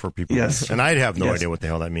hierarchy for people. Yes. And I'd have no idea what the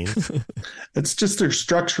hell that means. It's just their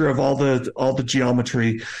structure of all the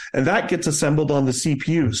geometry, and that gets assembled on the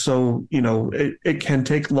CPU. So, it can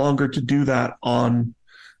take longer to do that on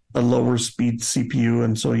a lower speed CPU,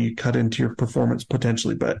 and so you cut into your performance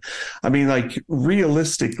potentially. But I mean, like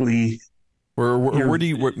realistically, where do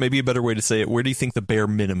you maybe a better way to say it? Where do you think the bare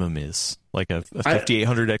minimum is? Like a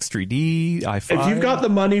 5800 X3D, i5. If you've got the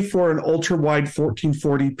money for an ultra wide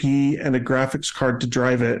 1440p and a graphics card to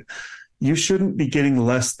drive it, you shouldn't be getting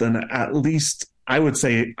less than at least. I would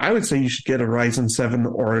say you should get a Ryzen 7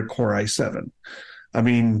 or a Core i7. I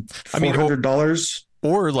mean, $400.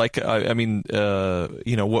 Or like,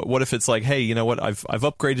 what if it's like, hey, you know what? I've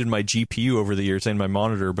upgraded my GPU over the years and my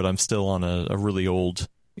monitor, but I'm still on a really old,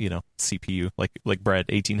 CPU, like Brad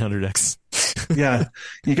 1800X. Yeah,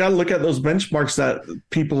 you got to look at those benchmarks that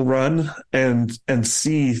people run and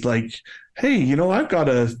see like, hey, I've got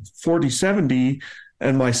a 4070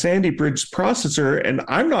 and my Sandy Bridge processor, and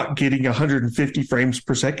I'm not getting 150 frames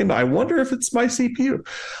per second. I wonder if it's my CPU.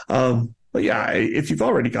 But yeah, if you've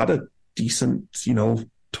already got a decent,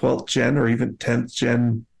 12th gen or even 10th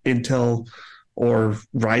gen Intel or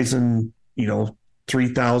Ryzen,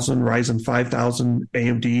 3000, Ryzen 5000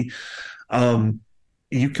 AMD,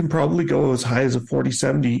 you can probably go as high as a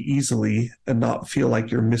 4070 easily and not feel like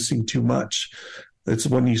you're missing too much. It's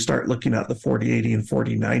when you start looking at the 4080 and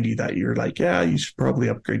 4090 that you're like, yeah, you should probably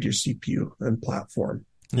upgrade your CPU and platform.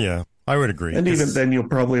 Yeah, I would agree. And even then, you'll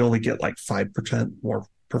probably only get like 5% more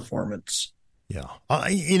performance. Yeah.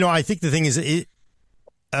 I think the thing is a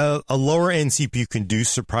lower end CPU can do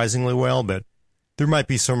surprisingly well, but there might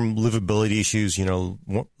be some livability issues,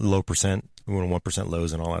 low percent, 1%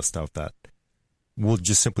 lows and all that stuff that will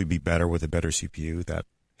just simply be better with a better CPU that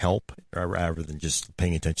help rather than just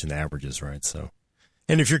paying attention to averages, right? So,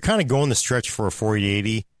 and if you're kind of going the stretch for a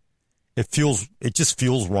 4080, it just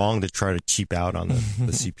feels wrong to try to cheap out on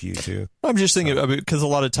the CPU too. I'm just thinking because a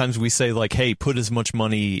lot of times we say like, hey, put as much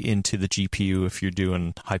money into the GPU if you're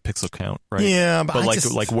doing high pixel count, right? Yeah, but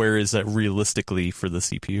like where is that realistically for the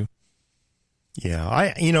CPU?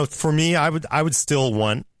 Yeah, for me, I would still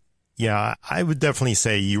want. Yeah, I would definitely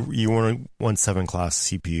say you want a 1.7 class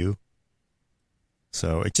CPU.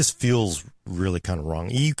 So it just feels really kind of wrong.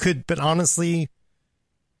 You could, but honestly,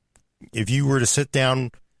 if you were to sit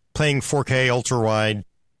down playing 4K ultra wide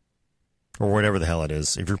or whatever the hell it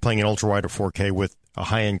is, if you're playing an ultra wide or 4K with a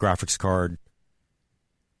high end graphics card,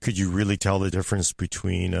 could you really tell the difference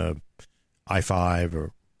between a i5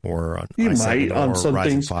 or an you i7 might on some Ryzen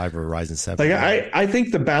things. 5 or Ryzen 7? Like I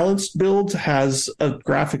think the balanced build has a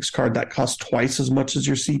graphics card that costs twice as much as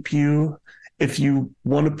your CPU. If you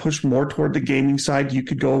want to push more toward the gaming side, you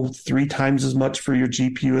could go 3 times as much for your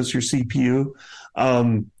GPU as your CPU.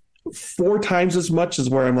 4 times as much is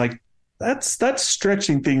where I'm like, that's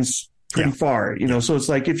stretching things pretty far, So it's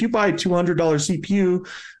like if you buy a $200 CPU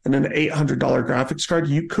and an $800 graphics card,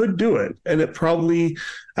 you could do it, and it probably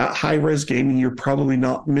at high res gaming you're probably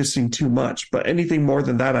not missing too much. But anything more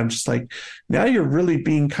than that, I'm just like, now you're really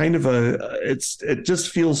being kind of it just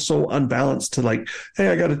feels so unbalanced to like, hey,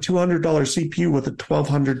 I got a $200 CPU with a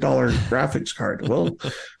 $1,200 graphics card. Well,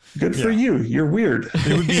 Good for you. You're weird.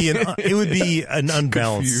 It would be an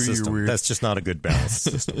unbalanced system. Weird. That's just not a good balanced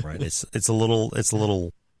system, right? It's a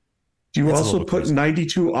little. Do you also put crazy.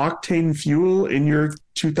 92 octane fuel in your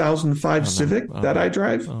 2005 Civic that I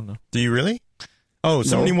drive? Oh no. Do you really? Oh,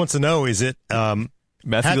 somebody wants to know, is it Matthew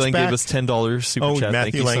Lang hatchback? gave us $10 super chat.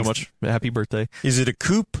 Thank you so much. Happy birthday. Is it a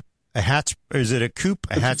coupe, a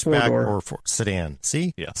hatchback, or sedan?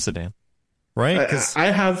 See? Yeah, sedan. Right?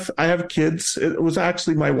 I have kids. It was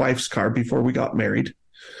actually my wife's car before we got married.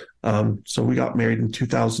 So we got married in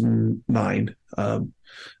 2009. And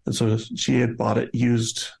so she had bought it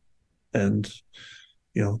used. And,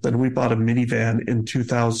 then we bought a minivan in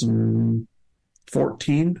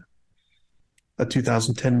 2014, a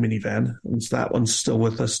 2010 minivan. And so that one's still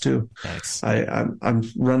with us too. Nice. I'm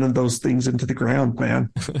running those things into the ground, man.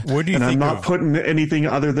 What do you and think I'm not putting anything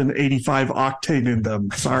other than 85 octane in them.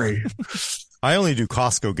 Sorry. I only do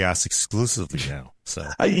Costco gas exclusively now. So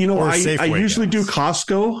I usually do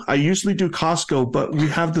Costco, but we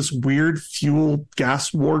have this weird fuel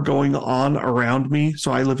gas war going on around me.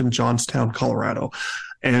 So I live in Johnstown, Colorado,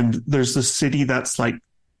 and there's this city that's like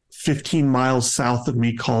 15 miles south of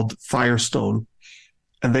me called Firestone.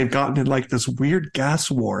 And they've gotten in like this weird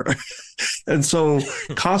gas war. And so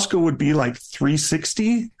Costco would be like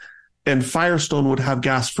 360 and Firestone would have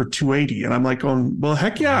gas for 280. And I'm like going, well,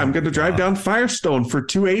 heck yeah, I'm going to drive down Firestone for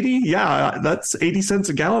 280. Yeah, that's 80 cents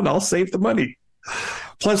a gallon. I'll save the money.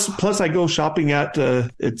 Plus I go shopping at,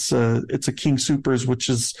 it's a King Soopers, which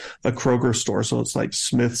is a Kroger store. So it's like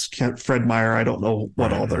Smith's, Fred Meyer. I don't know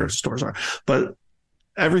what all their stores are, but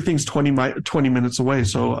everything's 20 minutes away.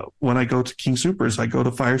 So when I go to King Soopers, I go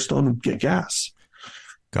to Firestone and get gas.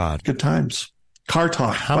 God, good times. Car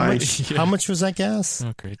Talk. How much was that gas?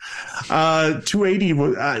 Oh, great. 280.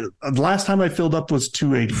 The last time I filled up was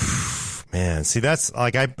 280. Man, see, that's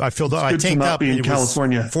like I filled up. I tanked up in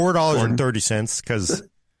California. $4.30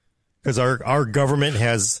 because our government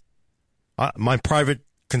has my private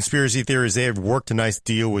conspiracy theory is they have worked a nice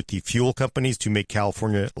deal with the fuel companies to make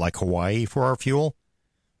California like Hawaii for our fuel.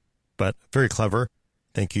 But very clever.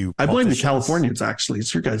 Thank you. I blame the Californians, actually.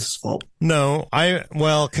 It's your guys' fault. No,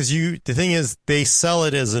 because the thing is, they sell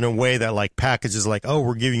it as in a way that like packages like, oh,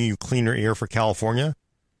 we're giving you cleaner air for California,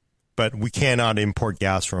 but we cannot import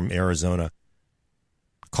gas from Arizona,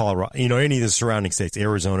 Colorado, any of the surrounding states,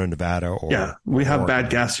 Arizona, Nevada. We have bad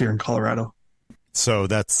gas here in Colorado. So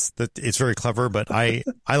it's very clever, but I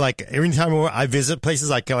like every time I visit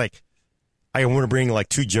places, I want to bring like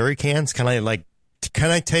 2 jerry cans. Can I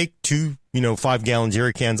take 2, 5-gallon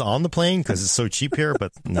jerry cans on the plane because it's so cheap here?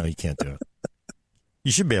 But no, you can't do it.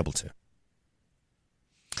 You should be able to.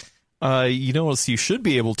 What you should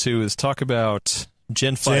be able to is talk about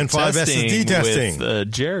Gen 5 SSD testing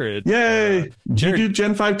with Jared. Yay! Did you do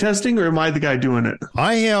Gen 5 testing, or am I the guy doing it?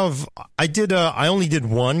 I only did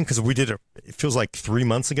one because we did it. It feels like 3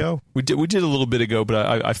 months ago. We did a little bit ago,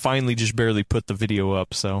 but I finally just barely put the video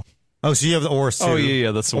up. So. Oh, so you have the Oris too. Oh, yeah,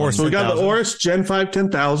 that's the one. So we got the Oris Gen 5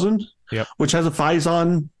 10000, which has a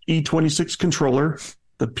Phison E26 controller.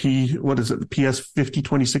 The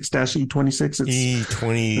PS5026-E26. It's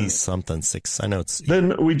E20 something 6. I know it's.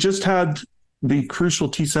 Then we just had the Crucial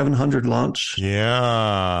T700 launch.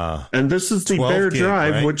 Yeah. And this is the Bear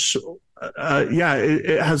drive, right? which,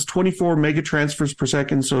 it has 24 mega transfers per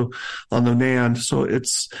second. So on the NAND, so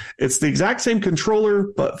it's the exact same controller,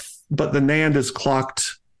 but the NAND is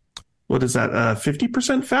clocked. What is that?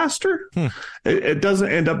 50% faster? It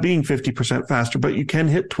doesn't end up being 50% faster, but you can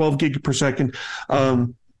hit 12 gig per second.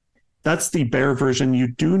 That's the Bear version. You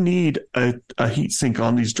do need a heat sink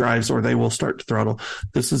on these drives or they will start to throttle.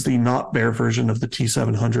 This is the not Bear version of the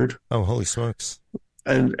T700. Oh, holy smokes.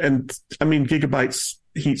 And I mean, Gigabyte's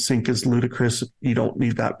heat sink is ludicrous. You don't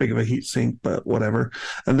need that big of a heat sink, but whatever.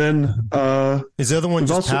 And then, is the other one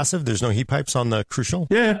just passive? There's no heat pipes on the Crucial?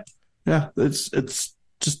 Yeah. It's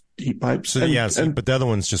just heat pipes. So, but the other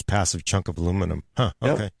one's just passive chunk of aluminum. Huh.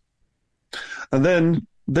 Okay. Yep. And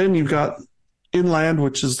then you've got Inland,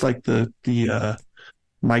 which is like the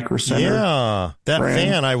Micro Center. Yeah, that brand.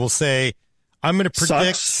 fan, I will say, I'm going to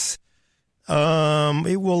predict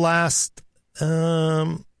it will last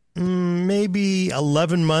maybe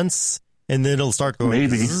 11 months, and then it'll start going.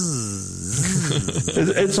 Maybe.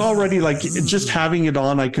 It's already like just having it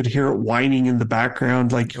on, I could hear it whining in the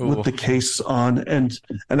background, like with the case on. And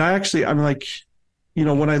I'm like,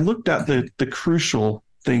 when I looked at the Crucial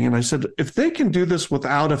thing and I said, if they can do this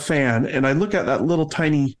without a fan, and I look at that little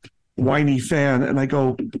tiny whiny fan and I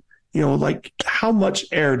go, like how much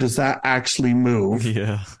air does that actually move?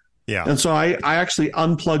 Yeah. And so I actually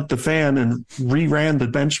unplugged the fan and reran the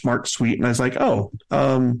benchmark suite, and I was like,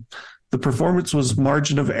 the performance was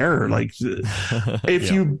margin of error. Like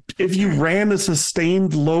if you ran a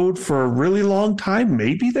sustained load for a really long time,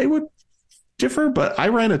 maybe they would differ. But I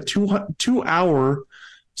ran a 2-hour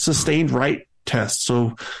sustained write test.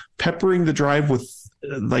 So peppering the drive with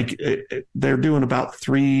they're doing about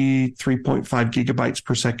 3.5 gigabytes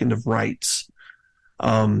per second of writes.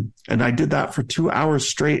 And I did that for 2 hours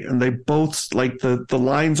straight, and they both like the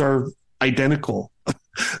lines are identical.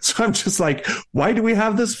 So I'm just like, why do we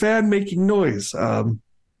have this fan making noise?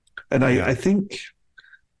 I think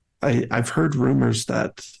I've heard rumors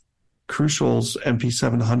that Crucial's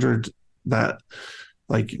MP700 that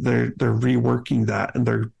like they're reworking that,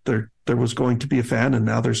 and there was going to be a fan, and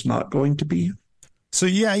now there's not going to be. So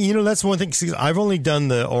yeah, that's one thing. See, I've only done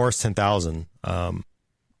the ORS 10,000.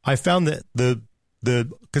 I found that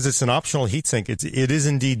because it's an optional heatsink, it is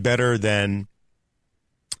indeed better than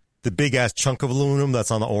the big ass chunk of aluminum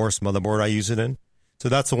that's on the ORS motherboard I use it in. So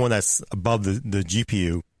that's the one that's above the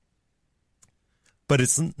GPU. But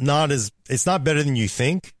it's not better than you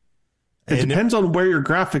think. It depends on where your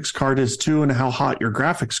graphics card is too, and how hot your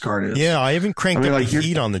graphics card is. Yeah, I even cranked up the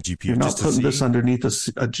heat on the GPU. You're not putting this underneath a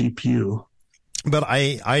GPU. But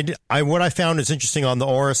what I found is interesting on the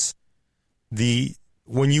ORS,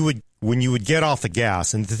 when you would get off the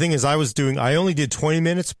gas, and the thing is, I only did 20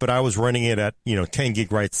 minutes, but I was running it at 10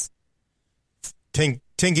 gig writes, 10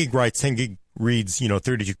 gig writes, 10 gig reads,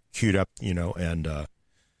 32 queued up, and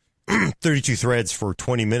 32 threads for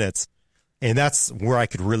 20 minutes, and that's where I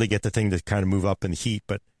could really get the thing to kind of move up in the heat.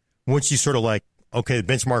 But once you sort of like, okay,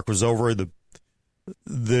 the benchmark was over,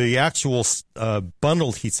 the actual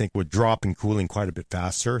bundled heatsink would drop in cooling quite a bit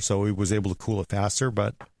faster, so it was able to cool it faster.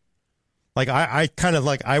 But like I kind of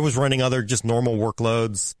like I was running other just normal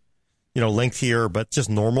workloads, lengthier, but just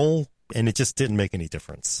normal, and it just didn't make any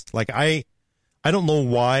difference. Like I don't know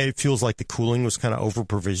why it feels like the cooling was kind of over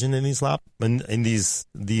provisioned in these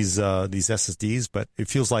these SSDs, but it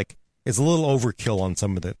feels like it's a little overkill on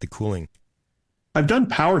some of the cooling. I've done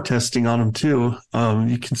power testing on them too.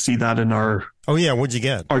 You can see that in our. Oh yeah, what'd you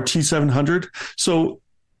get? Our T700. So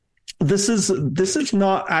this is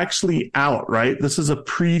not actually out, right? This is a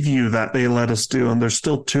preview that they let us do, and they're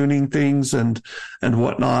still tuning things and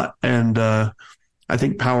whatnot. And I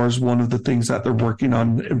think power is one of the things that they're working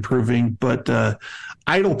on improving. But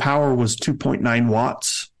idle power was 2.9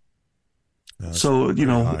 watts. So,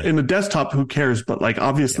 in a desktop, who cares? But like,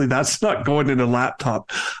 obviously that's not going in a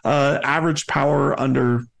laptop. Average power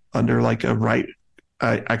under like a write,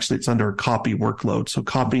 actually it's under a copy workload. So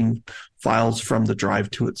copying files from the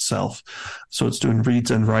drive to itself. So it's doing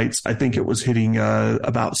reads and writes. I think it was hitting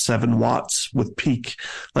about 7 watts with peak.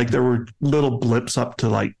 Like there were little blips up to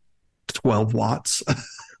like 12 watts.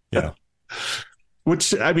 Yeah.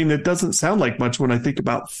 Which, I mean, it doesn't sound like much when I think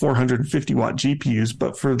about 450 watt GPUs,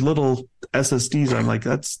 but for little SSDs, I'm like,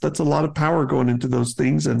 that's a lot of power going into those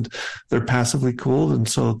things, and they're passively cooled. And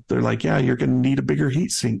so they're like, yeah, you're going to need a bigger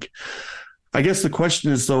heat sink. I guess the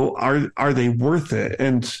question is, though, are they worth it?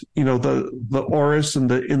 And, the Aorus and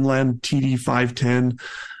the Inland TD510,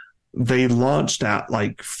 they launched at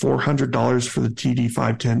like $400 for the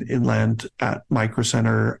TD510 Inland at Micro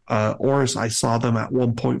Center. Aorus, I saw them at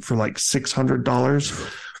one point for like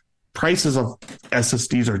 $600. Prices of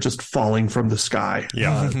SSDs are just falling from the sky.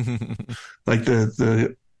 Yeah. Like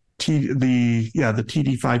the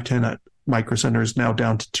TD510 at Micro Center is now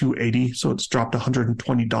down to $280, so it's dropped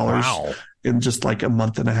 $120 in just like a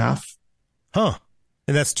month and a half. Huh.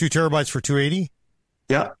 And that's 2 terabytes for $280?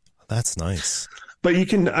 Yeah. That's nice. But you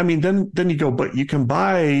can, I mean, then you go, but you can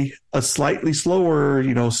buy a slightly slower,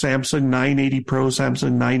 Samsung 980 Pro,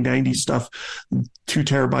 Samsung 990 stuff, 2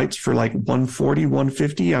 terabytes for like $140,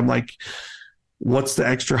 $150. I'm like, what's the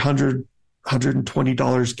extra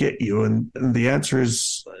 $120 get you? And the answer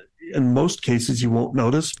is, in most cases, you won't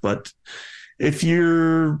notice. But if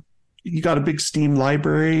you got a big Steam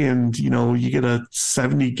library and, you get a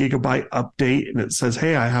 70 gigabyte update and it says,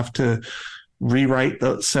 hey, I have to rewrite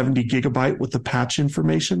the 70 gigabyte with the patch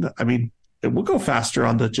information. I mean, it will go faster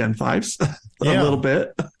on the Gen 5s a little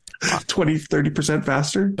bit, 20-30%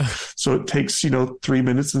 faster. So it takes, 3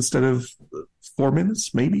 minutes instead of 4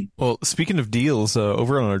 minutes, maybe. Well, speaking of deals,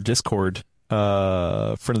 over on our Discord,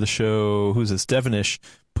 friend of the show, who's this, Devonish,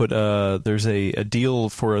 put there's a deal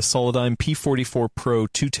for a Solidigm P44 Pro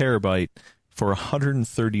 2 terabyte for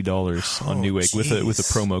 $130 on Newegg with a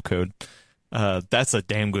promo code. That's a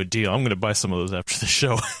damn good deal. I'm going to buy some of those after the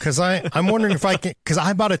show. Because I'm wondering if I can, because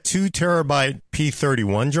I bought a 2 terabyte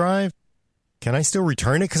P31 drive. Can I still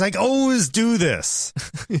return it? Because I always do this.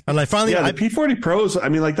 And I finally... the P40 Pros, I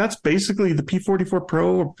mean, like, that's basically the P44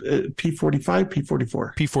 Pro, P45,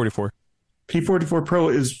 P44. P44. P44 Pro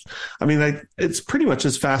is, I mean, it's pretty much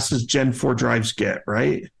as fast as Gen 4 drives get,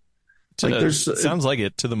 right? Like sounds like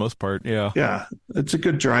it to the most part. Yeah. Yeah. It's a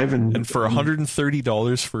good drive. And for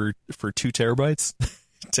 $130 for 2 terabytes.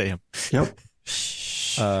 Damn. Yep.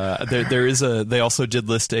 They also did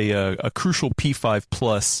list a Crucial P5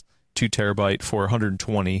 Plus 2 terabyte for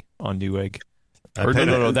 120 on Newegg. Or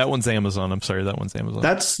no, that one's Amazon. I'm sorry, that one's Amazon.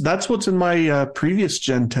 That's what's in my previous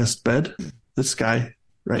gen test bed. This guy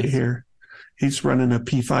right here, he's running a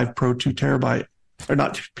P5 Pro 2 terabyte, or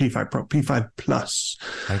not P5 Pro, P5 Plus.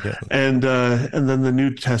 I get it. And then the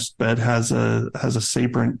new test bed has a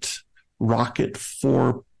Sabrent Rocket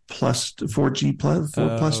 4G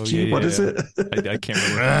plus G. Yeah, what is it? I can't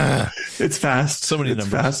remember. It's fast. So many numbers.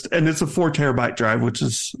 Fast, and it's a 4 terabyte drive,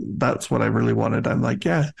 that's what I really wanted. I'm like,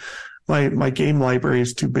 yeah. My game library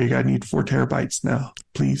is too big. I need 4 terabytes now,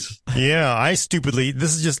 please. Yeah, I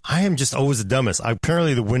am just always the dumbest. I've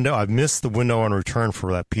missed the window on return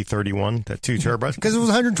for that P31, that 2 terabytes, because it was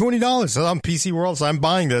 $120. So I'm PC World, so I'm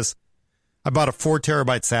buying this. I bought a 4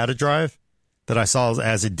 terabyte SATA drive that I saw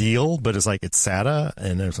as a deal, but it's SATA,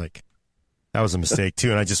 and it was like, that was a mistake too,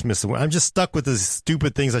 and I just missed I'm just stuck with the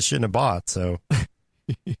stupid things I shouldn't have bought, so...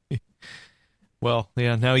 Well,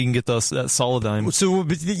 yeah, now you can get that Solidigm. So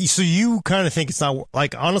you kind of think it's not,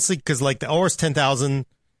 honestly, because the ORS 10,000,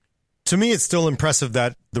 to me, it's still impressive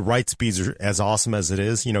that the write speeds are as awesome as it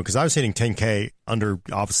is, because I was hitting 10K under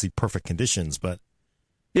obviously perfect conditions, but.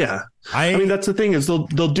 Yeah. I mean, that's the thing is they'll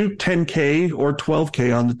do 10K or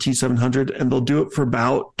 12K on the T700, and they'll do it for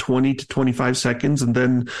about 20 to 25 seconds. And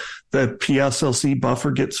then the PSLC buffer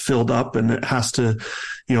gets filled up, and it has to,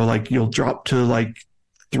 you'll drop to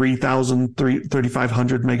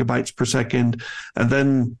 3,500 megabytes per second. And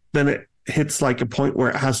then it hits a point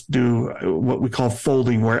where it has to do what we call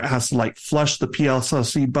folding, where it has to flush the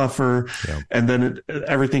PSLC buffer. Yeah. And then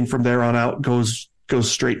everything from there on out goes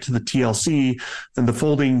straight to the TLC. And the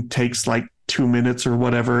folding takes 2 minutes or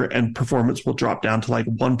whatever, and performance will drop down to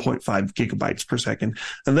 1.5 gigabytes per second.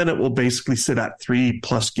 And then it will basically sit at 3+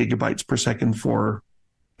 gigabytes per second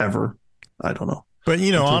forever. I don't know. But,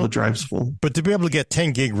 until the drive's full. But to be able to get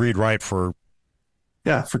 10 gig read write for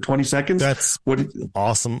 20 seconds, that's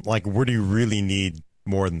awesome. What do you really need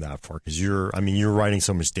more than that for? Because you're writing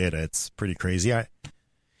so much data, it's pretty crazy.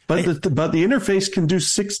 But the interface can do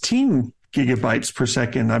 16 gigabytes per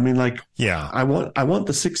second. I mean, yeah, I want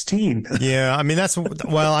the 16. Yeah, I mean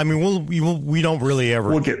we don't really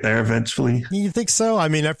ever. We'll get there eventually. You think so? I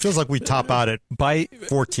mean, it feels like we top out at by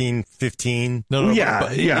 14, 15. No, yeah,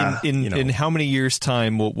 yeah. In how many years'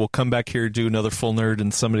 time we'll come back here, do another full nerd,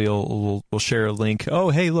 and somebody will share a link.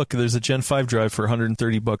 Oh, hey, look, there's a Gen 5 drive for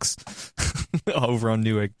 $130 over on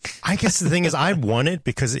Newegg. I guess the thing is, I want it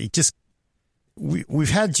because it just. We've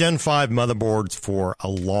had Gen 5 motherboards for a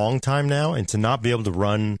long time now, and to not be able to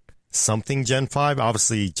run something Gen 5,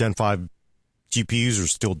 obviously Gen 5 GPUs are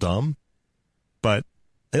still dumb, but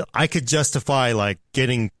I could justify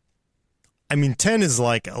getting, 10 is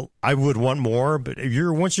I would want more, but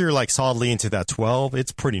once you're solidly into that 12,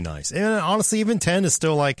 it's pretty nice. And honestly, even 10 is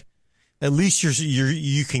still at least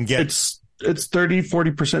you can get. It's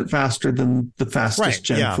 30-40% faster than the fastest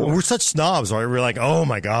Gen 4. We're such snobs, right? We're oh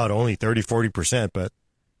my God, only 30-40%, but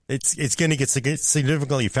it's going to get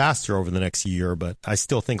significantly faster over the next year. But I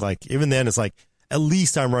still think even then it's at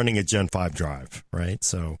least I'm running a Gen 5 drive, right?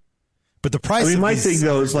 So, but the price. My thing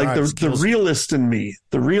though is the realist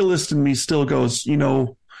in me still goes,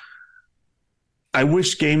 I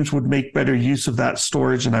wish games would make better use of that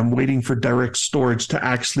storage, and I'm waiting for direct storage to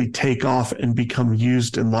actually take off and become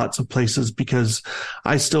used in lots of places, because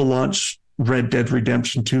I still launch Red Dead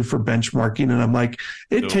Redemption 2 for benchmarking, and I'm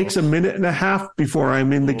it takes a minute and a half before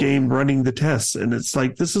I'm in the game running the tests, and it's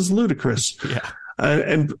this is ludicrous. Yeah.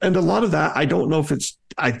 And a lot of that, I don't know if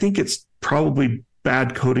I think it's probably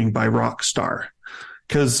bad coding by Rockstar,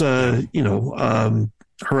 because, Horizon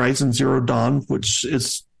Zero Dawn, which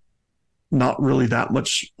is not really that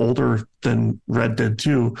much older than Red Dead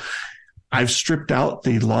 2, I've stripped out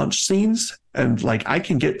the launch scenes, and I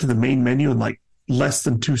can get to the main menu in less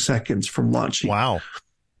than 2 seconds from launching. Wow.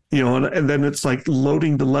 And then it's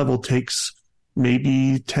loading the level takes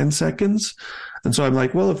maybe 10 seconds. And so I'm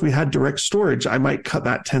well, if we had direct storage, I might cut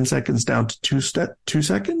that 10 seconds down to 2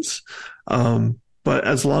 seconds. But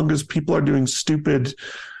as long as people are doing stupid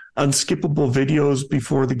unskippable videos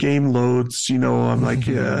before the game loads, I'm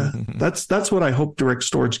yeah, that's what I hope direct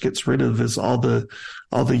storage gets rid of, is all the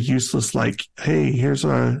useless, hey, here's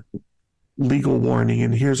our legal warning,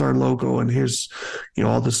 and here's our logo, and here's,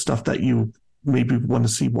 all the stuff that you maybe want to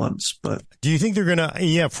see once. But do you think they're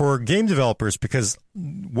gonna for game developers, because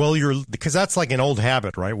that's like an old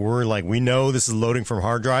habit, right? We're like, we know this is loading from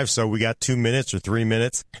hard drive, so we got 2 minutes or 3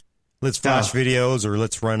 minutes. Let's flash videos or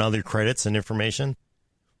let's run other credits and information.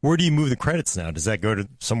 Where do you move the credits now? Does that go to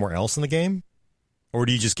somewhere else in the game? Or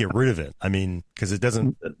do you just get rid of it? I mean, because it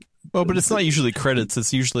doesn't. Well, but it's not usually credits.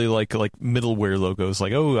 It's usually like middleware logos,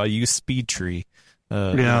 like, oh, I use SpeedTree.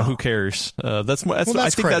 Who cares? That's I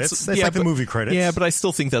think credits. That's like the movie credits. Yeah, but I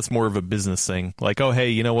still think that's more of a business thing. Like, oh,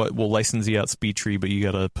 hey, you know what? We'll license you out SpeedTree, but you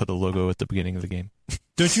got to put a logo at the beginning of the game.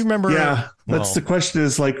 Don't you remember? Yeah, that's the question.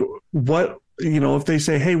 Is like, what, if they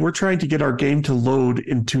say, hey, we're trying to get our game to load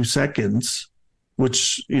in 2 seconds.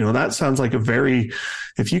 Which, that sounds like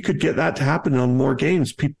if you could get that to happen on more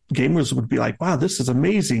games, gamers would be like, wow, this is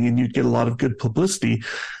amazing. And you'd get a lot of good publicity.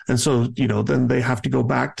 And so, then they have to go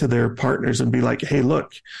back to their partners and be like, hey,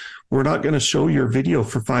 look, we're not going to show your video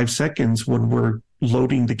for 5 seconds when we're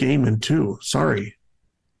loading the game in 2. Sorry.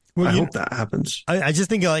 Well, I hope that happens. I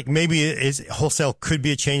just think like maybe wholesale could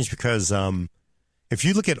be a change because if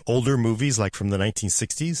you look at older movies like from the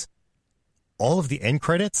 1960s, all of the end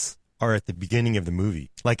credits are at the beginning of the movie.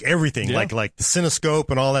 Like everything, like the cinescope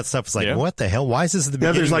and all that stuff is like, what the hell? Why is this at the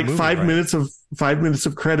beginning? There's like of the movie, 5 minutes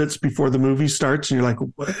of credits before the movie starts, and you're like,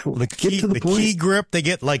 get to the point. Key grip they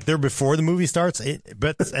get like they're before the movie starts.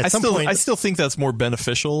 But at some point, I still think that's more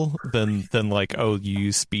beneficial than like, oh, you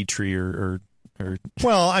use SpeedTree or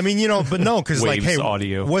well, I mean, but no, because like, hey,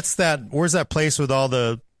 audio. What's that? Where's that place with all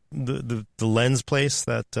the lens place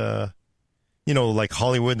that like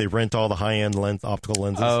Hollywood, they rent all the high-end optical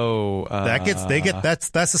lenses. Oh, that's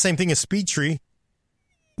the same thing as SpeedTree.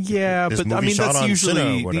 Yeah, but I mean that's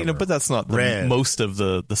usually but that's not most of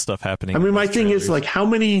the stuff happening. I mean, my thing is like how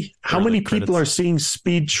many people are seeing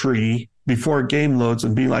SpeedTree before a game loads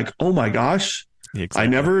and be like, oh my gosh,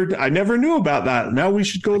 exactly. I never knew about that. Now we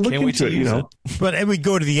should go look into it. But we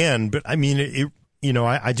go to the end. But I mean,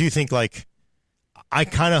 I do think like. I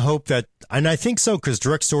kind of hope that, and I think so, because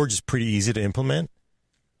direct storage is pretty easy to implement.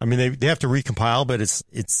 I mean, they have to recompile, but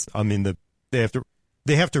they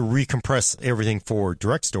have to recompress everything for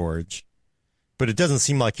direct storage, but it doesn't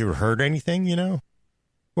seem like it would hurt anything, Well,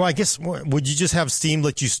 I guess, would you just have Steam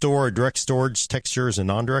let you store direct storage textures and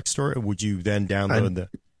non-direct storage? Would you then download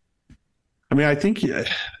I mean, I think,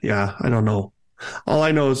 yeah, I don't know. All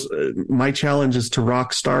I know is my challenge is to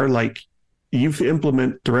Rockstar, like, you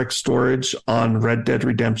implement direct storage on Red Dead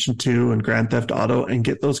Redemption 2 and Grand Theft Auto and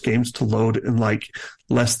get those games to load in like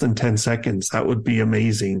less than 10 seconds. That would be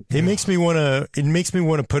amazing. It makes me want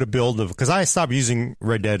to put a build of, because I stopped using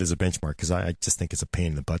Red Dead as a benchmark because I just think it's a pain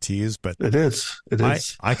in the butt to use. But it is.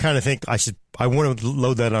 I kind of think I want to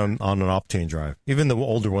load that on an Optane drive. Even the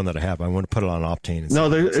older one that I have, I want to put it on Optane.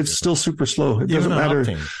 No, it's still super slow. It doesn't matter.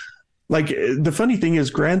 Optane. Like the funny thing is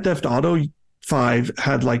Grand Theft Auto 5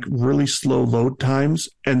 had like really slow load times,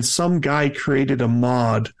 and some guy created a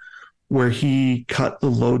mod where he cut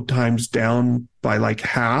the load times down by like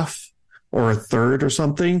half or a third or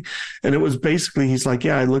something. And it was basically, he's like,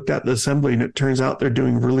 yeah, I looked at the assembly and it turns out they're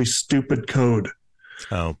doing really stupid code.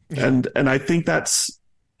 Oh, and I think that's,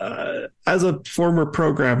 as a former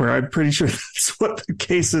programmer, I'm pretty sure that's what the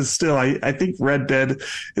case is still. I think Red Dead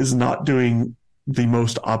is not doing the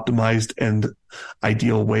most optimized and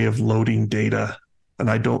ideal way of loading data. And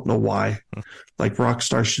I don't know why. Like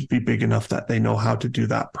Rockstar should be big enough that they know how to do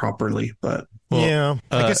that properly. But I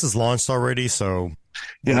guess it's launched already. So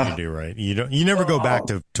what do you do, right? You never go back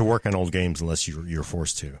to work on old games unless you're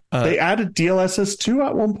forced to. They added DLSS 2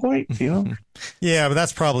 at one point, Yeah, but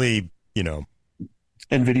that's probably,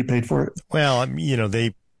 NVIDIA paid for it. Well,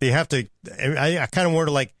 they have to, I kind of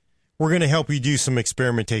wonder like, we're going to help you do some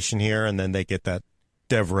experimentation here, and then they get that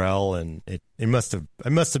DevRel, and it must have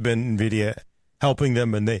been NVIDIA helping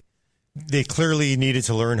them, and they clearly needed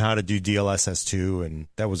to learn how to do DLSS2, and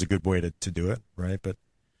that was a good way to do it, right? But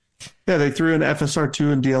yeah, they threw in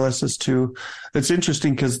FSR2 and DLSS2. It's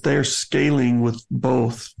interesting because they're scaling with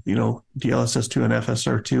both, DLSS2 and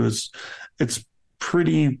FSR2 it's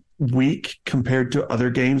pretty weak compared to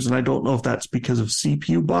other games, and I don't know if that's because of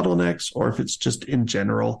CPU bottlenecks or if it's just in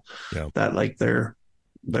general that like their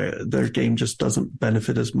game just doesn't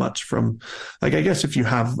benefit as much from, like, I guess if you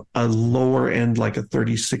have a lower end like a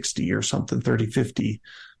 3060 or something, 3050,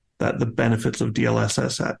 that the benefits of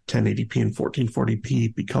DLSS at 1080p and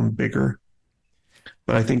 1440p become bigger.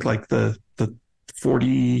 But I think like the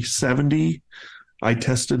 4070, I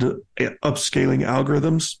tested upscaling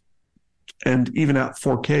algorithms, and even at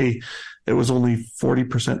 4K, it was only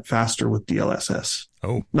 40% faster with DLSS.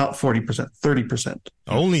 Oh, not 40%, 30%.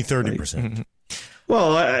 Only 30%.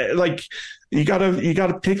 Well, like you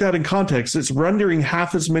gotta take that in context. It's rendering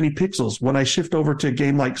half as many pixels. When I shift over to a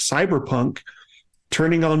game like Cyberpunk,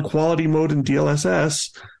 turning on quality mode in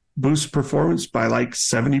DLSS boosts performance by like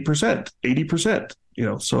 70%,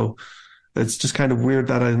 80%. So it's just kind of weird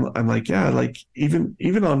that I'm like, yeah, like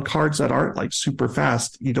even on cards that aren't like super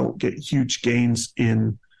fast, you don't get huge gains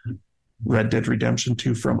in Red Dead Redemption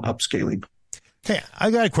 2 from upscaling. Hey,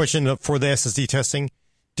 I got a question for the SSD testing.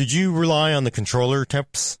 Did you rely on the controller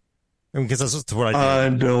temps? Because that's what I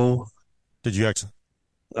did. No. Did you actually?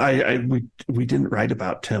 We didn't write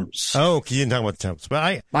about temps. Oh, you didn't talk about the temps,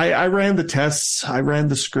 but I ran the tests, I ran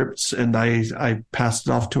the scripts, and I passed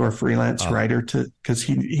it off to our freelance writer because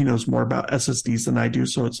he knows more about SSDs than I do.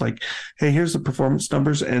 So it's like, hey, here's the performance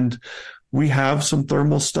numbers, and we have some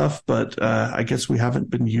thermal stuff, but I guess we haven't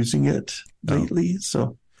been using it lately.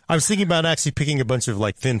 So I was thinking about actually picking a bunch of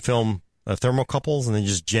like thin film thermocouples and then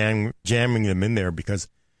just jamming them in there, because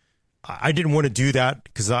I didn't want to do that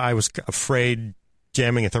because I was afraid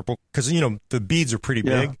jamming a thermal, because the beads are pretty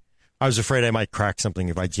big. I was afraid I might crack something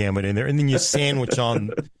if I jam it in there, and then you sandwich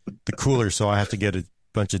on the cooler, so I have to get a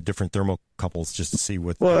bunch of different thermocouples just to see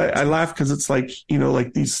what. Well, I laugh because it's like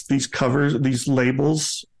like these covers, these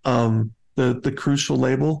labels, the crucial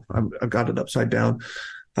label. I've got it upside down.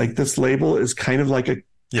 Like this label is kind of like a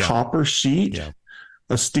copper sheet,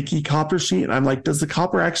 a sticky copper sheet, and I'm like, does the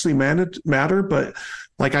copper actually matter? But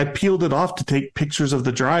like I peeled it off to take pictures of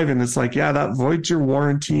the drive, and it's like, yeah, that voids your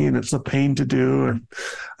warranty, and it's a pain to do. And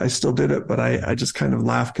I still did it, but I just kind of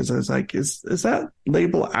laughed because I was like, is that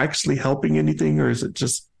label actually helping anything, or is it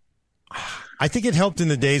just? I think it helped in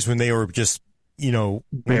the days when they were just, when you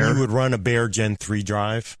would run a bare Gen 3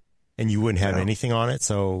 drive and you wouldn't have anything on it.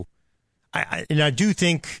 So I do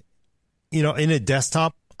think, in a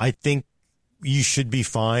desktop, I think you should be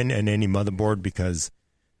fine in any motherboard because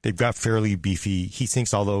they've got fairly beefy heat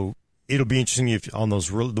sinks, although it'll be interesting if on those,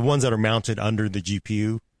 the ones that are mounted under the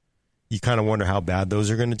GPU, you kind of wonder how bad those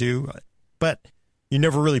are going to do. But you're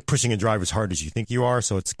never really pushing a drive as hard as you think you are,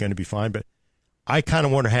 so it's going to be fine. But I kind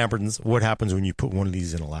of wonder what happens when you put one of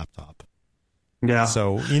these in a laptop. Yeah.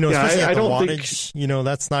 So, especially at the wattage,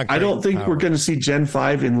 that's not great. I don't think we're going to see Gen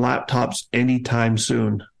 5 in laptops anytime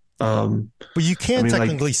soon. But you can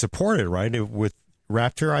technically support it, right? With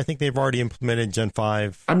Raptor, I think they've already implemented Gen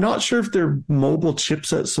 5. I'm not sure if their mobile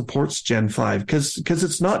chipset supports Gen 5 because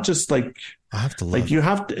it's not just like I have to look. Like you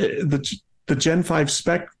have to the Gen 5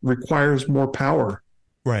 spec requires more power,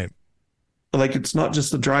 right? Like it's not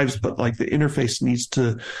just the drives, but like the interface needs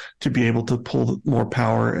to be able to pull more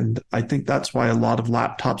power, and I think that's why a lot of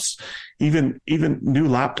laptops, even new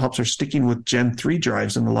laptops, are sticking with Gen 3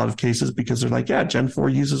 drives in a lot of cases because they're like, yeah, Gen 4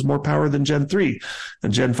 uses more power than Gen 3,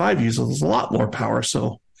 and Gen 5 uses a lot more power.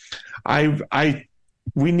 So,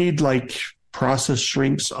 we need like process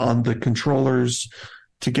shrinks on the controllers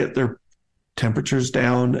to get their temperatures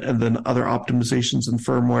down, and then other optimizations in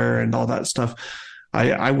firmware and all that stuff.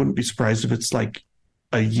 I wouldn't be surprised if it's like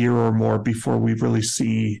a year or more before we really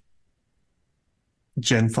see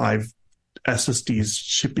Gen 5 SSDs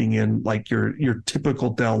shipping in like your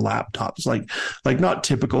typical Dell laptops, like not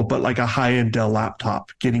typical, but like a high-end Dell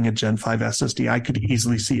laptop getting a Gen 5 SSD. I could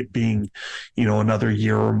easily see it being, another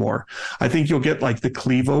year or more. I think you'll get like the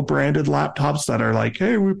Clevo branded laptops that are like,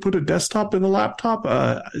 hey, we put a desktop in the laptop.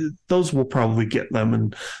 Those will probably get them,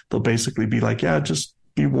 and they'll basically be like, yeah, just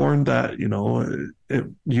be warned that, it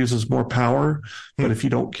uses more power, but if you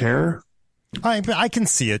don't care. I can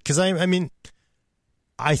see it because I mean,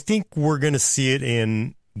 I think we're going to see it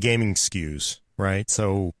in gaming SKUs, right?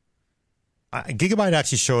 So Gigabyte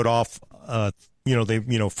actually showed off,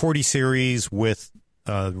 40 series with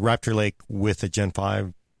Raptor Lake with a Gen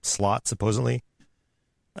 5 slot, supposedly.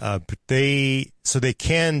 But they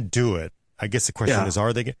can do it. I guess the question is,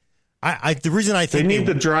 are they? The reason I think they need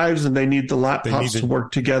the drives and they need the laptops to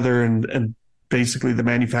work together, and basically the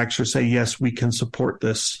manufacturers say, yes, we can support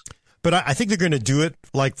this. But I think they're going to do it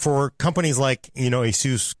like for companies like,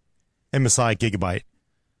 Asus, MSI, Gigabyte,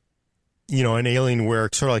 and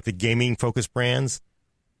Alienware, sort of like the gaming focused brands.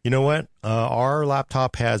 You know what? Our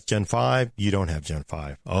laptop has Gen 5. You don't have Gen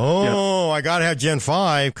 5. Oh, yeah. I got to have Gen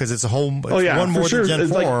 5 because it's one more than Gen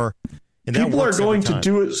 4. And people are going to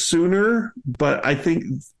do it sooner, but I think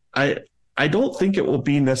I don't think it will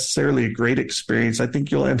be necessarily a great experience. I think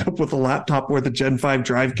you'll end up with a laptop where the Gen 5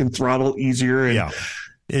 drive can throttle easier.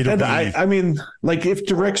 And, I mean, like if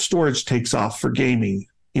direct storage takes off for gaming,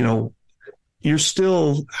 you're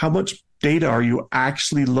still, how much data are you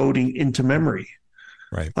actually loading into memory?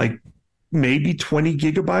 Right. Like maybe 20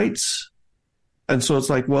 gigabytes. And so it's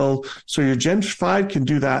like, well, so your Gen 5 can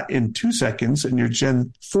do that in 2 seconds and your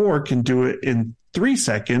Gen 4 can do it in 3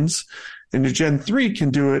 seconds. And your Gen 3 can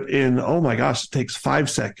do it in, oh my gosh, it takes 5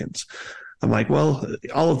 seconds. I'm like, well,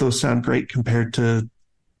 all of those sound great compared to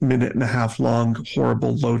minute and a half long,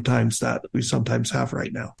 horrible load times that we sometimes have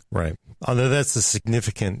right now. Right. Although that's a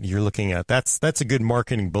significant, you're looking at, that's a good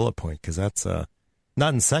marketing bullet point, because that's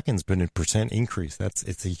not in seconds, but in percent increase.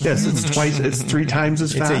 It's a huge, yes, it's 3 times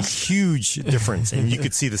as fast. It's a huge difference. And you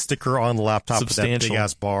could see the sticker on the laptop with that big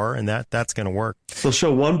ass bar, and that's going to work. They'll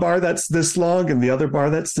show one bar that's this long and the other bar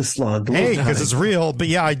that's this long. Hey, because it's real. But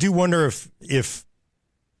yeah, I do wonder if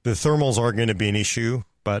the thermals are going to be an issue.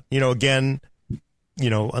 But, again,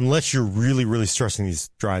 unless you're really, really stressing these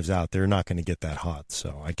drives out, they're not going to get that hot.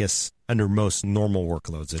 So I guess under most normal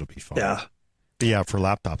workloads, it'll be fine. Yeah. But yeah, for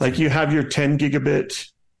laptops. Like you have your 10 gigabit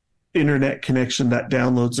internet connection that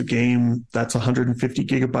downloads a game that's 150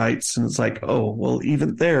 gigabytes. And it's like, oh, well,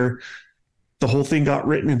 even there, the whole thing got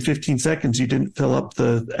written in 15 seconds. You didn't fill up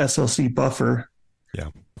the SLC buffer. Yeah.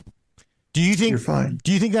 Do you think, you're fine?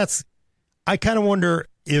 Do you think that's, I kind of wonder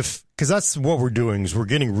if, because that's what we're doing, is we're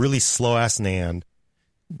getting really slow ass NAND.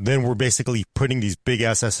 Then we're basically putting these big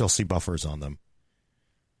ass SLC buffers on them.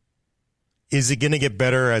 Is it going to get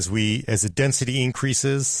better as the density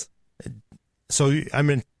increases? So, I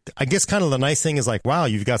mean, I guess kind of the nice thing is like, wow,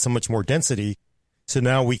 you've got so much more density. So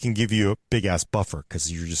now we can give you a big ass buffer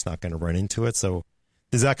because you're just not going to run into it. So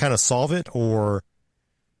does that kind of solve it, or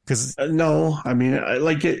because no, I mean,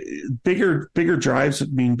 bigger drives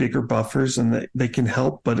would mean bigger buffers, and they can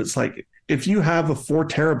help. But it's like if you have a 4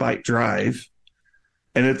 terabyte drive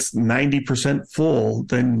and it's 90% full,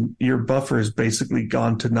 then your buffer is basically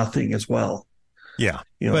gone to nothing as well. Yeah.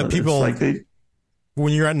 But people,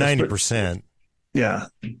 when you're at 90%, yeah,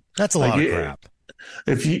 that's a lot of crap.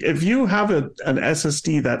 If you have an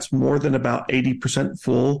SSD that's more than about 80%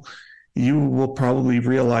 full, you will probably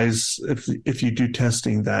realize if you do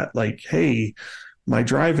testing that, like, hey, my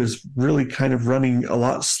drive is really kind of running a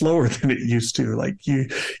lot slower than it used to. Like you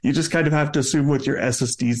just kind of have to assume with your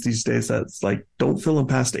SSDs these days that's like, don't fill them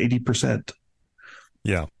past 80%.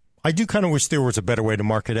 Yeah. I do kind of wish there was a better way to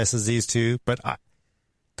market SSDs too, but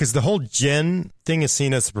because the whole gen thing is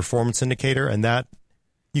seen as a performance indicator, and that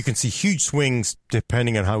you can see huge swings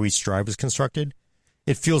depending on how each drive is constructed.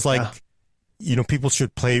 It feels like, people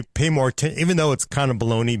should pay more attention, even though it's kind of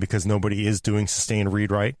baloney because nobody is doing sustained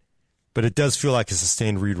read-write. But it does feel like a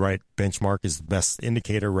sustained read-write benchmark is the best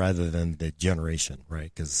indicator rather than the generation,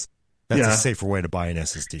 right? Because that's a safer way to buy an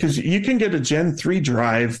SSD. Because you can get a Gen 3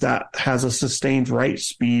 drive that has a sustained write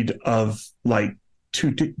speed of like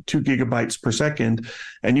 2 gigabytes per second,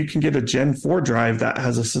 and you can get a Gen 4 drive that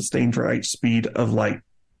has a sustained write speed of like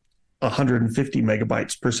 150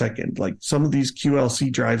 megabytes per second. Like some of these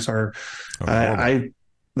QLC drives are,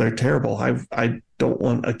 they're terrible. I don't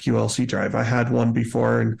want a QLC drive. I had one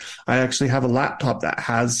before, and I actually have a laptop that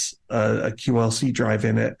has a QLC drive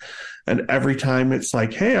in it. And every time it's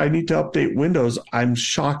like, hey, I need to update Windows, I'm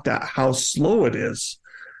shocked at how slow it is.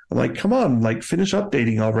 I'm like, come on, like finish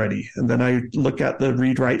updating already. And then I look at the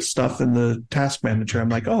read-write stuff in the task manager. I'm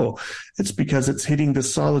like, oh, it's because it's hitting the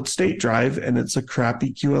solid state drive and it's a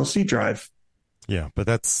crappy QLC drive. Yeah, but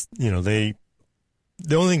that's, the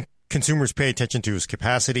only thing consumers pay attention to is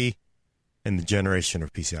capacity and the generation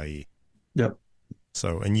of PCIe. Yep.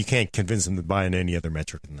 So, and you can't convince them to buy in any other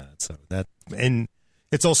metric than that. So and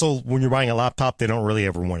it's also when you're buying a laptop, they don't really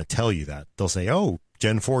ever want to tell you that. They'll say, oh,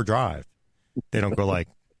 Gen 4 drive. They don't go like,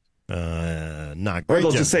 not great. Or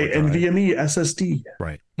they'll Gen just say NVMe SSD.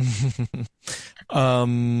 Right.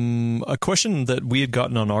 A question that we had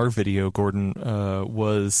gotten on our video, Gordon,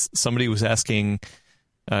 was somebody was asking,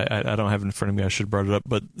 I don't have it in front of me, I should have brought it up,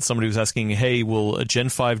 but somebody was asking, hey, will a Gen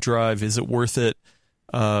 5 drive, is it worth it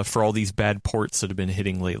for all these bad ports that have been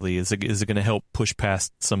hitting lately? Is it going to help push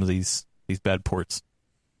past some of these bad ports?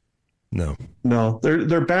 No,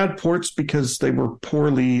 they're bad ports because they were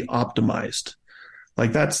poorly optimized.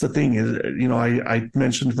 Like that's the thing is, I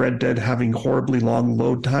mentioned Red Dead having horribly long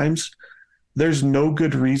load times. There's no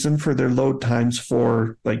good reason for their load times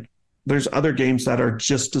for like, there's other games that are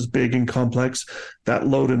just as big and complex that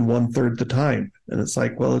load in 1/3 the time. And it's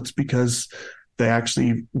like, well, it's because they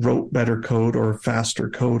actually wrote better code or faster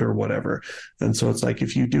code or whatever. And so it's like,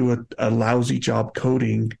 if you do a lousy job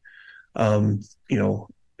coding,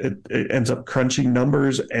 it ends up crunching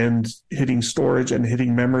numbers and hitting storage and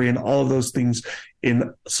hitting memory and all of those things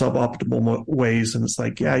in suboptimal ways. And it's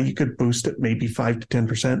like, yeah, you could boost it maybe 5 to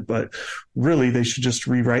 10%, but really they should just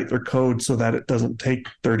rewrite their code so that it doesn't take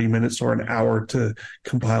 30 minutes or an hour to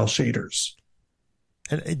compile shaders.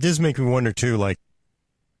 And it does make me wonder too, like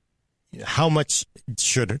how much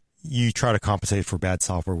should you try to compensate for bad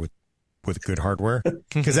software with good hardware?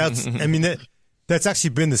 Because that's, I mean, that's actually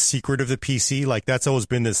been the secret of the PC. Like, that's always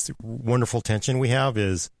been this wonderful tension we have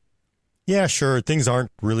is, yeah, sure, things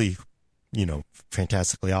aren't really,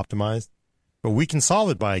 fantastically optimized, but we can solve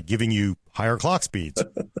it by giving you higher clock speeds,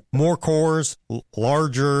 more cores,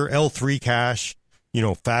 larger L3 cache,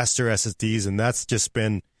 faster SSDs. And that's just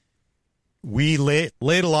been, we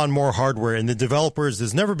ladle on more hardware, and the developers,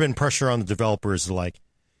 there's never been pressure on the developers to, like,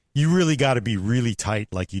 you really got to be really tight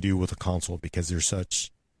like you do with a console because they're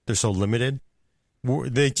so limited.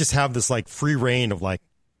 They just have this like free reign of like,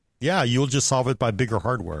 yeah, you'll just solve it by bigger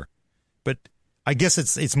hardware. But I guess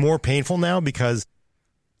it's more painful now because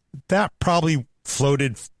that probably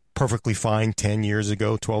floated perfectly fine 10 years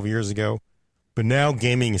ago, 12 years ago. But now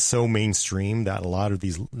gaming is so mainstream that a lot of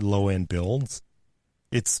these low end builds,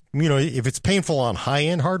 it's, if it's painful on high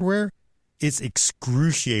end hardware, it's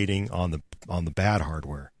excruciating on the bad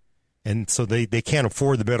hardware. And so they can't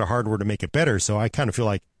afford the better hardware to make it better. So I kind of feel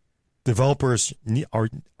like developers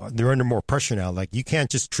they're under more pressure now. Like, you can't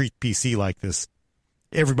just treat PC like this.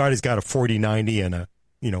 Everybody's got a 4090 and a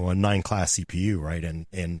 9 class CPU, right?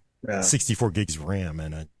 And 64 gigs of RAM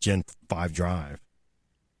and a Gen 5 drive.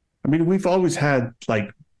 I mean, we've always had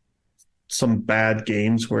like some bad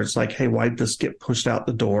games where it's like, hey, why'd this get pushed out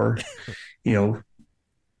the door?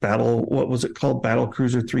 What was it called? Battle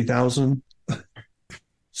Cruiser 3000,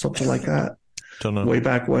 something like that. Don't know. Way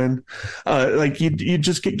back when, like you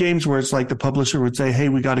just get games where it's like the publisher would say, "Hey,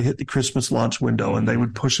 we got to hit the Christmas launch window," and they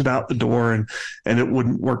would push it out the door, and it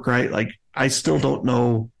wouldn't work right. Like, I still don't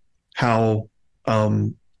know how.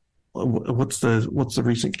 What's the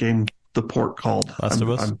recent game, the port called? Last of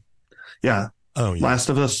Us. Yeah. Oh, yeah. Last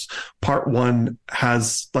of Us Part 1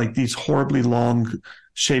 has like these horribly long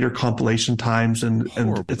shader compilation times, and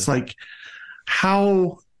it's like,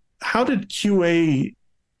 how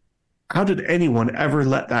did anyone ever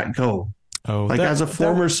let that go? Oh, like, as a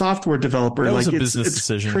former software developer, that was like, a business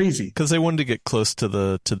decision. Crazy because they wanted to get close to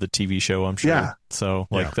the TV show. I'm sure. Yeah. So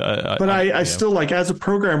like, yeah. But I still, like, as a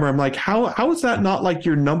programmer, I'm like, how is that not like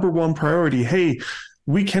your number one priority? Hey,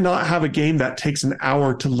 we cannot have a game that takes an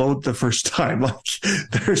hour to load the first time. Like,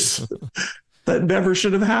 that never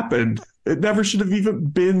should have happened. It never should have even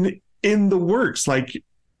been in the works. Like,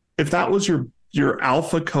 if that was your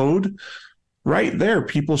alpha code right there,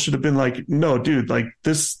 people should have been like, no, dude, like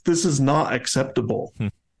this is not acceptable.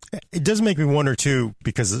 It does make me wonder too,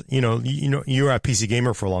 because you were at PC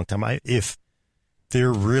Gamer for a long time. If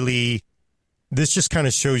they're really, this just kind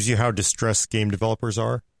of shows you how distressed game developers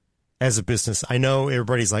are as a business. I know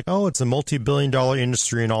everybody's like, oh, it's a multi-billion-dollar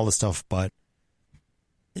industry and all this stuff, but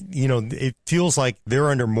it feels like they're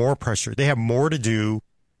under more pressure. They have more to do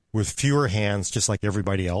with fewer hands, just like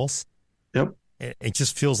everybody else. Yep. It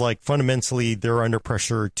just feels like fundamentally they're under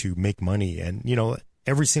pressure to make money. And,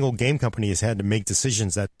 every single game company has had to make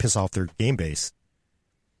decisions that piss off their game base.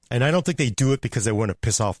 And I don't think they do it because they want to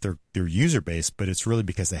piss off their user base, but it's really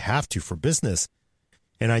because they have to for business.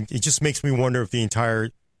 And it just makes me wonder if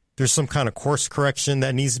there's some kind of course correction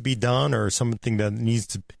that needs to be done, or something that needs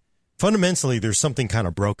to, fundamentally, there's something kind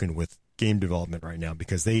of broken with game development right now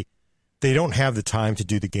because they don't have the time to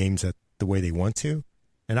do the games the way they want to.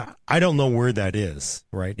 And I don't know where that is,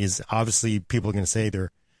 right? Is obviously people are going to say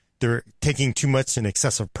they're taking too much in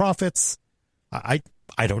excessive profits. I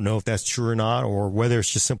don't know if that's true or not, or whether it's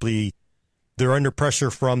just simply they're under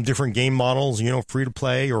pressure from different game models, free to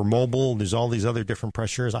play or mobile. There's all these other different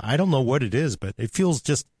pressures. I don't know what it is, but it feels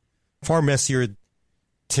just far messier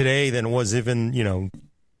today than it was even,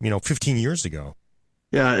 15 years ago.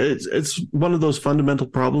 Yeah, it's one of those fundamental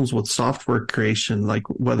problems with software creation, like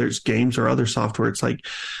whether it's games or other software. It's like,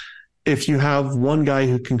 if you have one guy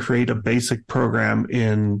who can create a basic program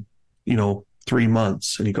in, 3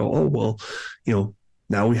 months, and you go, oh, well,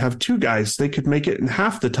 now we have two guys, they could make it in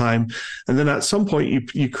half the time. And then at some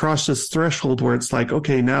point you cross this threshold where it's like,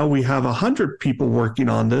 okay, now we have 100 people working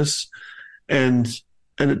on this, and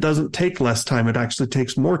it doesn't take less time. It actually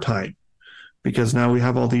takes more time, because now we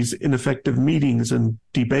have all these ineffective meetings and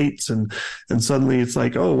debates, and suddenly it's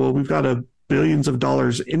like, oh, well, we've got a billions of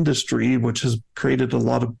dollars industry, which has created a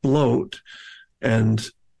lot of bloat. And,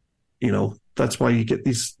 that's why you get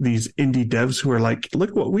these indie devs who are like,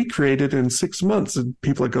 look what we created in 6 months. And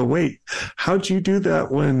people go, wait, how'd you do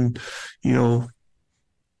that when,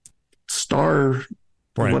 Star...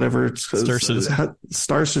 Right. Whatever it's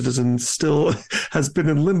Star Citizen still has been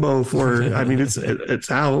in limbo for. I mean,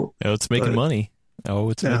 it's out. It's making money.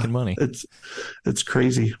 It's making money. It's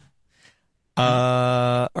crazy.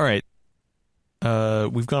 All right.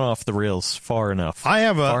 We've gone off the rails far enough.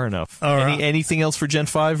 Far enough. Anything else for Gen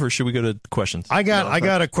 5, or should we go to questions? I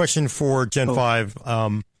got a question for Gen 5.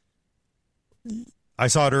 I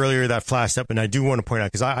saw it earlier that flashed up, and I do want to point out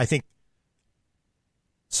because I think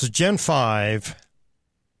so. Gen 5,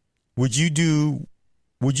 would you do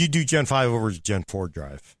Gen 5 over Gen 4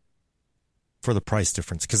 drive for the price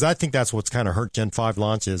difference? Because I think that's what's kind of hurt Gen 5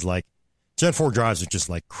 launch is like Gen 4 drives are just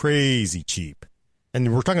like crazy cheap,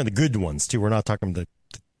 and we're talking the good ones too. We're not talking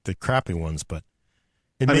the crappy ones, but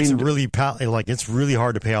it makes it really like it's really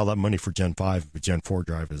hard to pay all that money for Gen 5, but Gen 4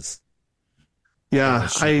 drive is. Yeah,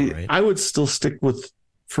 cheap, right? I would still stick with,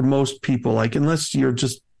 for most people, like unless you're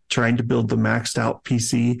just trying to build the maxed out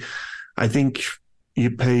PC, I think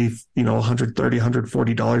you pay, $130,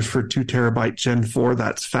 $140 for 2 terabyte Gen 4.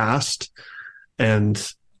 That's fast.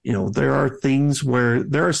 And, there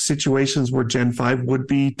are situations where Gen 5 would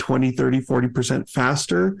be 20, 30, 40%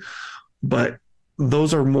 faster, but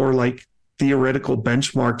those are more like theoretical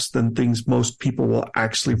benchmarks than things most people will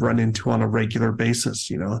actually run into on a regular basis.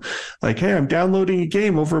 Like, hey, I'm downloading a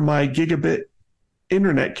game over my gigabit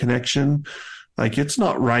internet connection. Like, it's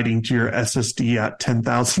not writing to your SSD at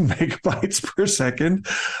 10,000 megabytes per second.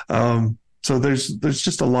 So there's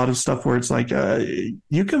just a lot of stuff where it's like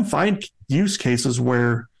you can find use cases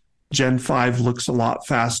where Gen 5 looks a lot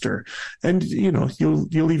faster, and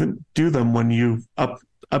you'll even do them when you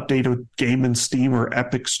update a game in Steam or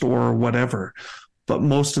Epic Store or whatever. But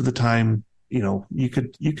most of the time, you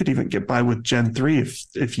could even get by with Gen 3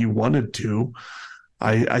 if you wanted to.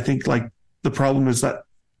 I think like the problem is that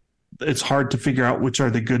it's hard to figure out which are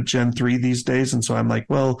the good Gen 3 these days. And so I'm like,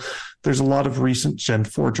 well, there's a lot of recent Gen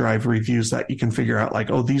 4 drive reviews that you can figure out like,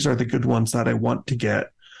 oh, these are the good ones that I want to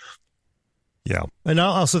get. Yeah. And I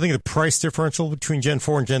also think the price differential between Gen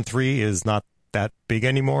 4 and Gen 3 is not that big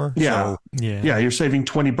anymore. Yeah. So. Yeah. You're saving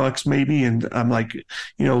 $20 maybe. And I'm like,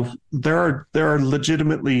 there are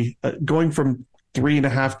legitimately going from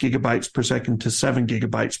 3.5 gigabytes per second to 7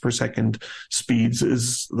 gigabytes per second speeds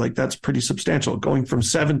is like, that's pretty substantial. Going from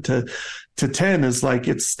 7 to 10 is like,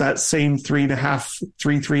 it's that same 3.5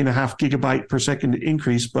 gigabyte per second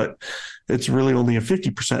increase, but it's really only a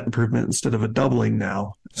 50% improvement instead of a doubling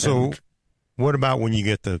now. So what about when you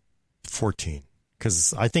get to 14?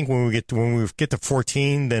 Because I think when we get to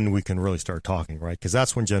 14, then we can really start talking, right? Because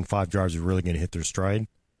that's when Gen 5 drives are really going to hit their stride.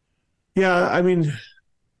 Yeah, I mean,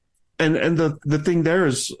 and the thing there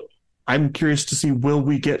is, I'm curious to see, will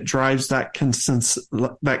we get drives that can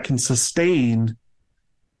sustain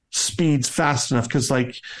speeds fast enough? Because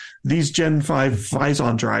like these Gen 5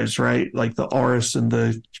 Phison drives, right? Like the Aorus and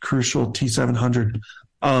the Crucial T700,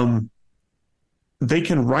 they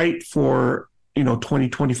can write for 20,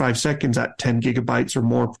 25 seconds at 10 gigabytes or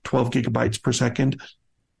more, 12 gigabytes per second.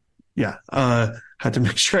 Yeah. Had to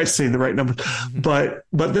make sure I say the right number, but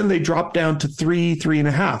then they drop down to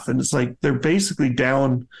 3.5. And it's like, they're basically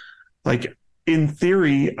down. Like in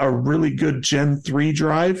theory, a really good Gen 3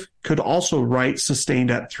 drive could also write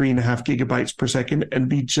sustained at 3.5 gigabytes per second and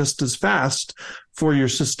be just as fast for your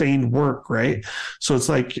sustained work. Right. So it's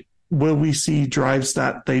like, will we see drives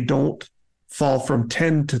that they don't fall from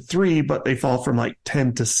 10 to 3, but they fall from like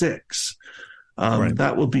 10 to 6. Right.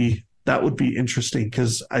 That would be interesting,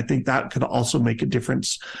 because I think that could also make a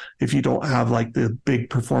difference if you don't have like the big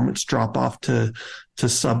performance drop off to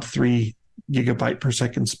sub 3 gigabyte per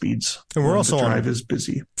second speeds. And we're also the drive is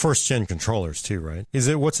busy. First gen controllers too, right? Is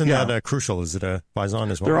it what's in that Crucial? Is it a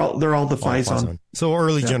Phison as well? They're all the Phison. So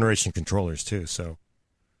early generation controllers too. So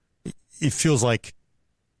it feels like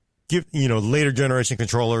later generation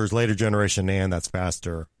controllers, later generation NAND that's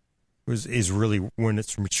faster is really, when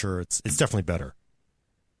it's mature, it's definitely better.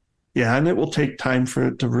 Yeah, and it will take time for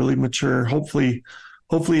it to really mature. Hopefully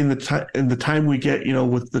in the time we get,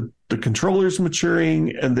 with the controllers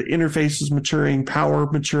maturing and the interfaces maturing, power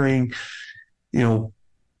maturing,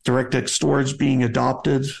 DirectX storage being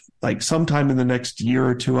adopted, like sometime in the next year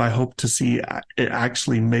or two, I hope to see it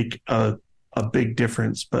actually make a big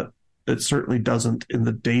difference. But it certainly doesn't in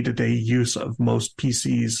the day-to-day use of most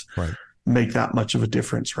PCs make that much of a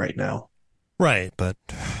difference right now. Right, but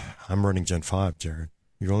I'm running Gen 5, Jared.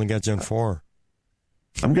 You only got Gen 4.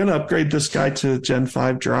 I'm going to upgrade this guy to Gen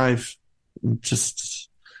 5 drive. Just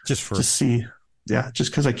see. Yeah,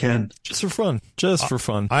 just because I can. Just for fun. For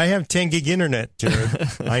fun. I have 10 gig internet, Jared.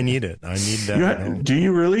 I need it. I need that. Do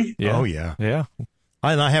you really? Yeah. Oh, yeah. Yeah.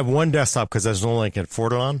 And I have one desktop because there's only like at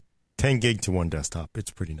Fortron. 10 gig to one desktop.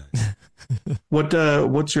 It's pretty nice.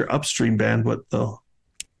 What's your upstream bandwidth though?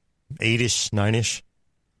 8-ish, 9-ish.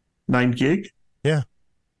 9 gig? Yeah.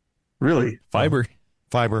 Really? Fiber.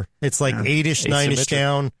 It's like 8-ish, 9-ish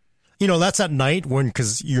down. That's at night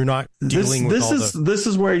because you're not dealing with This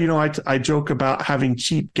is where, I joke about having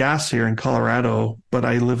cheap gas here in Colorado, but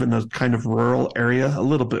I live in a kind of rural area, a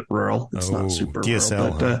little bit rural. It's not super DSL,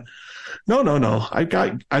 rural, but No. I've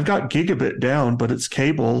got gigabit down, but it's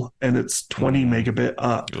cable and it's 20 megabit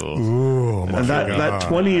up. Ooh, and that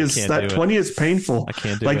 20 is painful. I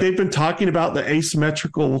can't do like it. They've been talking about the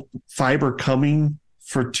asymmetrical fiber coming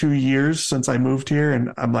for 2 years since I moved here,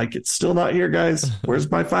 and I'm like, it's still not here, guys.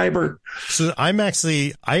 Where's my fiber? So I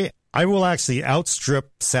will actually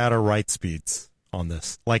outstrip SATA write speeds on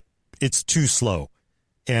this. Like, it's too slow.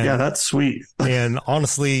 And, yeah, that's sweet. And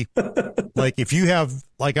honestly, like, if you have,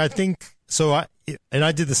 like, I think, so I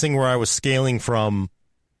did this thing where I was scaling from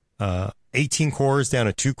 18 cores down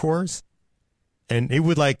to 2 cores. And it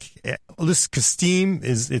would, like, this, because Steam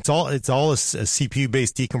it's all a CPU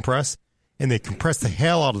based decompress, and they compress the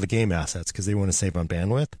hell out of the game assets because they want to save on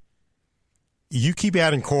bandwidth. You keep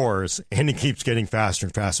adding cores and it keeps getting faster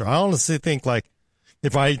and faster. I honestly think, like,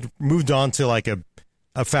 if I moved on to like a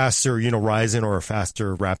faster, Ryzen or a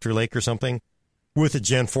faster Raptor Lake or something with a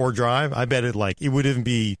Gen 4 drive, I bet it would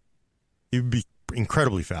be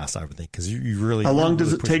incredibly fast, I would think, because you really. How long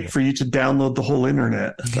does it take for you to download the whole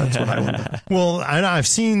internet? That's what I wonder. Well, I've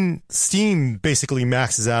seen Steam basically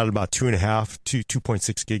maxes out at about 2.5 to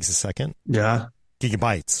 2.6 gigs a second. Yeah.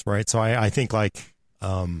 Gigabytes, right? So I think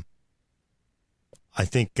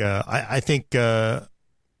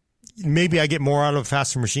maybe I get more out of a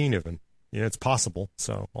faster machine even. It's possible.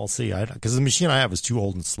 So I'll see. Because the machine I have is too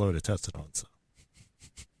old and slow to test it on. So.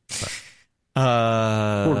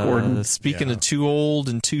 Poor Gordon. Speaking of too old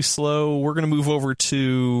and too slow, we're going to move over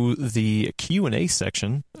to the Q&A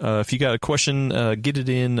section. If you got a question, get it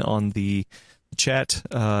in on the chat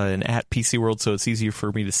and at PC World, so it's easier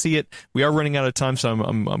for me to see it. We are running out of time, so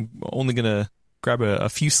I'm only going to grab a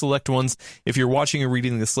few select ones. If you're watching or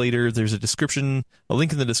reading this later, there's a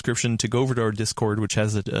link in the description to go over to our Discord, which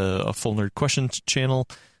has a Full Nerd Questions channel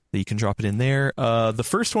that you can drop it in there. The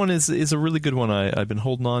first one is a really good one I've been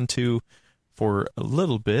holding on to for a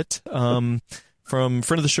little bit. From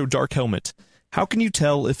friend of the show, Dark Helmet. How can you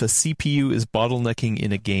tell if a CPU is bottlenecking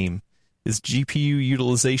in a game? Is GPU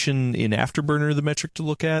utilization in Afterburner the metric to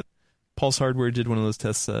look at? Pulse Hardware did one of those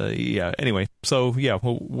tests. Anyway, so yeah,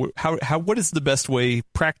 what is the best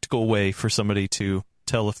practical way for somebody to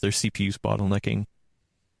tell if their CPU's bottlenecking?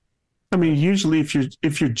 I mean, usually if your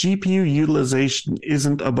GPU utilization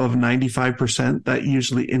isn't above 95%, that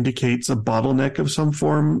usually indicates a bottleneck of some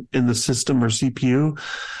form in the system or CPU.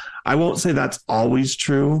 I won't say that's always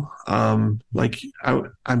true. I'm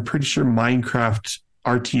pretty sure Minecraft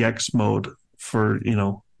RTX mode, for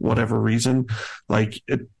whatever reason,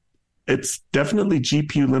 it's definitely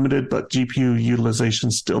GPU limited, but GPU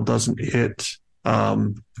utilization still doesn't hit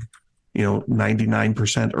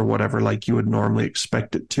 99% or whatever like you would normally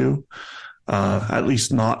expect it to. At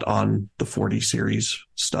least not on the 40 series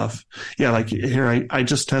stuff. Yeah, like here I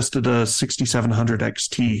just tested a 6700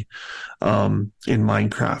 XT in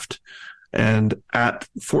Minecraft, and at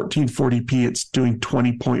 1440p it's doing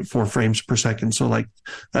 20.4 frames per second. So like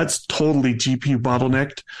that's totally GPU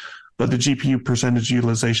bottlenecked, but the GPU percentage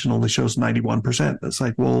utilization only shows 91%. It's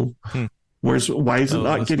like, well, why is it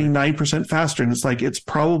not getting 9% faster? And it's like, it's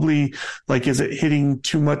probably like, is it hitting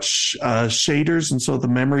too much shaders, and so the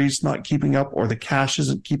memory's not keeping up, or the cache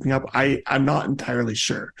isn't keeping up? I'm not entirely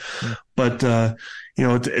sure. But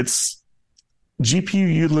it's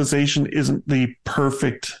GPU utilization isn't the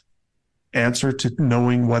perfect answer to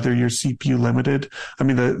knowing whether you're CPU limited. I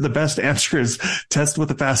mean, the best answer is test with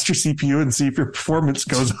a faster CPU and see if your performance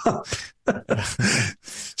goes up.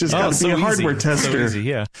 Just got to be a hardware tester. So easy,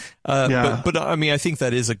 yeah. But I mean, I think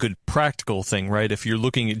that is a good practical thing, right? If you're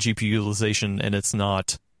looking at GPU utilization and it's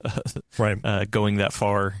not going that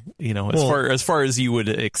far, as far as you would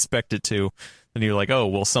expect it to, then you're like, oh,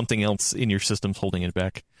 well, something else in your system's holding it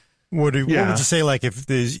back. What would you say, like,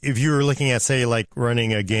 if you were looking at, say, like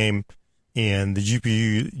running a game and the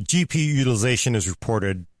GPU utilization is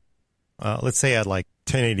reported, let's say at like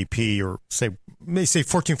 1080p, or say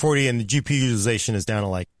 1440, and the GPU utilization is down to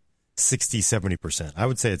like 60-70%. I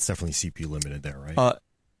would say it's definitely CPU limited there, right?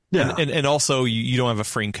 Yeah, and also you don't have a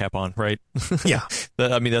frame cap on, right? Yeah.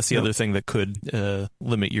 I mean, that's the other thing that could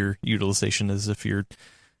limit your utilization, is if you're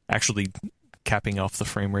actually capping off the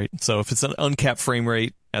frame rate. So if it's an uncapped frame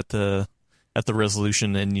rate at the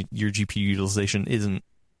resolution and your GPU utilization isn't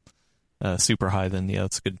super high, then yeah,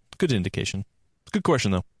 it's a good indication. Good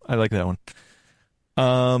question though. I like that one.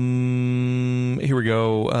 Here we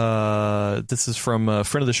go. This is from a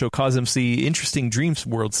friend of the show, CosMC. Interesting Dreams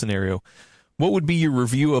World scenario. What would be your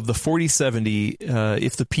review of the 4070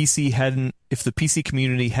 if the PC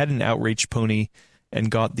community had an outrage pony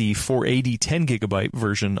and got the 480 10 gigabyte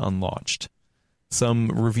version unlaunched? Some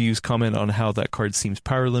reviews comment on how that card seems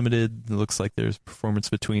power limited. It looks like there's performance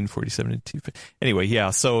between 47 and 250. Anyway, yeah.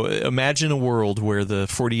 So imagine a world where the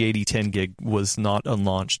 4080 10 gig was not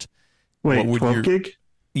unlaunched. Wait, 12 gig?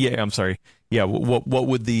 Yeah, I'm sorry. Yeah, what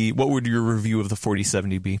would your review of the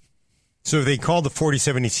 4070 be? So if they called the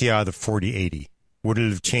 4070 Ti the 4080, would it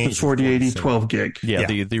have changed? The 4080 12 gig. Yeah,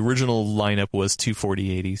 the original lineup was two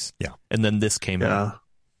 4080s. Yeah. And then this came out.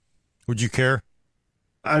 Would you care?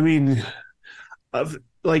 I mean,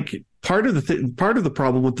 like part of the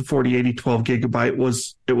problem with the 4080 12 gigabyte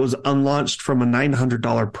was it was unlaunched from a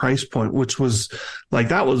 $900 price point, which was like,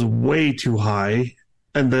 that was way too high.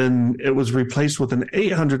 And then it was replaced with an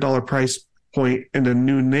 $800 price point and a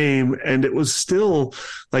new name. And it was still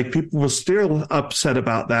like, people were still upset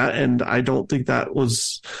about that. And I don't think that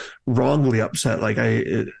was wrongly upset. Like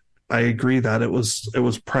I agree that it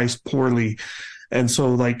was priced poorly. And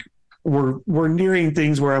so like, we're nearing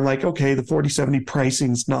things where I'm like, okay, the 4070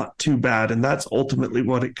 pricing's not too bad. And that's ultimately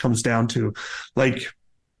what it comes down to. Like,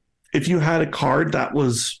 if you had a card that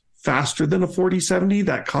was faster than a 4070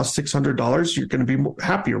 that costs $600, you're going to be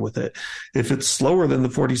happier with it. If it's slower than the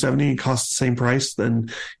 4070 and costs the same price,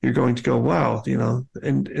 then you're going to go, wow,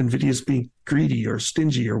 and NVIDIA's being greedy or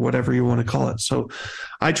stingy or whatever you want to call it. So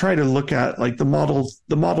I try to look at like the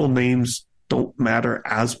model names don't matter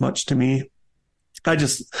as much to me. I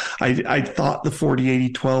thought the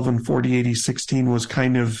 4080 12 and 4080 16 was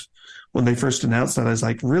kind of, when they first announced that, I was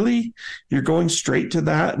like, really? You're going straight to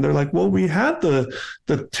that? And they're like, well, we had the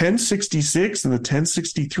 1066 and the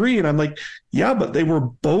 1063. And I'm like, yeah, but they were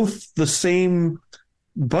both the same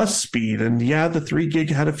bus speed. And yeah, the 3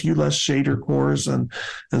 gig had a few less shader cores and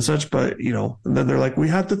such, but and then they're like, we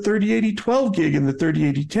had the 3080 12 gig and the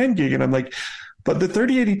 3080 10 gig. And I'm like, but the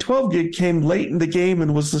 3080 12 gig came late in the game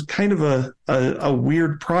and was kind of a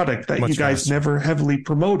weird product that you guys never heavily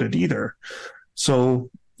promoted either. So,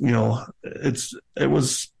 I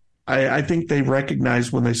think they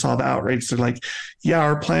recognized when they saw the outrage, they're like, yeah,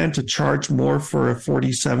 our plan to charge more for a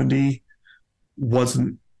 4070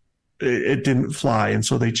 it didn't fly. And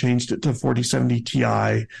so they changed it to 4070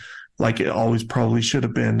 Ti like it always probably should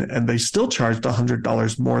have been. And they still charged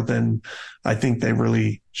 $100 more than I think they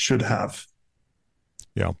really should have.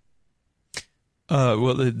 Yeah.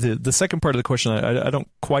 Well, the second part of the question I don't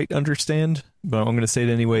quite understand, but I'm going to say it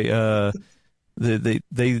anyway. They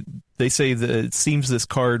say that it seems this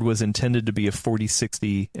card was intended to be a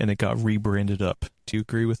 4060 and it got rebranded up. Do you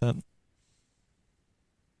agree with that?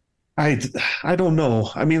 I don't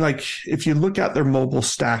know. I mean, like if you look at their mobile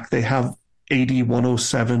stack, they have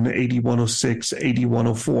 8107, 8106,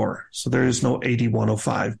 8104. So there is no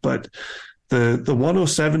 8105, but the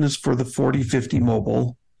 107 is for the 4050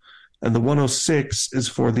 mobile, and the 106 is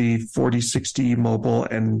for the 4060 mobile,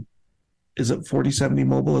 and is it 4070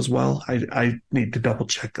 mobile as well? I need to double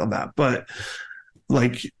check on that. But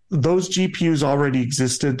like those GPUs already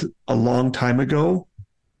existed a long time ago.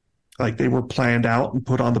 Like they were planned out and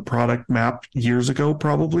put on the product map years ago,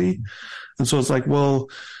 probably. And so it's like, well,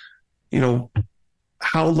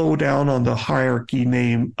 how low down on the hierarchy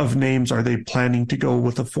of names are they planning to go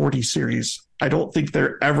with a 40 series? I don't think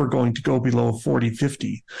they're ever going to go below a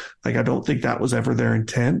 4050. Like, I don't think that was ever their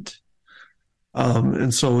intent.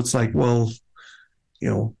 And so it's like, well,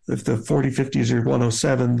 if the 4050 is your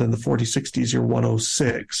 107, then the 4060 is your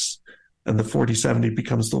 106, and the 4070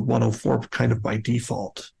 becomes the 104 kind of by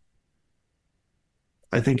default.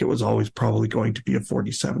 I think it was always probably going to be a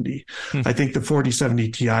 4070. I think the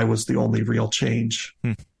 4070 Ti was the only real change.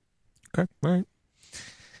 Okay, all right.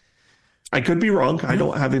 I could be wrong. I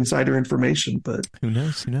don't have insider information, but who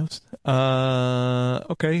knows?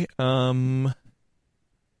 Okay.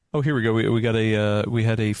 Oh, here we go. We got we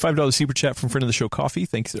had a $5 super chat from friend of the show, Coffee.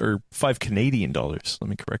 Thanks, or $5 Canadian. Let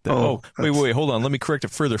me correct that. Oh, wait, hold on. Let me correct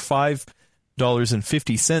it further.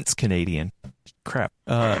 $5.50 Canadian. Crap.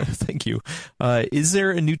 Thank you. Is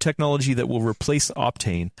there a new technology that will replace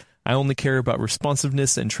Optane? I only care about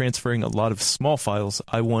responsiveness and transferring a lot of small files.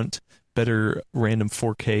 I want better random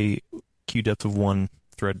 4K queue depth of 1,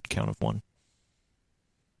 thread count of 1.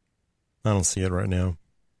 I don't see it right now.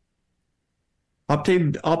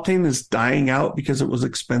 Optane is dying out because it was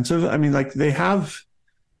expensive. I mean, like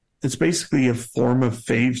it's basically a form of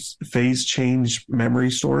phase change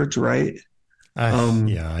memory storage, right?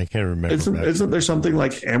 Yeah, I can't remember. Isn't there something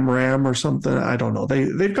like MRAM or something? I don't know.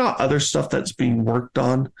 They've got other stuff that's being worked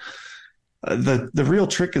on. The real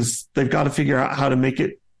trick is they've got to figure out how to make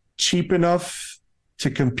it cheap enough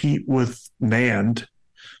to compete with NAND,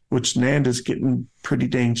 which NAND is getting pretty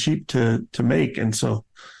dang cheap to make. And so,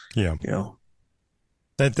 yeah,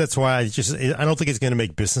 that's why I don't think it's going to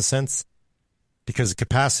make business sense, because the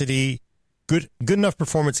capacity good enough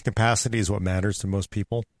performance and capacity is what matters to most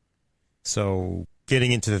people. So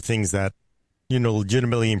getting into the things that,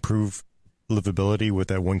 legitimately improve livability with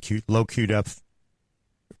that low Q depth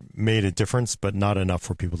made a difference, but not enough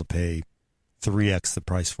for people to pay 3x the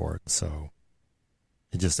price for it. So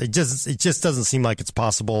it just doesn't seem like it's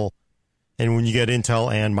possible. And when you get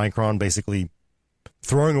Intel and Micron basically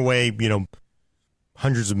throwing away,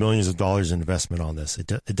 hundreds of millions of dollars in investment on this,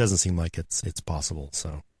 it doesn't seem like it's possible.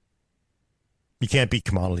 So you can't beat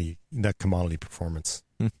commodity performance.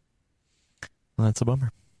 Well, that's a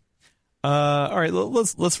bummer. All right,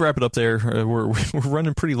 let's wrap it up there. We're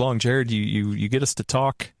running pretty long, Jared. You get us to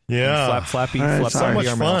talk. Yeah, flap so much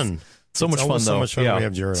fun. So much fun, though. So much fun yeah. We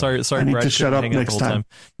have Jared. Sorry, I need Brad to shut up next time.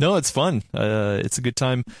 No, it's fun. It's a good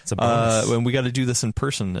time. It's a bonus. And we got to do this in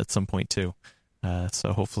person at some point too.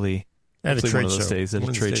 So hopefully at a trade one of those show. days at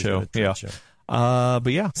a trade show. Show.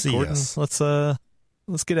 But yeah, See Gordon, us.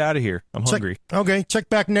 let's get out of here. I'm hungry. Okay, check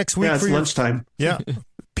back next week Yeah, it's for lunchtime. Yeah.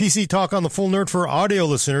 PC Talk on the Full Nerd for audio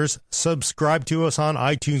listeners. Subscribe to us on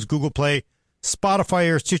iTunes, Google Play, Spotify,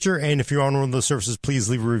 or Stitcher. And if you're on one of those services, please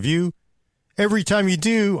leave a review. Every time you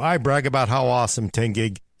do, I brag about how awesome 10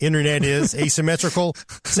 gig internet is, asymmetrical.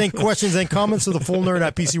 Send questions and comments to the full nerd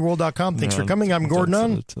at PCWorld.com. Thanks for coming. I'm Gordon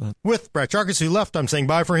Nunn with Brad Charkis, who left. I'm saying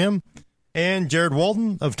bye for him. And Jared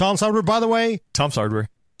Walden of Tom's Hardware, by the way. Tom'sHardware.com.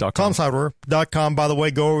 Tom'sHardware.com, by the way.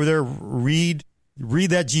 Go over there, read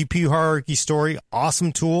that GPU hierarchy story.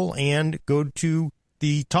 Awesome tool. And go to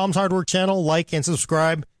the Tom's Hardware channel, like and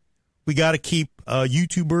subscribe. We got to keep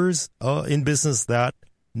YouTubers in business that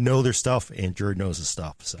know their stuff, and Jared knows his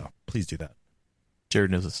stuff. So please do that.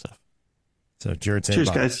 Jared knows his stuff. So Jared saying cheers,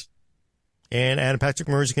 bye. guys. And Adam Patrick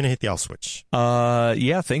Murray's going to hit the off switch.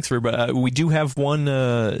 Yeah, thanks everybody. We do have one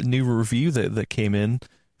new review that came in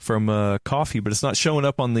from Coffee, but it's not showing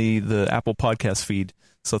up on the Apple Podcast feed.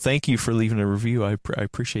 So thank you for leaving a review. I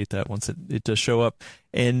appreciate that once it does show up.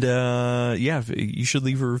 And yeah, you should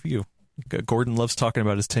leave a review. Gordon loves talking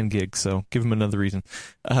about his 10 gigs, so give him another reason.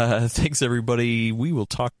 Thanks, everybody. We will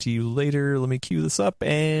talk to you later. Let me cue this up,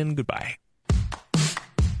 and goodbye.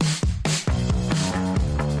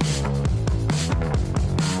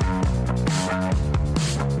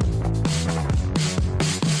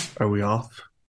 Are we off?